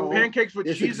bring up No. pancakes with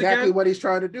It's cheese exactly again? what he's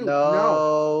trying to do.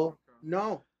 No.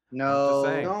 No. No.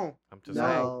 saying. No. I'm just No.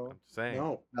 saying. I'm just saying. No.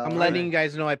 No. I'm Alright. letting you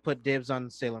guys know I put dibs on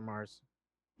Sailor Mars.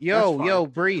 That's Yo,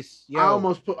 fine. Brees. Yo. I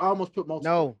almost put multiple.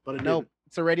 No, but I nope. didn't.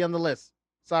 It's already on the list.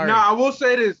 Sorry. Now, I will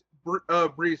say this,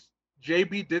 Brees.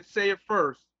 JB did say it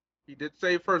first. He did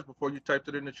say it first before you typed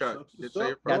it in the chat. He did say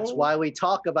it first. That's why we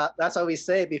talk about. That's why we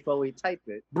say it before we type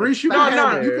it. Brees, you No, can no,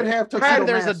 have you can have And tuxedo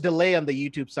there's a mask. delay on the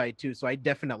YouTube side too, so I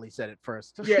definitely said it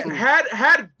first. Yeah,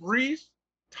 had Brees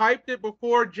typed it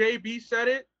before JB said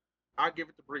it, I give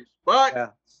it to Brees. But Yeah.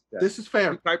 This is he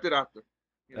fair. typed it after.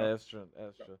 You know? That's true.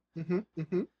 That's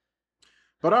true.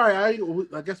 But all right,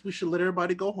 I guess we should let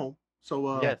everybody go home.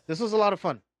 So Yes. This was a lot of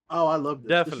fun. Oh, I love this.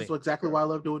 Definitely. This is exactly why I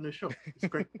love doing this show. It's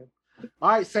great. All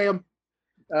right, Sam,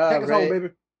 Uh, take us home, baby.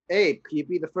 Abe, can you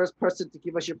be the first person to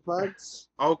give us your plugs?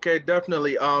 Okay,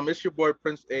 definitely. It's your boy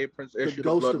Prince A, Prince The Issue, the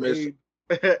ghost Blood of Mist,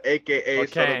 Abe. aka Or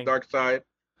Son Kang. of Dark Side,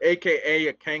 aka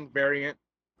a Kang variant,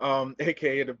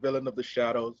 aka the villain of the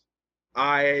shadows.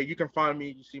 You can find me.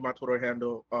 You see my Twitter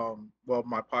handle.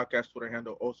 My podcast Twitter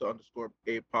handle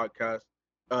also_Abe podcast.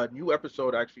 New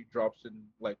episode actually drops in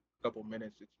like a couple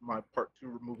minutes. It's my part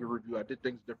 2 movie review. I did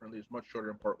things differently. It's much shorter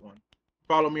than part 1.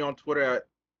 Follow me on Twitter at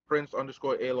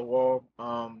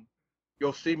Prince_A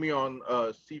You'll see me on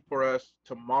C4S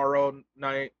tomorrow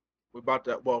night. We're about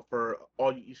to, for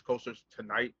all you East Coasters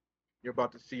tonight, you're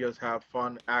about to see us have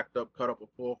fun, act up, cut up a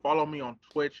fool. Follow me on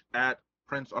Twitch at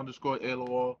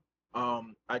Prince_A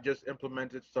I just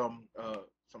implemented some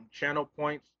channel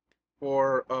points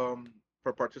for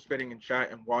participating in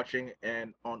chat and watching.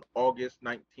 And on August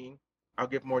 19th, I'll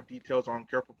give more details on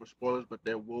Careful for Spoilers, but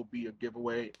there will be a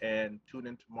giveaway. And tune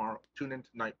in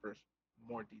tonight for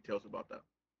more details about that.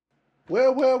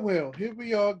 Well. Here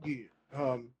we are again.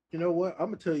 You know what? I'm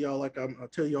gonna tell y'all like I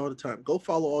tell you all the time. Go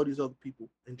follow all these other people,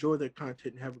 enjoy their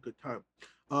content, and have a good time.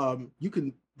 You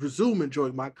can resume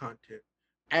enjoying my content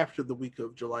after the week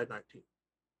of July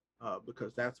 19th,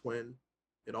 because that's when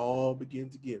it all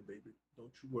begins again, baby.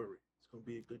 Don't you worry. It's gonna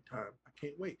be a good time. I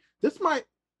can't wait.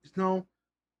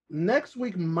 Next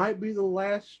week might be the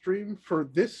last stream for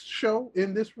this show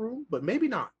in this room, but maybe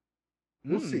not.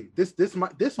 We'll see. This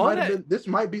might be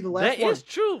the last That one. is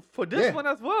true for this Yeah. one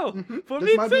as well. Mhm. For This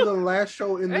me might too. be the last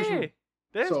show in this room. Hey,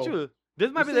 that's So, true.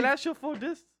 This might we'll be the see. last show for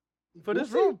this We'll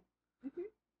see. room.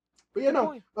 But yeah, Good no.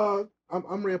 point.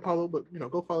 I'm Ray Apollo, but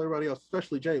go follow everybody else,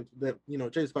 especially James. That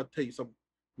James is about to tell you something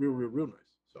real nice.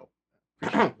 So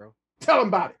Appreciate it, bro. tell him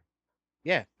about it.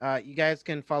 Yeah, you guys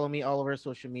can follow me all over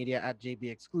social media at JB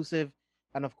Exclusive,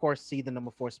 and of course, see the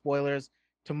number 4 spoilers.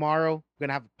 Tomorrow, we're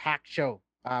gonna have a packed show.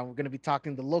 We're gonna be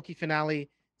talking the Loki finale.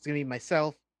 It's gonna be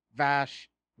myself, Vash,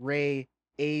 Ray,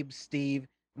 Abe, Steve.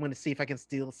 I'm gonna see if I can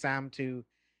steal Sam too,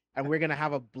 and we're gonna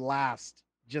have a blast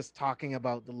just talking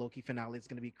about the Loki finale. It's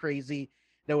gonna be crazy.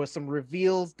 There was some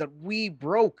reveals that we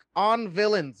broke on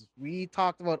villains. We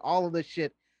talked about all of this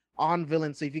shit on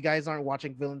villains. So if you guys aren't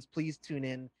watching villains, please tune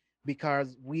in,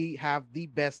 because we have the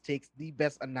best takes, the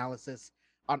best analysis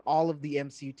on all of the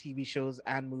MCU TV shows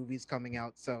and movies coming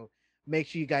out. So make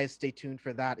sure you guys stay tuned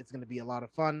for that. It's going to be a lot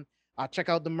of fun. Check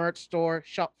out the merch store,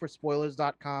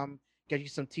 shopforspoilers.com. Get you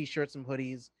some t-shirts, some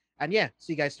hoodies. And yeah,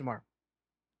 see you guys tomorrow.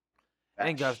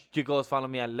 And guys, you guys follow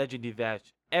me at Legendary Vash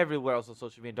everywhere else on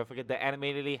social media. Don't forget the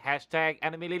Animated hashtag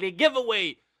Animated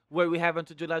giveaway, where we have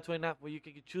until July 29th, where you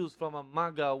can choose from a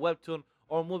manga, a webtoon,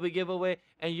 or a movie giveaway.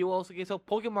 And you also get some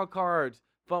Pokemon cards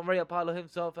from Ray Apollo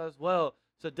himself as well.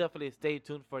 So definitely stay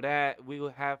tuned for that. We will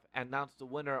have announced the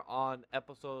winner on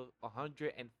episode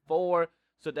 104.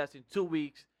 So that's in 2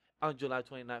 weeks on July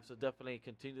 29th. So definitely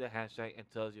continue the hashtag and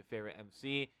tell us your favorite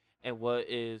MC and what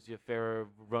is your favorite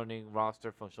running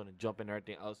roster from Shonen Jump and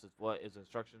everything else. Is what is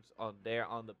instructions on there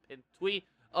on the pinned tweet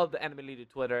of the Anime Leader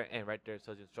Twitter, and right there it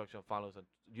says instruction. Follow us on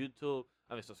YouTube.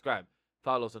 Subscribe.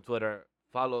 Follow us on Twitter.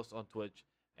 Follow us on Twitch,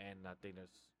 and I think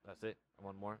that's it.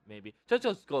 One more maybe.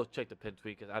 Just go check the pinned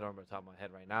tweet because I don't remember the top of my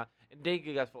head right now. And thank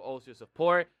you guys for all your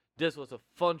support. This was a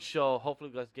fun show. Hopefully,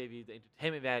 you guys gave you the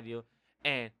entertainment value.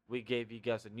 And we gave you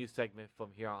guys a new segment from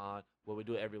here on where we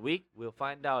do it every week. We'll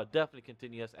find out. Definitely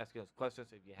continue us asking us questions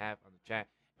if you have on the chat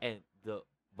and the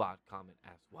bot comment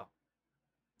as well.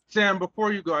 Sam,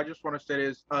 before you go, I just want to say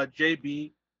this.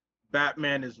 JB,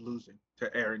 Batman is losing to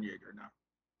Eren Yeager now.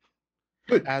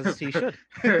 As he should.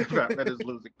 Batman is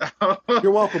losing now.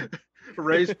 You're welcome.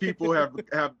 Ray's people have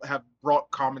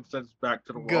brought common sense back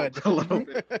to the world Good. a little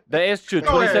bit. That is true. Go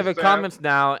ahead, 27 Sam. comments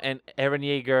now, and Eren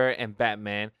Yeager and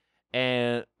Batman.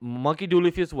 And Monkey D.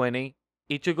 Luffy is winning.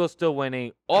 Ichigo's still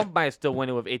winning. All Might still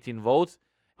winning with 18 votes.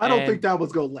 I don't And- think that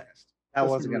was gonna last. That Let's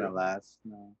wasn't be gonna real. last.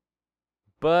 No.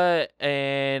 But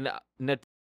Netero,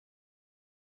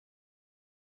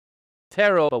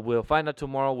 but we'll find out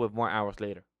tomorrow with more hours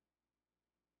later.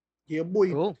 Yeah,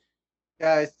 boy. Cool.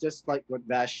 Guys, just like what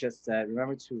Vash just said,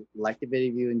 remember to like the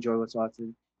video if you enjoy what's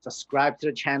watching. Subscribe to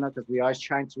the channel because we are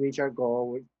trying to reach our goal.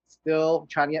 We're still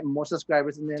trying to get more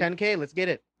subscribers in there. 10K, let's get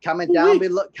it. Comment down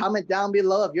below. Comment down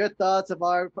below of your thoughts of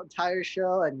our entire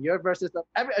show and your versus of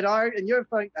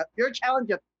your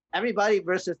challenge of everybody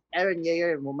versus Eren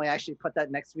Yeager, and we might actually put that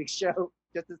next week's show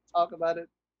just to talk about it.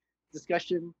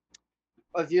 Discussion.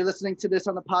 If you're listening to this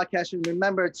on the podcast,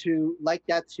 remember to like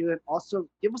that too, and also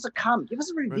give us a comment, give us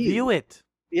a review. Review it.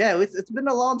 Yeah, it's been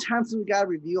a long time since we got a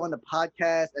review on the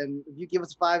podcast, and if you give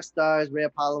us 5 stars, Ray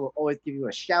Apollo will always give you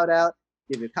a shout out,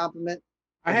 give you a compliment.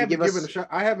 I If you haven't give us- given a shot.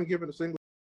 I haven't given a single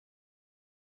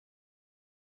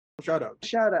shout out.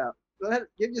 Shout out. Go ahead,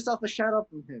 give yourself a shout out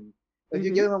from him. If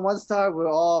you Mhm. give him 1 star, we're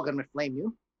all gonna flame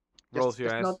you. Rolls your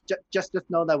ass. Just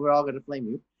know that we're all gonna flame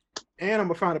you. And I'm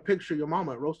gonna find a picture of your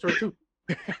mama and roast her too.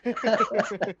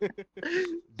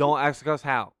 Don't ask us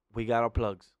how. We got our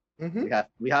plugs. Mm-hmm.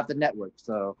 We have the network.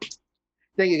 So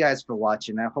thank you guys for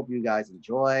watching. I hope you guys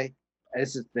enjoy.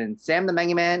 This has been Sam the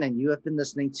Mega Man, and you have been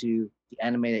listening to the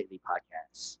Animated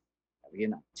Podcast. Have a good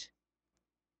night.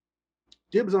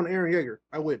 Dibs on Eren Yeager.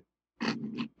 I win.